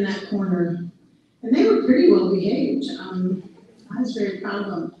over in that corner, and they were pretty well behaved. I was very proud of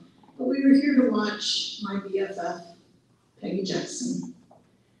them. But we were here to watch my BFF, Peggy Jackson,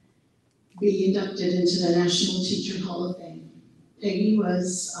 be inducted into the National Teacher Hall of Fame. Peggy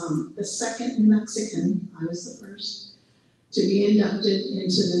was the second Mexican, I was the first, to be inducted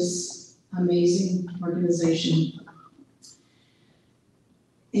into this amazing organization.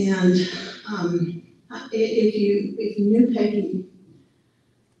 And if you knew Peggy,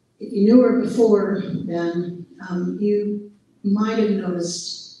 if you knew her before then, you might have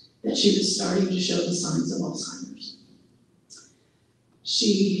noticed that she was starting to show the signs of Alzheimer's.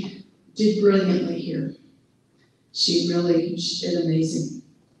 She did brilliantly here. She did amazing.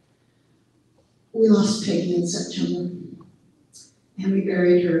 We lost Peggy in September, and we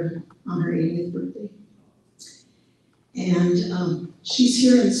buried her on her 80th birthday. And she's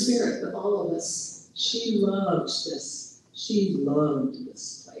here in spirit with all of us. She loved this. She loved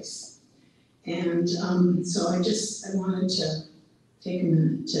this place. And so I wanted to take a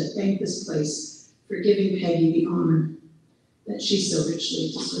minute to thank this place for giving Peggy the honor that she so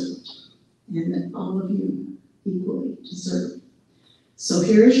richly deserved, and that all of you equally deserve. So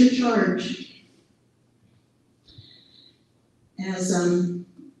here's your charge. As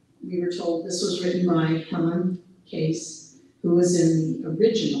we were told, this was written by Helen Case, who was in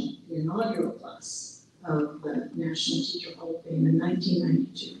the inaugural class of the National Teacher Hall of Fame in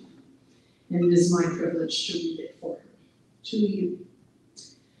 1992. And it is my privilege to read it for her, to you.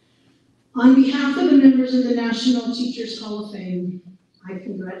 On behalf of the members of the National Teachers Hall of Fame, I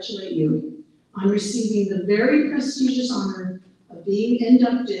congratulate you on receiving the very prestigious honor of being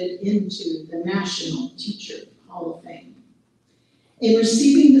inducted into the National Teacher Hall of Fame. In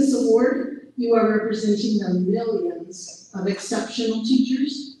receiving this award, you are representing the millions of exceptional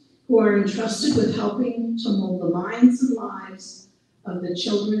teachers who are entrusted with helping to mold the minds and lives of the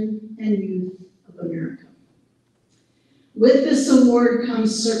children and youth of America. With this award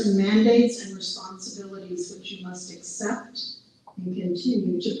comes certain mandates and responsibilities which you must accept and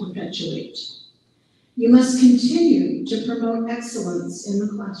continue to perpetuate. You must continue to promote excellence in the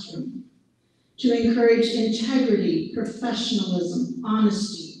classroom, to encourage integrity, professionalism,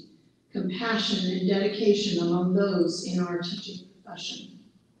 honesty, compassion, and dedication among those in our teaching profession.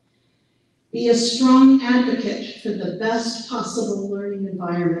 Be a strong advocate for the best possible learning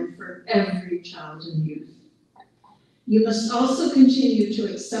environment for every child and youth. You must also continue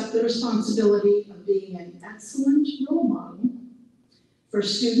to accept the responsibility of being an excellent role model for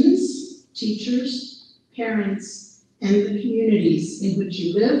students, teachers, parents, and the communities in which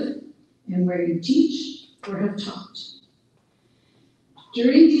you live and where you teach or have taught.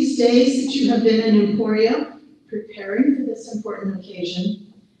 During these days that you have been in Emporia, preparing for this important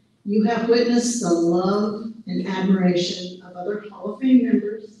occasion, you have witnessed the love and admiration of other Hall of Fame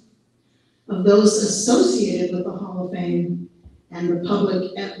members, of those associated with the Hall of Fame, and the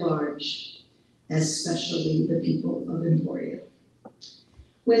public at large, especially the people of Emporia.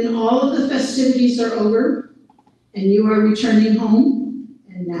 When all of the festivities are over and you are returning home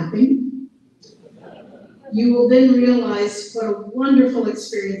and napping, you will then realize what a wonderful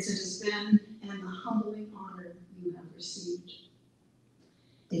experience it has been and the humbling honor you have received.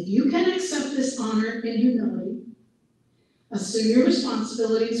 If you can accept this honor in humility, assume your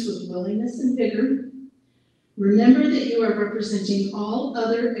responsibilities with willingness and vigor, remember that you are representing all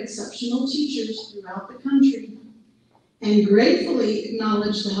other exceptional teachers throughout the country, and gratefully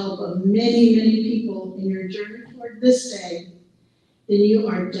acknowledge the help of many, many people in your journey toward this day, then you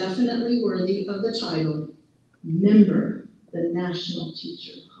are definitely worthy of the title, Member, the National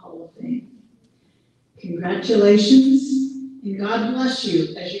Teacher Hall of Fame. Congratulations, and God bless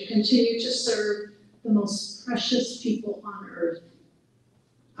you as you continue to serve the most precious people on earth,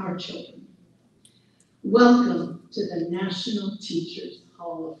 our children. Welcome to the National Teachers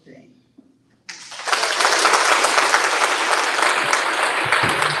Hall of Fame.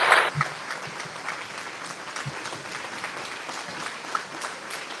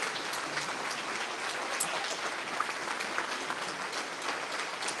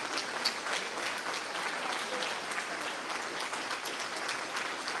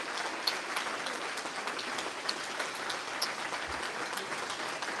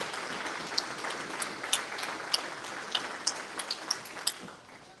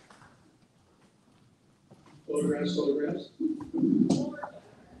 Photographs? More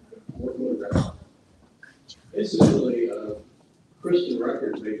photographs. Incidentally, Kristen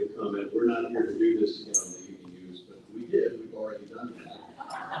Records made the comment, we're not here to do this again on the UDUs, but we did, we've already done that.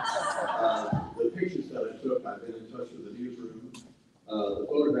 The pictures that I took, I've been in touch with the newsroom. The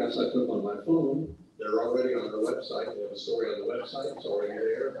photographs I took on my phone, they're already on our website. They have a story on the website, it's already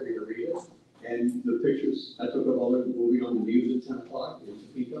there for you to read it. And the pictures I took of all of them will be on the news at 10 o'clock in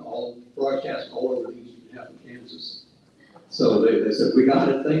Topeka, all broadcast all over the eastern half of Kansas. So they said, we got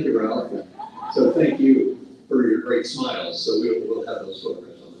it, thank you, Ralph. So thank you for your great smiles. So we'll have those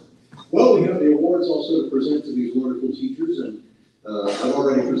photographs on there. Well, we have the awards also to present to these wonderful teachers, and I've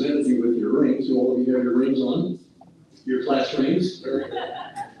already presented you with your rings. So all of you have your rings on, your class rings. Very good.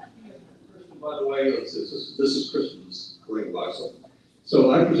 Kristen, by the way, this is Kristen's ring box.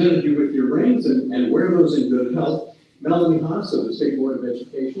 So I presented you with your rings, and wear those in good health. Melanie Haas of the State Board of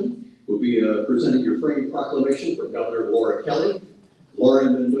Education will be presenting your framed proclamation for Governor Laura Kelly.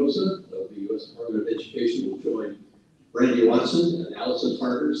 Lauren Mendoza of the U.S. Department of Education will join Randy Watson and Allison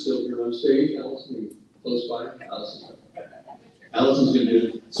Parker, still here on stage. Allison, close by. Allison's going to do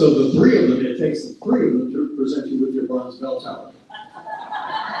it. So the three of them, it takes the three of them to present you with your bronze bell tower,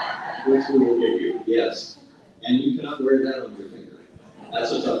 which we will give you, yes. And you cannot wear that on your finger.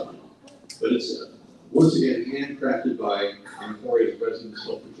 That's a tough one. But it's, once again, handcrafted by Emporia's president,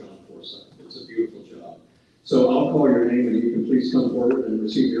 Dr. John Forsyth. It's a beautiful job. So I'll call your name, and you can please come forward and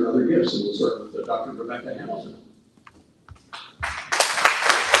receive your other gifts. And we'll start with Dr. Rebecca Hamilton.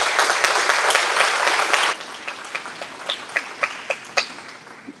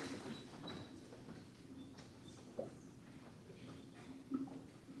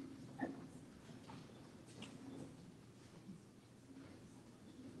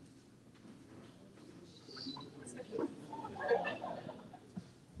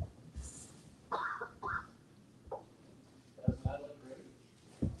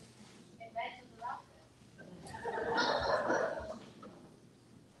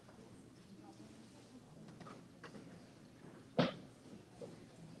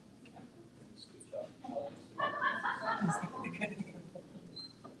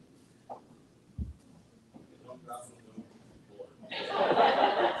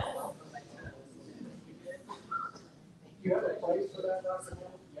 You have a place for that, Dr.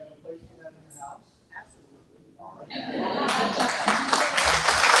 Hill? You have a place for that in your house? Absolutely. All right.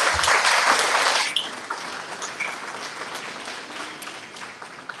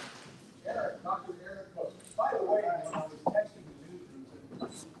 Eric, Dr. Eric Cook. By the way, when I was texting the newsroom,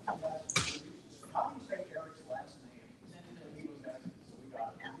 how do you say Eric's last name? He was asking, so we got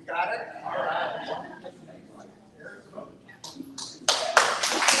it. You got it? All right. Eric Cook.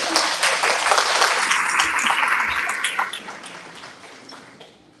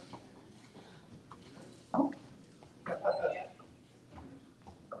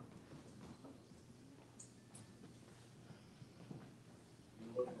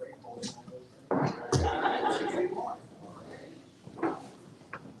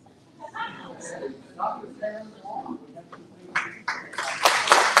 Dr. Karen Long. We have to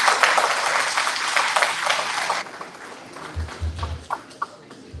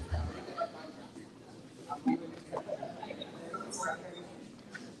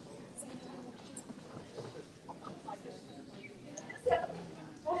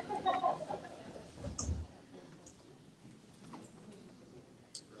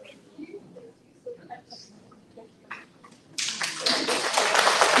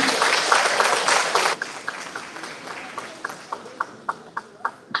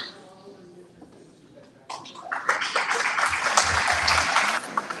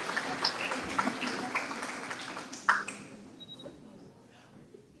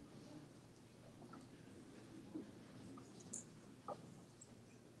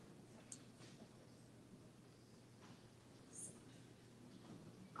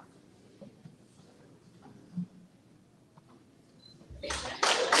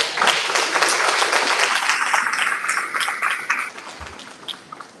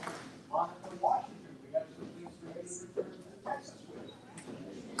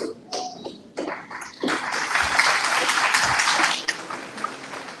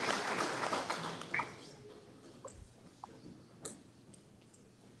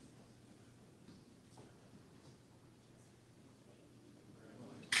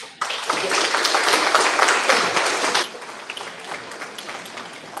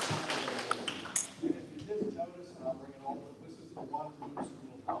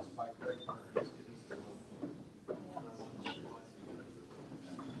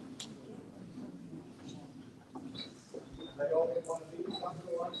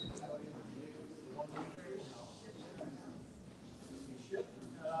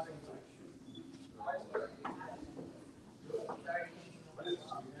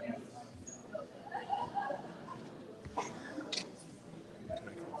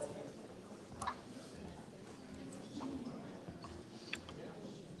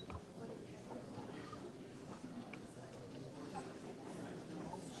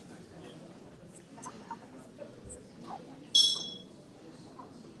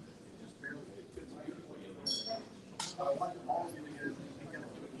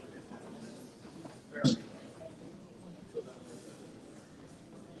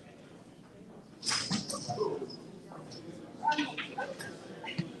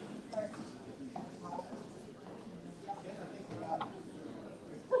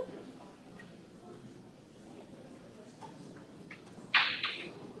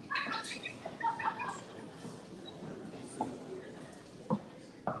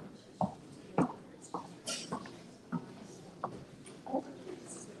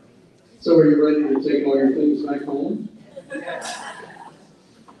So are you ready to take all your things back home?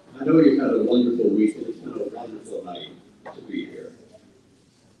 I know you've had a wonderful week and it's been a wonderful night to be here.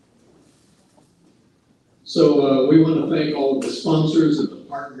 So we want to thank all of the sponsors and the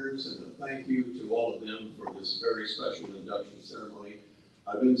partners and a thank you to all of them for this very special induction ceremony.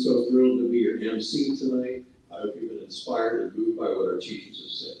 I've been so thrilled to be your MC tonight. I hope you've been inspired and moved by what our teachers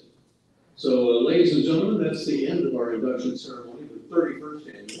have said. So ladies and gentlemen, that's the end of our induction ceremony, the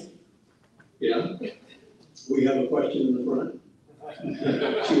 31st annual. Yeah? We have a question in the front.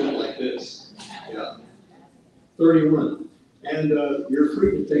 She went like this. Yeah. 31. And you're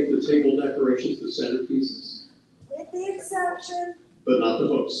free to take the table decorations, the centerpieces. With the exception. But not the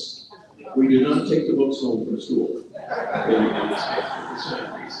books. We do not take the books home from school. The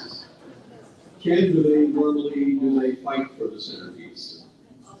centerpieces. Ken, do they fight for the centerpiece?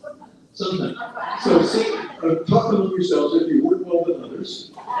 Sometimes. So talk among yourselves if you work well with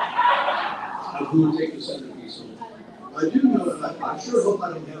others. Who would take the centerpiece home? I do know that I sure hope I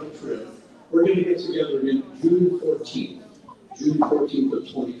don't have a trip. We're going to get together in June 14th of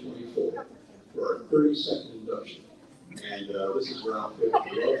 2024 for our 32nd induction. And this is Ralph.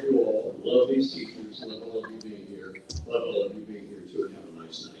 Love you all. Love these teachers. Love all of you being here. Love all of you being here too. And have a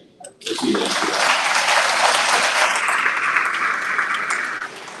nice night. We'll see you next year.